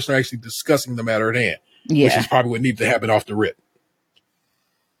that person are actually discussing the matter at hand, which is probably what needed to happen off the rip.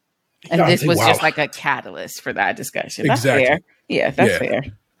 And this was just like a catalyst for that discussion. That's fair. Yeah, that's fair.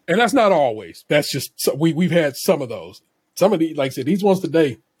 And that's not always. That's just, we've had some of those. Some of these, like I said, these ones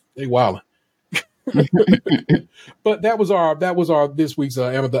today, they wilding. But that was our this week's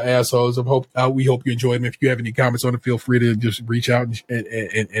Am I the Assholes. We hope you enjoyed them. If you have any comments on it, feel free to just reach out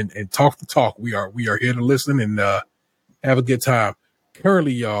and talk the talk. We are here to listen and have a good time.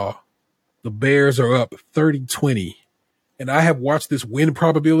 Currently, y'all, the Bears are up 30-20. And I have watched this win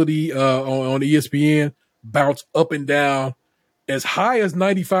probability on ESPN bounce up and down as high as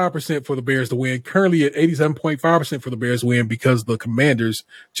 95% for the Bears to win. Currently at 87.5% for the Bears to win because the Commanders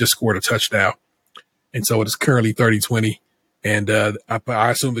just scored a touchdown. And so it is currently 30-20. And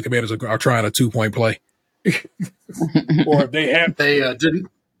I assume the Commanders are trying a 2-point play. Or they have. They didn't.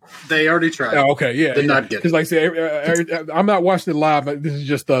 They already tried. Oh, okay, yeah. Did not get it. Because like I said, I'm not watching it live. This is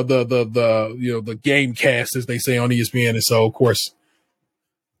just the game cast, as they say on ESPN. And so, of course,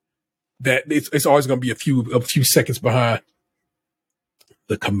 that it's always going to be a few seconds behind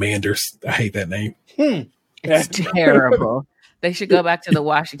the Commanders. I hate that name. It's terrible. They should go back to the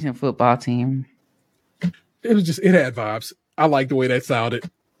Washington football team. It had vibes. I like the way that sounded.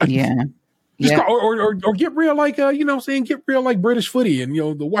 Yeah. Or get real like get real like British footy and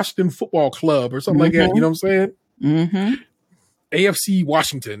the Washington Football Club or something like that. You know what I'm saying? Mm-hmm. AFC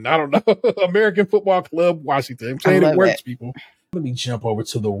Washington. I don't know. American Football Club Washington. I'm saying it works, people. Let me jump over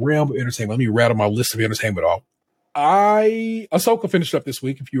to the realm of entertainment. Let me rattle my list of entertainment off. Ahsoka finished up this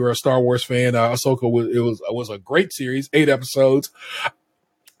week. If you are a Star Wars fan, Ahsoka was a great series, 8 episodes.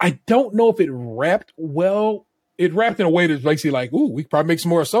 I don't know if it wrapped well. It wrapped in a way that's basically like, ooh, we could probably make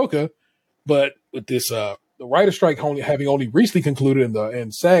some more Ahsoka. But with this, the writer strike having only recently concluded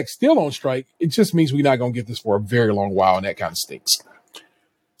and SAG still on strike, it just means we're not going to get this for a very long while, and that kind of stinks.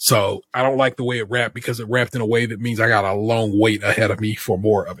 So I don't like the way it wrapped because it wrapped in a way that means I got a long wait ahead of me for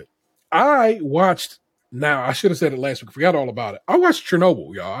more of it. I should have said it last week. Forgot all about it. I watched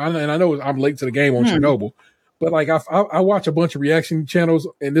Chernobyl, y'all. And I know I'm late to the game on Chernobyl, but like I watch a bunch of reaction channels,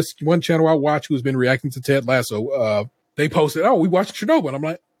 and this one channel I watch who's been reacting to Ted Lasso, they posted, "Oh, we watched Chernobyl." And I'm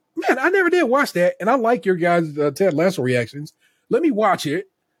like, man, I never did watch that. And I like your guys' Ted Lasso reactions. Let me watch it.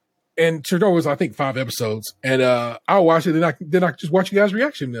 And Chernobyl was, I think, 5 episodes. And I'll watch it. Then I just watch you guys'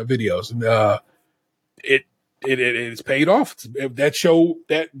 reaction videos. And it's paid off. That show,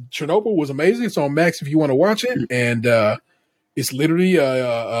 that Chernobyl was amazing. It's on Max if you want to watch it. And it's literally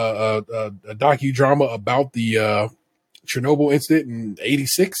a docudrama about the Chernobyl incident in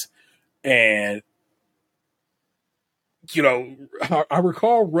 '86. And I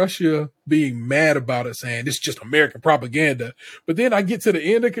recall Russia being mad about it, saying it's just American propaganda. But then I get to the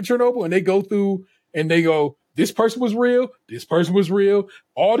end of Chernobyl and they go through and they go, this person was real. This person was real.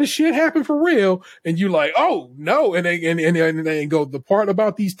 All this shit happened for real. And you like, oh no. And they go, the part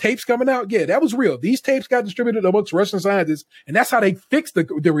about these tapes coming out. Yeah, that was real. These tapes got distributed amongst Russian scientists. And that's how they fixed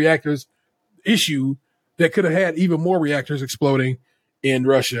the reactors issue that could have had even more reactors exploding in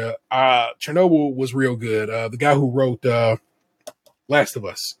Russia. Chernobyl was real good. The guy who wrote Last of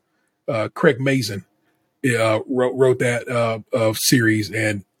Us, Craig Mazin, wrote that series,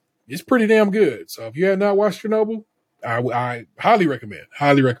 and it's pretty damn good. So if you have not watched Chernobyl, I highly recommend.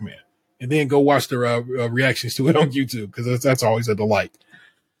 And then go watch the reactions to it on YouTube, because that's always a delight.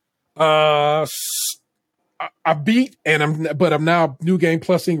 I beat, I'm now New Game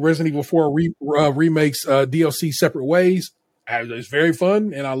Plusing Resident Evil 4 remakes DLC Separate Ways. It's very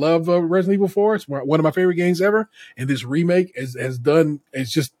fun, and I love Resident Evil 4. It's one of my favorite games ever. And this remake has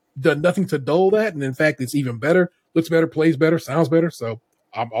just done nothing to dull that. And in fact, it's even better, looks better, plays better, sounds better. So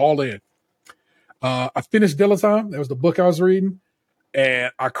I'm all in. I finished Dilettante. That was the book I was reading,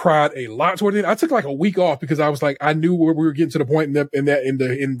 and I cried a lot toward the end. I took like a week off because I was like, I knew where we were getting to the point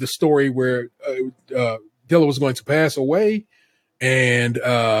in the story where Dilla was going to pass away. And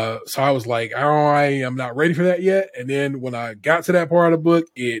so I was like, I am not ready for that yet. And then when I got to that part of the book,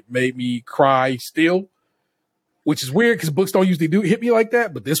 it made me cry still, which is weird because books don't usually hit me like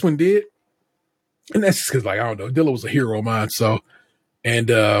that, but this one did. And that's just because, like, I don't know, Dilla was a hero of mine. So, and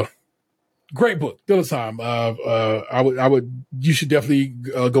great book, Dilla's Time. You should definitely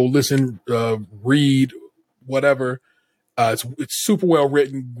go listen, read, whatever. It's super well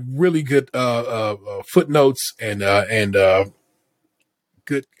written, really good footnotes and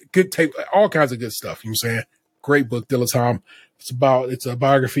good tape, all kinds of good stuff. You know what I'm saying? Great book, Dilettante. It's a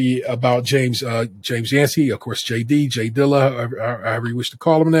biography about James Yancey, of course, JD, J Dilla, however you wish to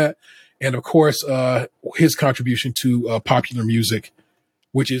call him that. And of course, his contribution to popular music,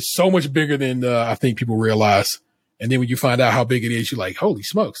 which is so much bigger than I think people realize. And then when you find out how big it is, you're like, holy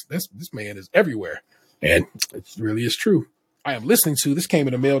smokes, this man is everywhere. And it really is true. I am listening to, this came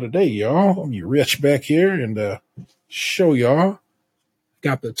in the mail today, y'all. Let me reach back here and show y'all.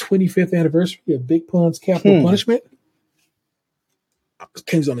 Got the 25th anniversary of Big Pun's Capital Punishment. It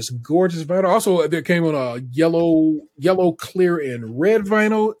came on this gorgeous vinyl. Also, there came on a yellow, clear, and red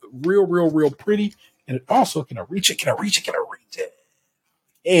vinyl. Real pretty. And it also, can I reach it?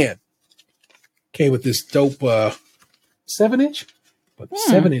 And came with this dope 7-inch. But the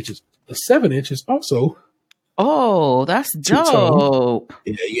 7-inch is also. Oh, that's two-tone. dope.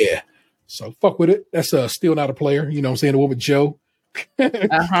 Yeah. So fuck with it. That's still not a player. You know what I'm saying? The one with Joe.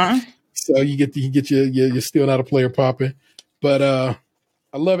 So you get your still not a player popping. But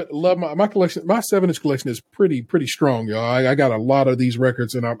I love it. I love my collection. My 7-inch collection is pretty strong, y'all. I got a lot of these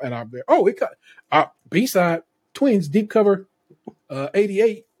records, and I'm there. Oh, it got B-side Twins deep cover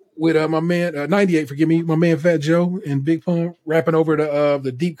 88 with my man 98. Forgive me, my man Fat Joe and Big Pun rapping over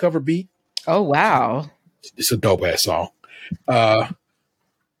the deep cover beat. Oh wow, it's a dope ass song.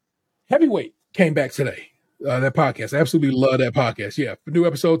 Heavyweight came back today. That podcast, I absolutely love that podcast. Yeah, new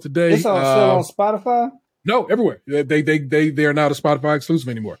episode today. It's still on Spotify. No, everywhere. They are not a Spotify exclusive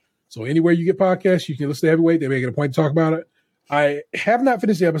anymore. So anywhere you get podcasts, you can listen to Heavyweight. They make it a point to talk about it. I have not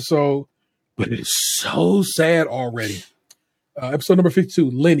finished the episode, but it is so sad already. Episode number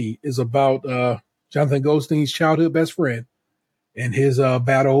 52, Lenny, is about Jonathan Goldstein's childhood best friend and his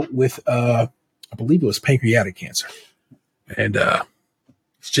battle with, I believe it was pancreatic cancer. And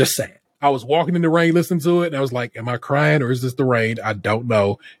it's just sad. I was walking in the rain listening to it, and I was like, am I crying or is this the rain? I don't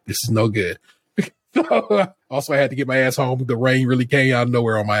know. This is no good. Also, I had to get my ass home. The rain really came out of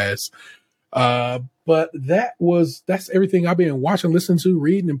nowhere on my ass. But that's everything I've been watching, listening to,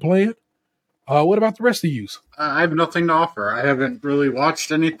 reading, and playing. What about the rest of you? I have nothing to offer. I haven't really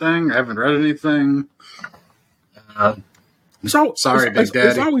watched anything. I haven't read anything. Sorry, Big Daddy.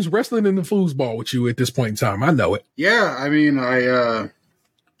 It's always wrestling in the foosball with you at this point in time. I know it. Yeah, I mean, I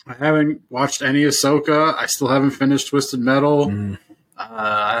haven't watched any Ahsoka. I still haven't finished Twisted Metal.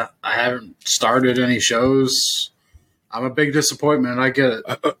 I haven't started any shows. I'm a big disappointment. I get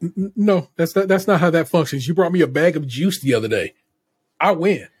it. No, that's not how that functions. You brought me a bag of juice the other day. I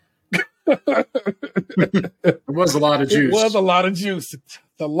win. It was a lot of juice. It was a lot of juice. It's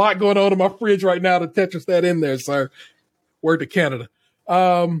a lot going on in my fridge right now to Tetris that in there, sir. Word to Canada.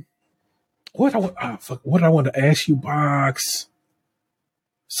 What I want to ask you, Box?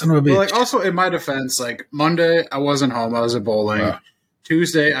 Son of a bitch. Well, like, also, in my defense, like Monday, I wasn't home. I was at bowling.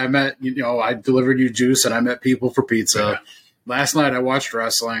 Tuesday, I met, I delivered you juice and I met people for pizza. Yeah. Last night, I watched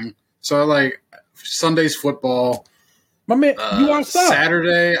wrestling. So, like, Sunday's football. My man, you outside.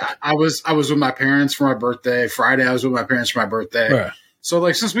 Saturday, I was with my parents for my birthday. Friday, I was with my parents for my birthday. Right. So,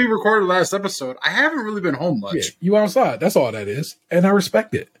 like, since we recorded last episode, I haven't really been home much. Yeah, you outside. That's all that is. And I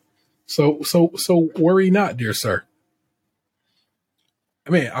respect it. So worry not, dear sir. I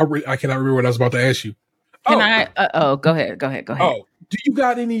mean, I cannot remember what I was about to ask you. Go ahead. Oh, do you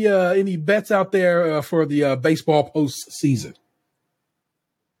got any bets out there for the baseball postseason?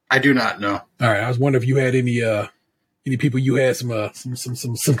 I do not know. All right, I was wondering if you had any people you had some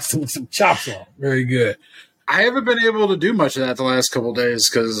chops on. Very good. I haven't been able to do much of that the last couple of days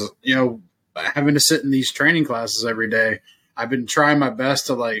because having to sit in these training classes every day. I've been trying my best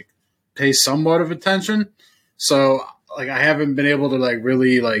to like pay somewhat of attention, so like I haven't been able to like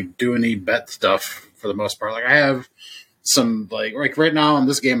really like do any bet stuff for the most part. Like I have some like right now in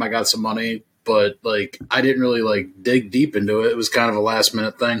this game I got some money, but like I didn't really like dig deep into it. It was kind of a last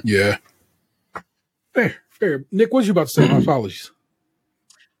minute thing. Yeah. Fair. Nick, what you about to say? My apologies.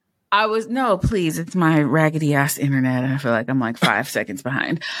 No, please. It's my raggedy ass internet. I feel like I'm like 5 seconds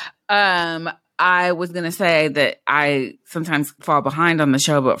behind. I was going to say that I sometimes fall behind on the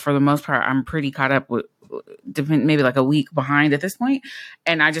show, but for the most part, I'm pretty caught up with maybe like a week behind at this point.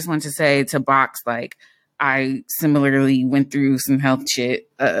 And I just want to say to Box, like, I similarly went through some health shit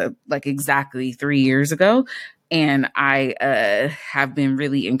like exactly 3 years ago. And I have been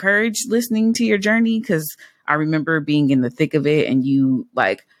really encouraged listening to your journey because I remember being in the thick of it and you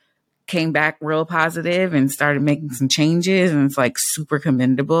like came back real positive and started making some changes. And it's like super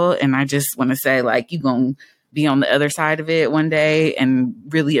commendable. And I just want to say like, you going to be on the other side of it one day and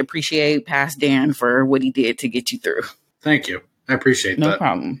really appreciate past Dan for what he did to get you through. Thank you. I appreciate that. No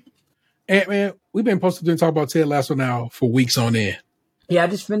problem. And man, we've been posted to talk about Ted Lasso now for weeks on end. Yeah, I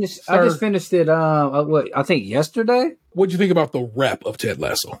just finished. Sir. I just finished it. What I think yesterday. What'd you think about the rep of Ted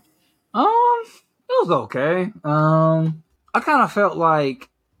Lasso? It was okay. I kind of felt like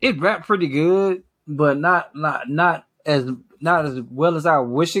it wrapped pretty good, but not as well as I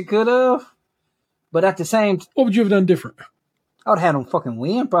wish it could have. But at the same, What would you have done different? I would have had him fucking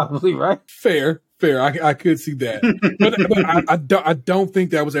win, probably, right? Fair. I could see that, but I don't think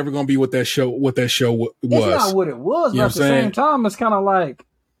that was ever going to be what that show was. It's not what it was, You but know at the same time, it's kind of like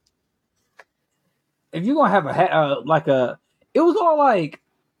if you're gonna have it was all like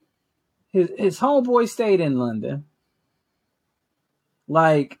his homeboy stayed in London.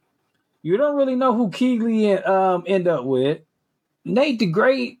 Like you don't really know who Keighley end up with. Nate the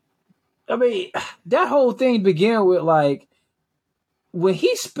Great. I mean, that whole thing began with like when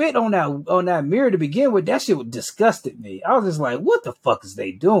he spit on that mirror to begin with. That shit disgusted me. I was just like, "What the fuck is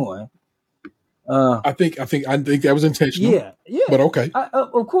they doing?" I think that was intentional. Yeah. But okay.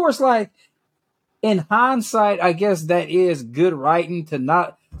 Of course, like in hindsight, I guess that is good writing to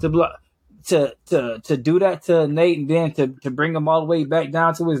not to do that to Nate and then to bring him all the way back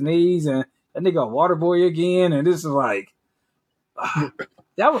down to his knees and that nigga a water boy again. And this is like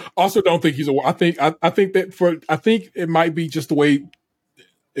that was also don't think he's a. I think it might be just the way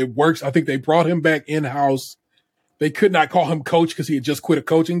it works. I think they brought him back in house. They could not call him coach because he had just quit a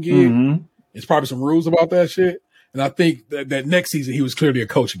coaching gig. Mm-hmm. There's probably some rules about that shit. And I think that next season he was clearly a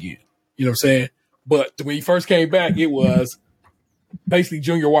coach again. You know what I'm saying? But when he first came back, it was basically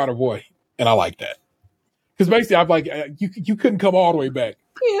junior water boy. And I like that. Because basically I'm like, you couldn't come all the way back.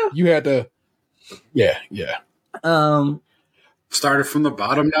 Yeah. You had to, yeah. Started from the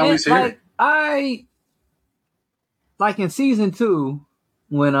bottom, now he's here. Like in season 2,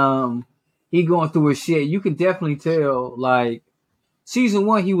 when he going through his shit, you can definitely tell like season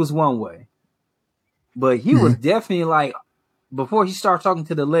 1 he was one way. But he was definitely like before he started talking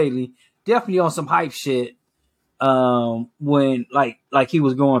to the lady, definitely on some hype shit. When like he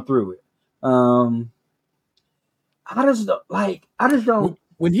was going through it. I just don't.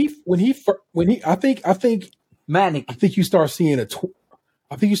 When he I think manic. I think you start seeing a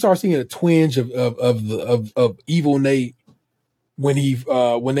twinge of evil Nate when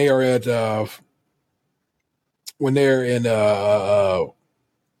they're in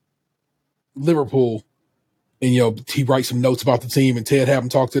Liverpool, and he writes some notes about the team, and Ted have him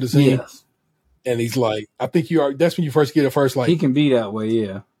talk to the team, Yes. and he's like, I think that's when you first get it first, like he can be that way,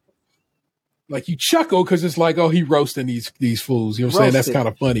 yeah. Like you chuckle because it's like, oh, he roasting these fools. You know what I'm saying? That's kind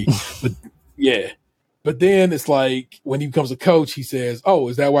of funny, but yeah. But then it's like when he becomes a coach, he says, "Oh,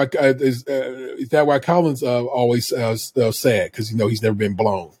 is that why Colin's always sad because he's never been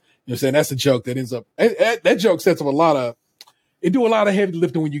blown." You know what I'm saying? That's a joke that ends up that joke sets up a lot of. It do a lot of heavy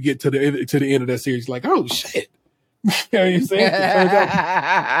lifting when you get to the end of that series. Like, oh shit, you know what I'm saying?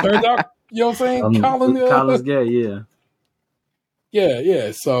 Turns out, you know what I'm saying? Colin's gay, yeah.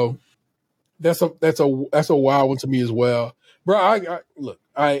 Yeah. So that's a wild one to me as well, bro.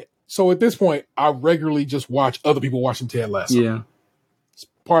 So at this point, I regularly just watch other people watching Ted Lasso. Yeah, it's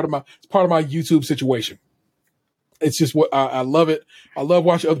part of my YouTube situation. It's just what I love it. I love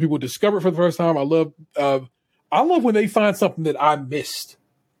watching other people discover it for the first time. I love when they find something that I missed.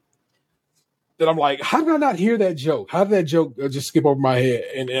 That I'm like, how did I not hear that joke? How did that joke just skip over my head?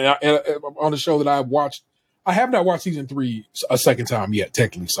 And on the show that I watched, I have not watched season 3 a second time yet,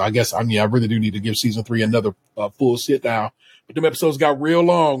 technically. So I guess I really do need to give season 3 another full sit down. But them episodes got real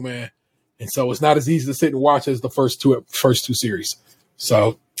long, man, and so it's not as easy to sit and watch as the first two series.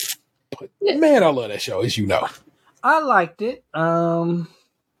 So, man, I love that show, as you know. I liked it.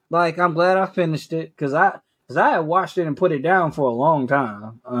 Like I'm glad I finished it because I had watched it and put it down for a long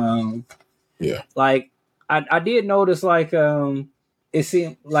time. Yeah, like I did notice like it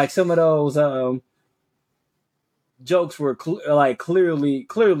seemed like some of those jokes were clearly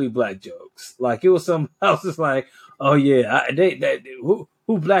black jokes. Like it was some I was just like, oh yeah, who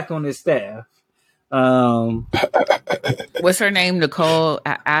black on this staff? What's her name? Nicole,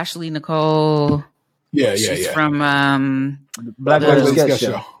 Ashley Nicole. Yeah. She's from Black Women's Sketch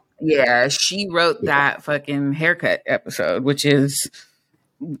Show. Yeah, she wrote that fucking haircut episode, which is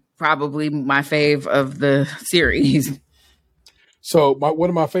probably my fave of the series. So one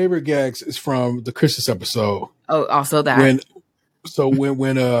of my favorite gags is from the Christmas episode. Oh, also that.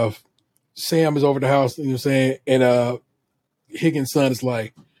 When Sam is over the house, you know what I'm saying, and Higgins' son is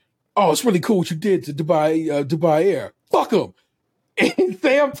like, "Oh, it's really cool what you did to Dubai Air. Fuck him." And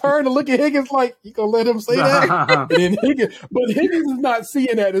Sam turned to look at Higgins like, you gonna let him say that? And then Higgins is not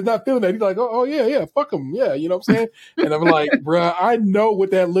seeing that, is not feeling that. He's like, oh yeah, fuck him. Yeah, you know what I'm saying? And I'm like, bruh, I know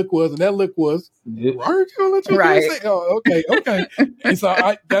what that look was. And that look was, aren't you gonna let your Right. say? Oh, okay. And so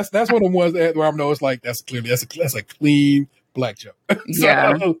that's one of the ones where I know it's like, that's a clean black joke.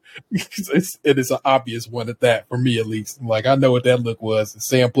 Yeah. So, it is an obvious one at that, for me at least. Like, I know what that look was. And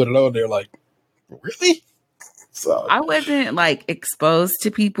Sam put it on there like, really? So I wasn't like exposed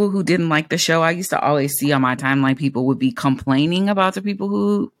to people who didn't like the show. I used to always see on my timeline people would be complaining about the people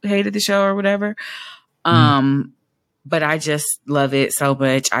who hated the show or whatever. But I just love it so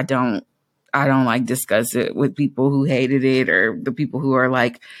much. I don't like discuss it with people who hated it or the people who are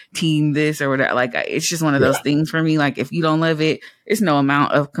like team this or whatever. Like, it's just one of those things for me. Like, if you don't love it, it's no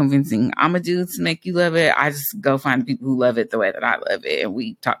amount of convincing I'm a dude to make you love it. I just go find people who love it the way that I love it, and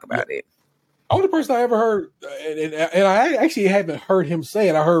we talk about it. Only person I ever heard, and I actually haven't heard him say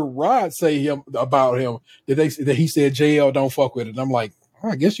it. I heard Rod say about him that he said JL don't fuck with it. And I'm like,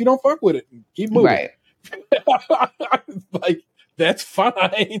 I guess you don't fuck with it. Keep moving. Right. Like, that's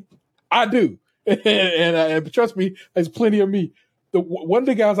fine. I do, and trust me, there's plenty of me. One of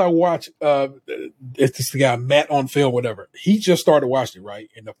the guys I watch, it's this guy Matt on Film, whatever. He just started watching it, right?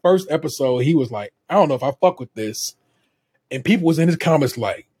 In the first episode, he was like, I don't know if I fuck with this, and people was in his comments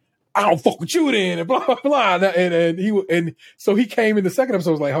like, I don't fuck with you then, and blah, blah, blah. And so he came in the second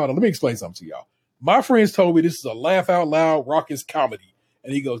episode, was like, hold on, let me explain something to y'all. My friends told me this is a laugh out loud, raucous comedy.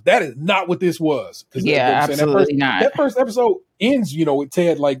 And he goes, that is not what this was. Yeah, absolutely not. That first episode ends, with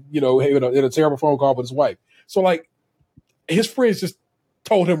Ted, like, in a terrible phone call with his wife. So, like, his friends just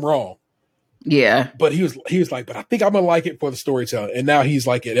told him wrong. Yeah. But he was like, but I think I'm going to like it for the storytelling. And now he's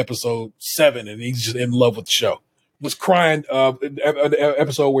like at episode 7 and he's just in love with the show. Was crying an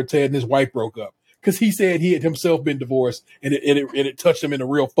episode where Ted and his wife broke up because he said he had himself been divorced and it touched him in a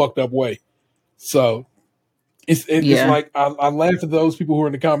real fucked up way. So it's like I laughed at those people who were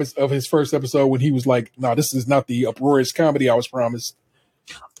in the comments of his first episode when he was like, "No, this is not the uproarious comedy I was promised."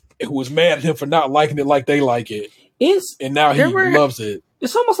 Who was mad at him for not liking it like they like it, and now he loves it.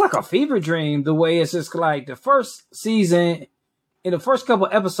 It's almost like a fever dream. The way it's just like the first season, in the first couple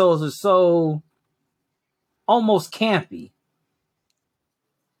episodes, is so almost campy.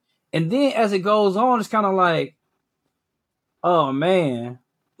 And then as it goes on, it's kind of like, oh man,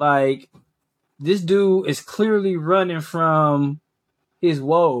 like this dude is clearly running from his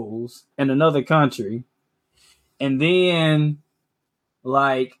woes in another country. And then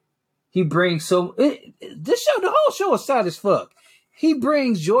like he brings the whole show is sad as fuck. He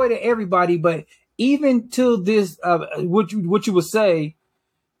brings joy to everybody, but even to this, what you would say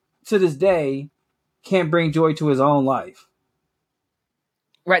to this day, can't bring joy to his own life.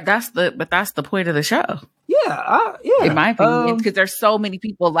 Right. That's the point of the show. Yeah. In my opinion, because there's so many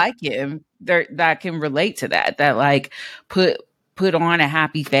people like him that can relate to that like put on a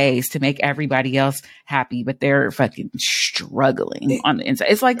happy face to make everybody else happy, but they're fucking struggling on the inside.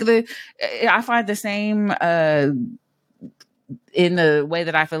 It's like I find the same, in the way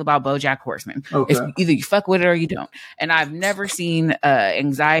that I feel about BoJack Horseman. Okay. It's either you fuck with it or you don't. And I've never seen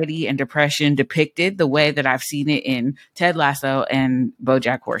anxiety and depression depicted the way that I've seen it in Ted Lasso and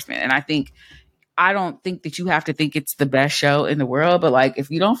BoJack Horseman. And I don't think that you have to think it's the best show in the world, but like, if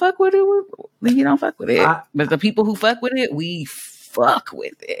you don't fuck with it, then you don't fuck with it. But the people who fuck with it, we fuck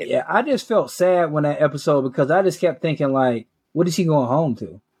with it. Yeah, I just felt sad when that episode, because I just kept thinking like, what is he going home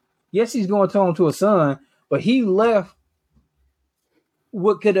to? Yes, he's going home to a son, but he left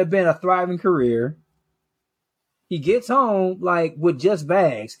what could have been a thriving career. He gets home like with just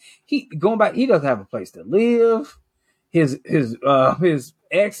bags. He doesn't have a place to live. His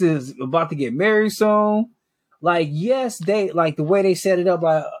ex is about to get married soon. Like, yes, they like the way they set it up,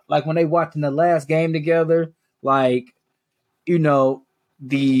 like when they watching the last game together, like, the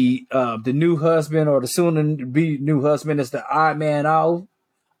new husband or the soon to be new husband is the odd man out.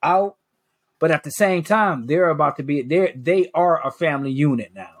 But at the same time, they are a family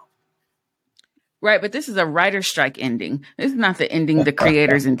unit now. Right, but this is a writer's strike ending. This is not the ending the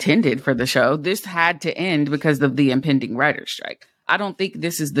creators intended for the show. This had to end because of the impending writer's strike. I don't think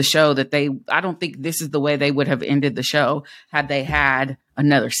this is the show I don't think this is the way they would have ended the show had they had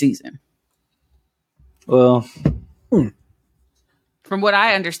another season. Well, from what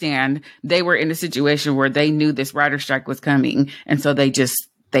I understand, they were in a situation where they knew this writer's strike was coming, and so they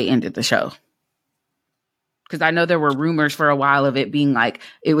ended the show. Because I know there were rumors for a while of it being like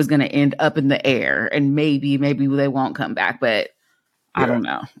it was going to end up in the air, and maybe they won't come back. But I don't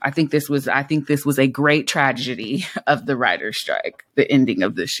know. I think this was a great tragedy of the writer's strike, the ending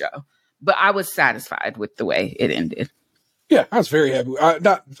of this show. But I was satisfied with the way it ended. Yeah, I was very happy. I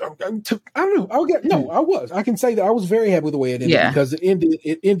don't know. I was. I can say that I was very happy with the way it ended Yeah. because it ended.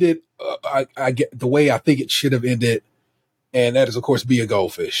 It ended. I get the way I think it should have ended, and that is, of course, be a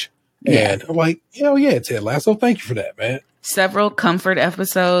goldfish. Yeah. And I'm like, hell yeah, Ted Lasso. Thank you for that, man. Several comfort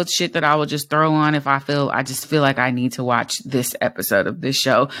episodes, shit that I will just throw on if I just feel like I need to watch this episode of this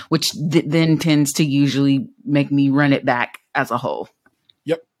show, which then tends to usually make me run it back as a whole.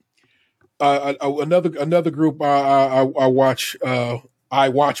 Yep. Another group I watch. I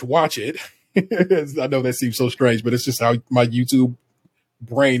watch it. I know that seems so strange, but it's just how my YouTube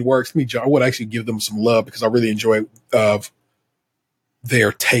brain works. I would actually give them some love because I really enjoy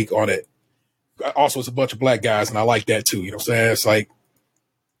their take on it. Also, it's a bunch of black guys, and I like that too. You know what I'm saying? It's like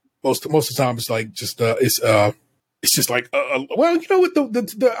most of the time, it's like just it's just like well, you know what?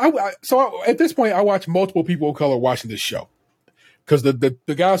 So at this point, I watch multiple people of color watching this show because the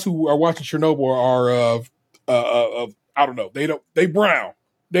guys who are watching Chernobyl are I don't know, they brown.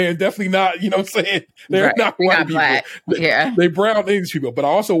 They're definitely not, you know what I'm saying? They're Right. not They're white not people. black. Yeah. They brown English people. But I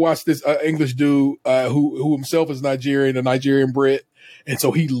also watched this English dude who himself is Nigerian, a Nigerian Brit, and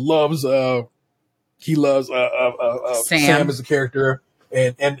so he loves Sam as a character,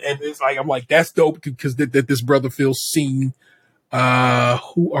 and it's like I'm like that's dope because this brother feels seen.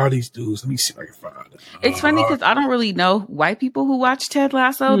 Who are these dudes? Let me see if I can find it. It's funny because I don't really know white people who watch Ted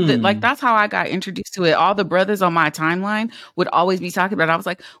Lasso. Like that's how I got introduced to it. All the brothers on my timeline would always be talking about it. I was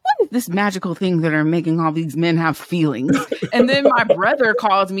like, what is this magical thing that are making all these men have feelings? And then my brother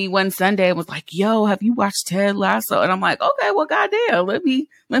called me one Sunday and was like, yo, have you watched Ted Lasso? And I'm like, okay, well, goddamn, let me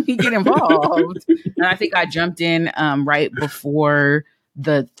get involved. And I think I jumped in right before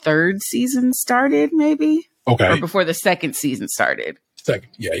the third season started, maybe. Okay. Or before the second season started. Second,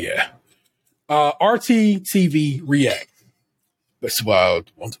 yeah. RTTV React. That's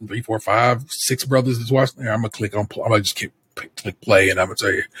about 1, 2, 3, 4, 5, 6 brothers is watching there. I'm gonna click on. I'm gonna just click play, and I'm gonna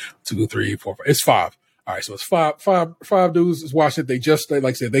tell you 2, 3, 4, 5. It's 5. All right, so it's five dudes is watching it. They just like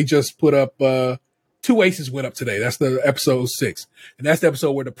I said, they just put up 2 aces went up today. That's the episode 6, and that's the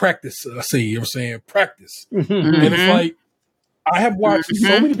episode where the practice scene. You know what I'm saying? Practice, and it's like I have watched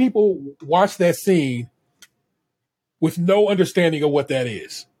so many people watch that scene with no understanding of what that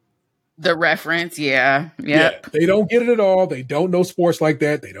is. The reference, yeah. Yep. Yeah, they don't get it at all. They don't know sports like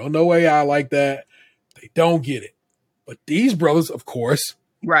that. They don't know AI like that. They don't get it. But these brothers, of course,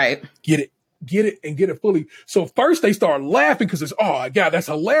 right, get it, and get it fully. So first they start laughing because it's, oh, God, that's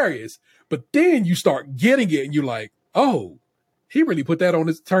hilarious. But then you start getting it, and you're like, oh, he really put that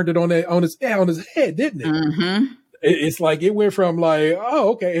turned it on his head, didn't it? Mm-hmm. It's like it went from like,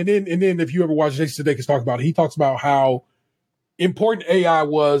 oh, okay. And then if you ever watch Jason Sudeikis talk about it, he talks about how important AI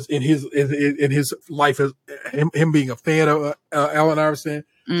was in his life as him being a fan of Allen Iverson,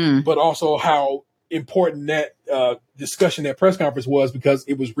 but also how important that discussion, that press conference was because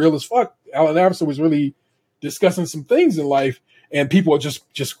it was real as fuck. Allen Iverson was really discussing some things in life, and people are just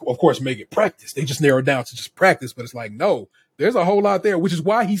of course make it practice. They just narrow it down to just practice, but it's like, no, there's a whole lot there, which is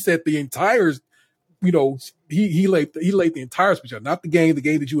why he said the entire, you know, he laid the entire speech out, not the game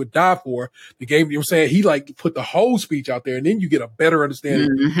that you would die for, the game, you know what I'm saying? He like put the whole speech out there, and then you get a better understanding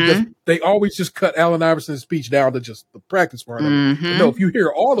because they always just cut Allen Iverson's speech down to just the practice part of it. But no, if you hear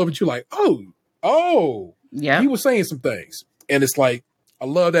all of it, you're like, oh, yeah, he was saying some things. And it's like, I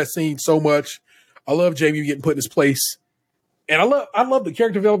love that scene so much. I love Jamie getting put in his place. And I love the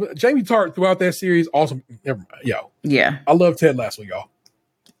character development. Jamie Tart throughout that series, awesome. Never mind. Yo. Yeah. I love Ted Lasso, y'all.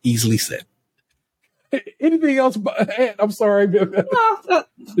 Easily said. Anything else? I'm sorry that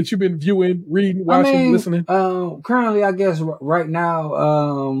you've been viewing, reading, watching, listening. Currently, I guess right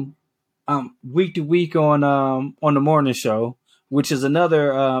now, week to week on the morning show, which is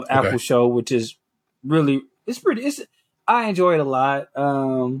another Apple show, which is really I enjoy it a lot.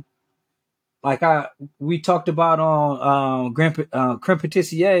 We talked about on Creme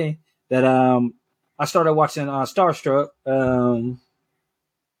Patissier that I started watching Starstruck,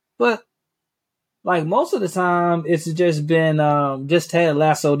 but. Like most of the time, it's just been just Ted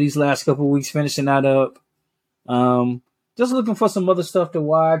Lasso these last couple of weeks, finishing that up. Just looking for some other stuff to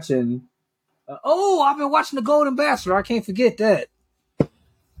watch, and I've been watching The Golden Bachelor. I can't forget that.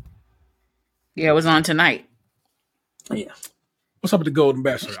 Yeah, it was on tonight. Yeah. What's up with The Golden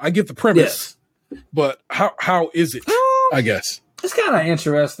Bachelor? I get the premise, but how is it? I guess it's kind of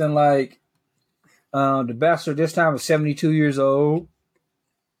interesting. Like the Bachelor this time is 72 years old.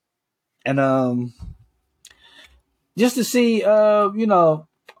 And just to see women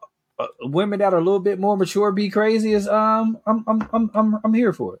that are a little bit more mature be crazy is I'm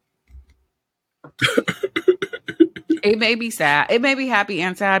here for it. It may be sad. It may be happy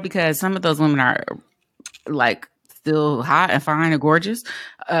and sad because some of those women are like still hot and fine and gorgeous.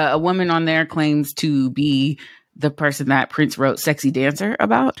 A woman on there claims to be the person that Prince wrote "Sexy Dancer"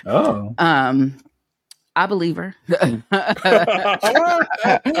 about. Oh. I believe her. But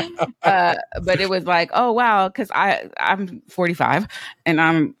it was like, oh wow, because I'm 45 and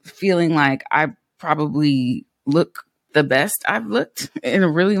I'm feeling like I probably look the best I've looked in a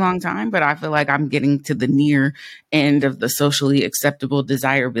really long time, but I feel like I'm getting to the near end of the socially acceptable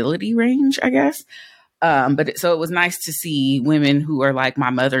desirability range, I guess. So it was nice to see women who are like my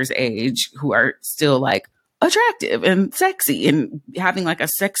mother's age who are still like attractive and sexy and having like a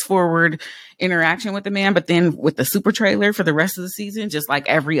sex forward interaction with the man. But then with the super trailer for the rest of the season, just like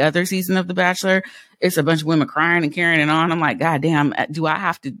every other season of The Bachelor, it's a bunch of women crying and carrying it on. I'm like, God damn, do I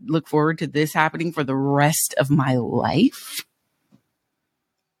have to look forward to this happening for the rest of my life?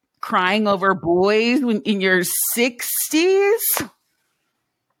 Crying over boys when in your 60s?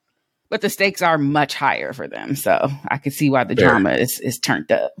 But the stakes are much higher for them. So I can see why the drama is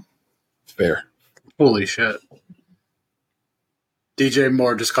turned up. Fair. Holy shit. DJ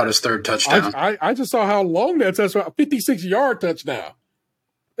Moore just caught his third touchdown. I just saw how long that touchdown, 56-yard touchdown.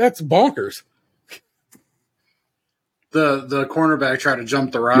 That's bonkers. The cornerback tried to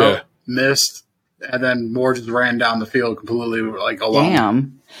jump the route, missed, and then Moore just ran down the field completely like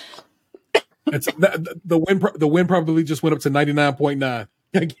alone. Damn. The win probably just went up to 99.9.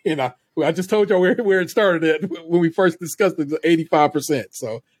 Again, I just told y'all where it started at when we first discussed it, 85%.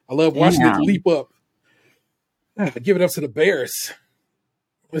 So I love watching it leap up. Give it up to the Bears.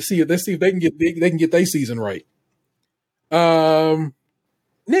 Let's see if they can get their season right.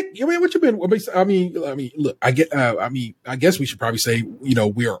 Nick, I mean, what you been? I mean, look, I guess we should probably say,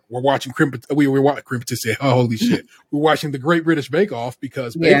 we're watching we're watching. Oh, holy shit, we're watching the Great British Bake Off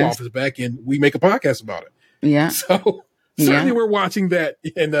because Bake Off is back and we make a podcast about it. Yeah. So certainly we're watching that,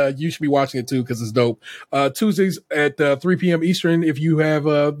 and you should be watching it too because it's dope. Tuesdays at 3 p.m. Eastern, if you have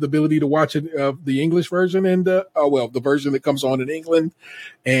the ability to watch it, the English version, and the version that comes on in England,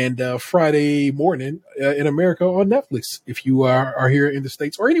 and Friday morning in America on Netflix. If you are here in the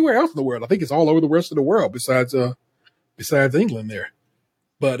States or anywhere else in the world, I think it's all over the rest of the world besides England there.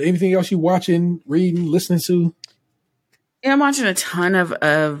 But anything else you watching, reading, listening to? Yeah, I'm watching a ton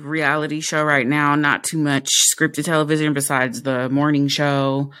of reality show right now. Not too much scripted television besides the morning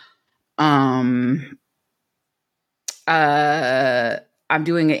show. I'm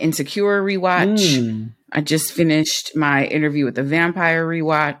doing an Insecure rewatch. I just finished my Interview with the Vampire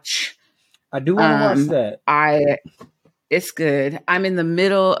rewatch. I do want to watch that. It's good. I'm in the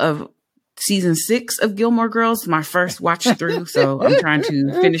middle of season 6 of Gilmore Girls, my first watch through, so I'm trying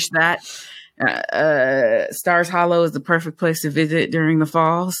to finish that. Stars Hollow is the perfect place to visit during the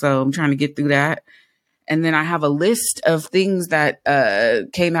fall, so I'm trying to get through that. And then I have a list of things that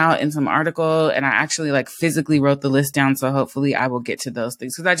came out in some article, and I actually physically wrote the list down, so hopefully I will get to those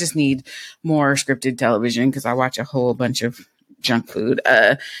things because I just need more scripted television because I watch a whole bunch of junk food.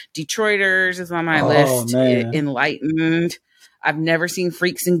 Detroiters is on my list. Enlightened. I've never seen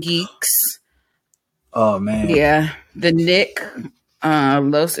Freaks and Geeks. Oh man. Yeah. The Nick.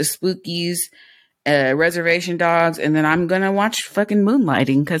 Los Spookies, Reservation Dogs, and then I'm gonna watch fucking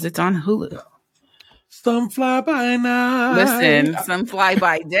Moonlighting because it's on Hulu. Some fly by night. Listen, some fly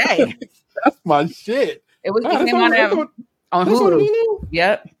by day. That's my shit. It came on Hulu.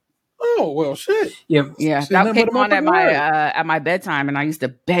 Yep. Oh well, shit. Yeah. That came on at my bedtime, and I used to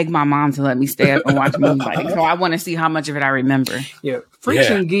beg my mom to let me stay up and watch Moonlighting. So I want to see how much of it I remember. Yeah,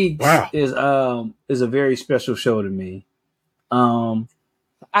 Freaks and Geeks is a very special show to me.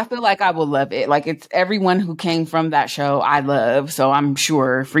 I feel like I will love it. It's everyone who came from that show I love. So I'm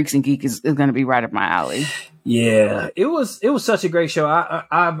sure Freaks and Geek is going to be right up my alley. Yeah, it was such a great show.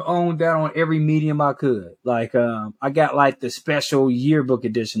 I've owned that on every medium I could. I got the special yearbook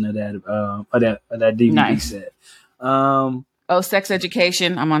edition of that DVD set. Sex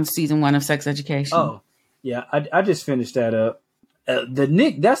Education. I'm on season 1 of Sex Education. Oh yeah, I just finished that up. The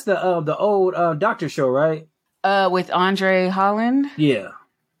Nick, that's the old doctor show, right? With Andre Holland. Yeah.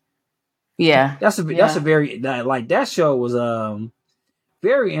 That's a very that show was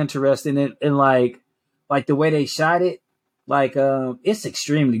very interesting and the way they shot it, it's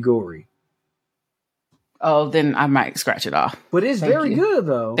extremely gory. Oh, then I might scratch it off. But it's very good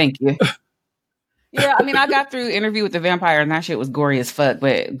though. Thank you. Yeah, I mean, I got through Interview with the Vampire and that shit was gory as fuck.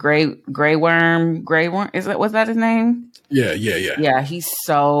 But Grey Worm, was that his name? Yeah. Yeah, he's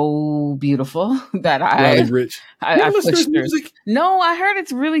so beautiful that Riley Rich. I pushed through. Music? No, I heard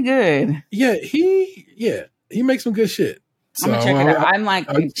it's really good. Yeah, he makes some good shit. So, I'm gonna check it out.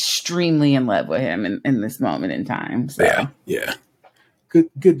 I'm extremely in love with him in this moment in time. So. Yeah.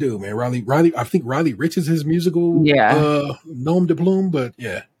 good dude, man. Riley. I think Riley Rich is his musical nom de plume, but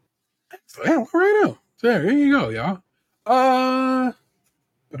yeah. So, yeah, right now. So, there you go, y'all.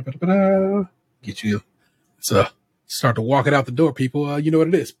 Get you. Let's start to walk it out the door, people. You know what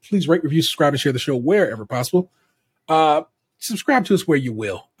it is. Please rate, review, subscribe, and share the show wherever possible. Subscribe to us where you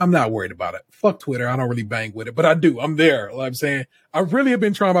will. I'm not worried about it. Fuck Twitter. I don't really bang with it, but I do. I'm there. Like I'm saying, I really have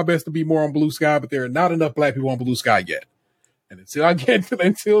been trying my best to be more on Blue Sky, but there are not enough black people on Blue Sky yet. And until I get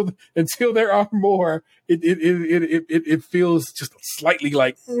to, until there are more, it feels just slightly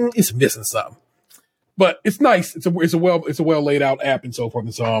like it's missing something. But it's nice. It's a well laid out app and so forth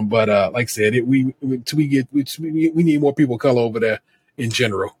and so on. But like I said, we need more people of color over there in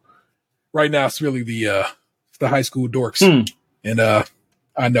general. Right now, it's really the high school dorks, and I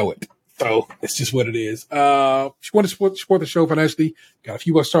know it. So it's just what it is. If you want to support the show financially, got a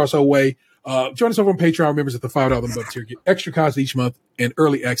few bucks stars our way. Join us over on Patreon. Members at the $5 level tier get extra content each month and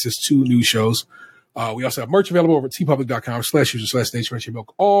early access to new shows. We also have merch available over at tpublic.com/user/Stage Crunchy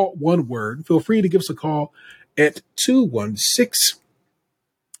Milk, all one word. Feel free to give us a call at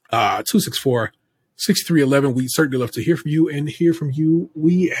 216-264-6311. We'd certainly love to hear from you, and hear from you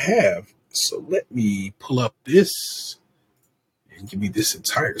we have. So let me pull up this and give me this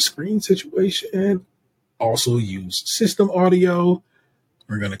entire screen situation. Also use system audio.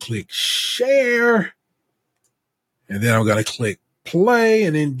 We're going to click share, and then I'm going to click play,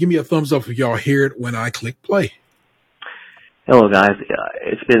 and then give me a thumbs up if y'all hear it when I click play. Hello, guys.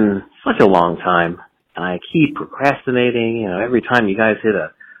 It's been such a long time. I keep procrastinating. Every time you guys hit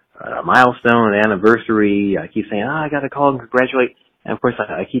a milestone, an anniversary, I keep saying, I got to call and congratulate. And, of course,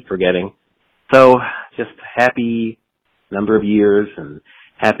 I keep forgetting. So just happy number of years and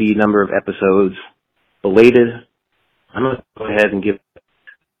happy number of episodes. Belated. I'm going to go ahead and give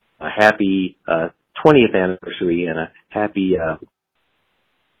a happy 20th anniversary and a happy,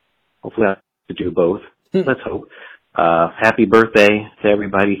 hopefully I have to do both. Let's hope. Happy birthday to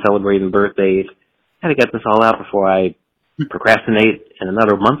everybody celebrating birthdays. I had to get this all out before I procrastinate and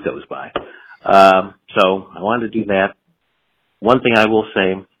another month goes by. So I wanted to do that. One thing I will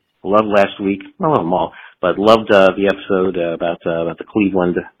say, loved last week, I love them all, but loved the episode about the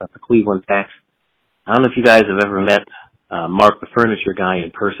Cleveland tax. I don't know if you guys have ever met Mark, the furniture guy,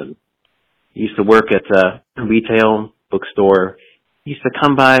 in person. He used to work at a retail bookstore. He used to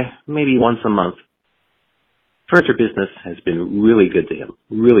come by maybe once a month. Furniture business has been really good to him.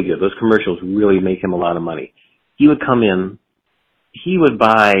 Really good. Those commercials really make him a lot of money. He would come in. He would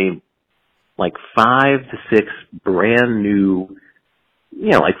buy like 5 to 6 brand new,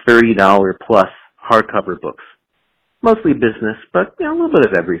 like $30 plus hardcover books. Mostly business, but, a little bit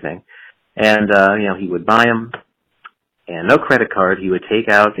of everything. And, he would buy them. And no credit card. He would take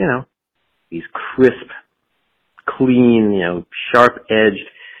out, these crisp, clean, sharp-edged,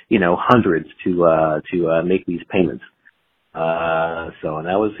 hundreds to make these payments. And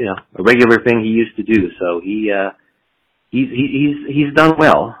that was, a regular thing he used to do. So he's done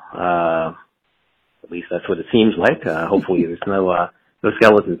well. At least that's what it seems like. Hopefully there's no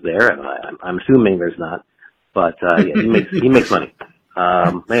skeletons there. I'm assuming there's not. But, he makes money.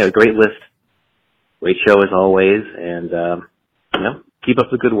 Anyway, great list. Great show as always. And, keep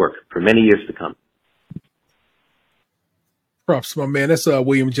up the good work for many years to come. Props, my man. That's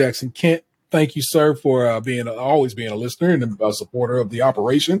William Jackson Kent. Thank you, sir, for always being a listener and a supporter of the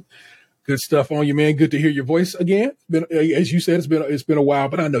operation. Good stuff on you, man. Good to hear your voice again. As you said, it's been a while,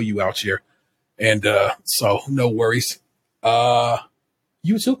 but I know you out here, and so no worries.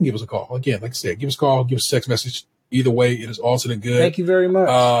 You still can give us a call again. Like I said, give us a call, give us a text message. Either way, it is awesome and good. Thank you very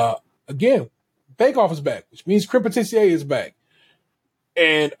much. Again, Bake Off is back, which means Creme Patissier is back,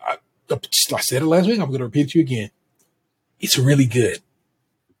 and I said it last week. I'm going to repeat it to you again. It's really good.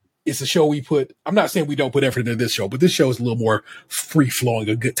 It's a show we put. I'm not saying we don't put effort into this show, but this show is a little more free flowing,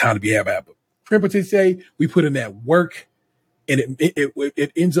 a good time to be having. Creme Patissier, we put in that work, and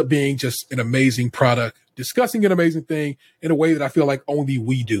it ends up being just an amazing product, discussing an amazing thing in a way that I feel like only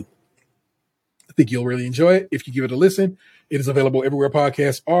we do. I think you'll really enjoy it if you give it a listen. It is available everywhere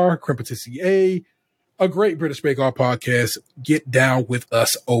podcasts are. Creme Patissier, a great British Bake Off podcast. Get down with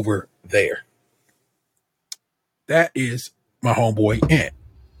us over there. That is my homeboy Ant.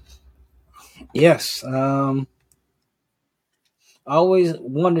 Yes. I always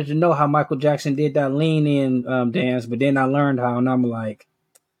wanted to know how Michael Jackson did that lean in dance, but then I learned how, and I'm like,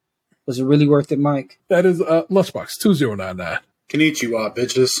 was it really worth it, Mike? That is Lunchbox 2099. Konnichiwa,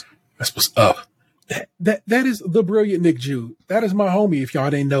 bitches. That's what's up. That is the brilliant Nick Jew. That is my homie, if y'all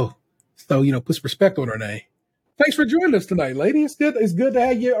didn't know. So, put some respect on her name. Thanks for joining us tonight, lady. It's good to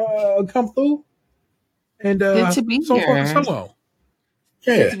have you come through. And good to be so here. Far, so long.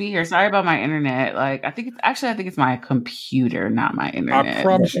 Yeah. to be here. Sorry about my internet. Like, I think it's my computer, not my internet. I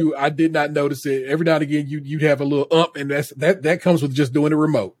promise you, I did not notice it. Every now and again, you'd have a little and that comes with just doing the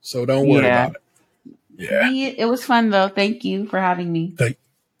remote. So don't worry about it. Yeah. It was fun though. Thank you for having me.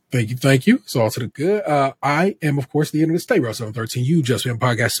 Thank you. It's all to the good. I am, of course, the end of the Stay Real 713. You just been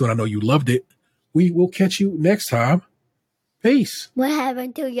podcast soon. I know you loved it. We will catch you next time. Peace. What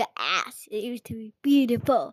happened to your ass? It used to be beautiful.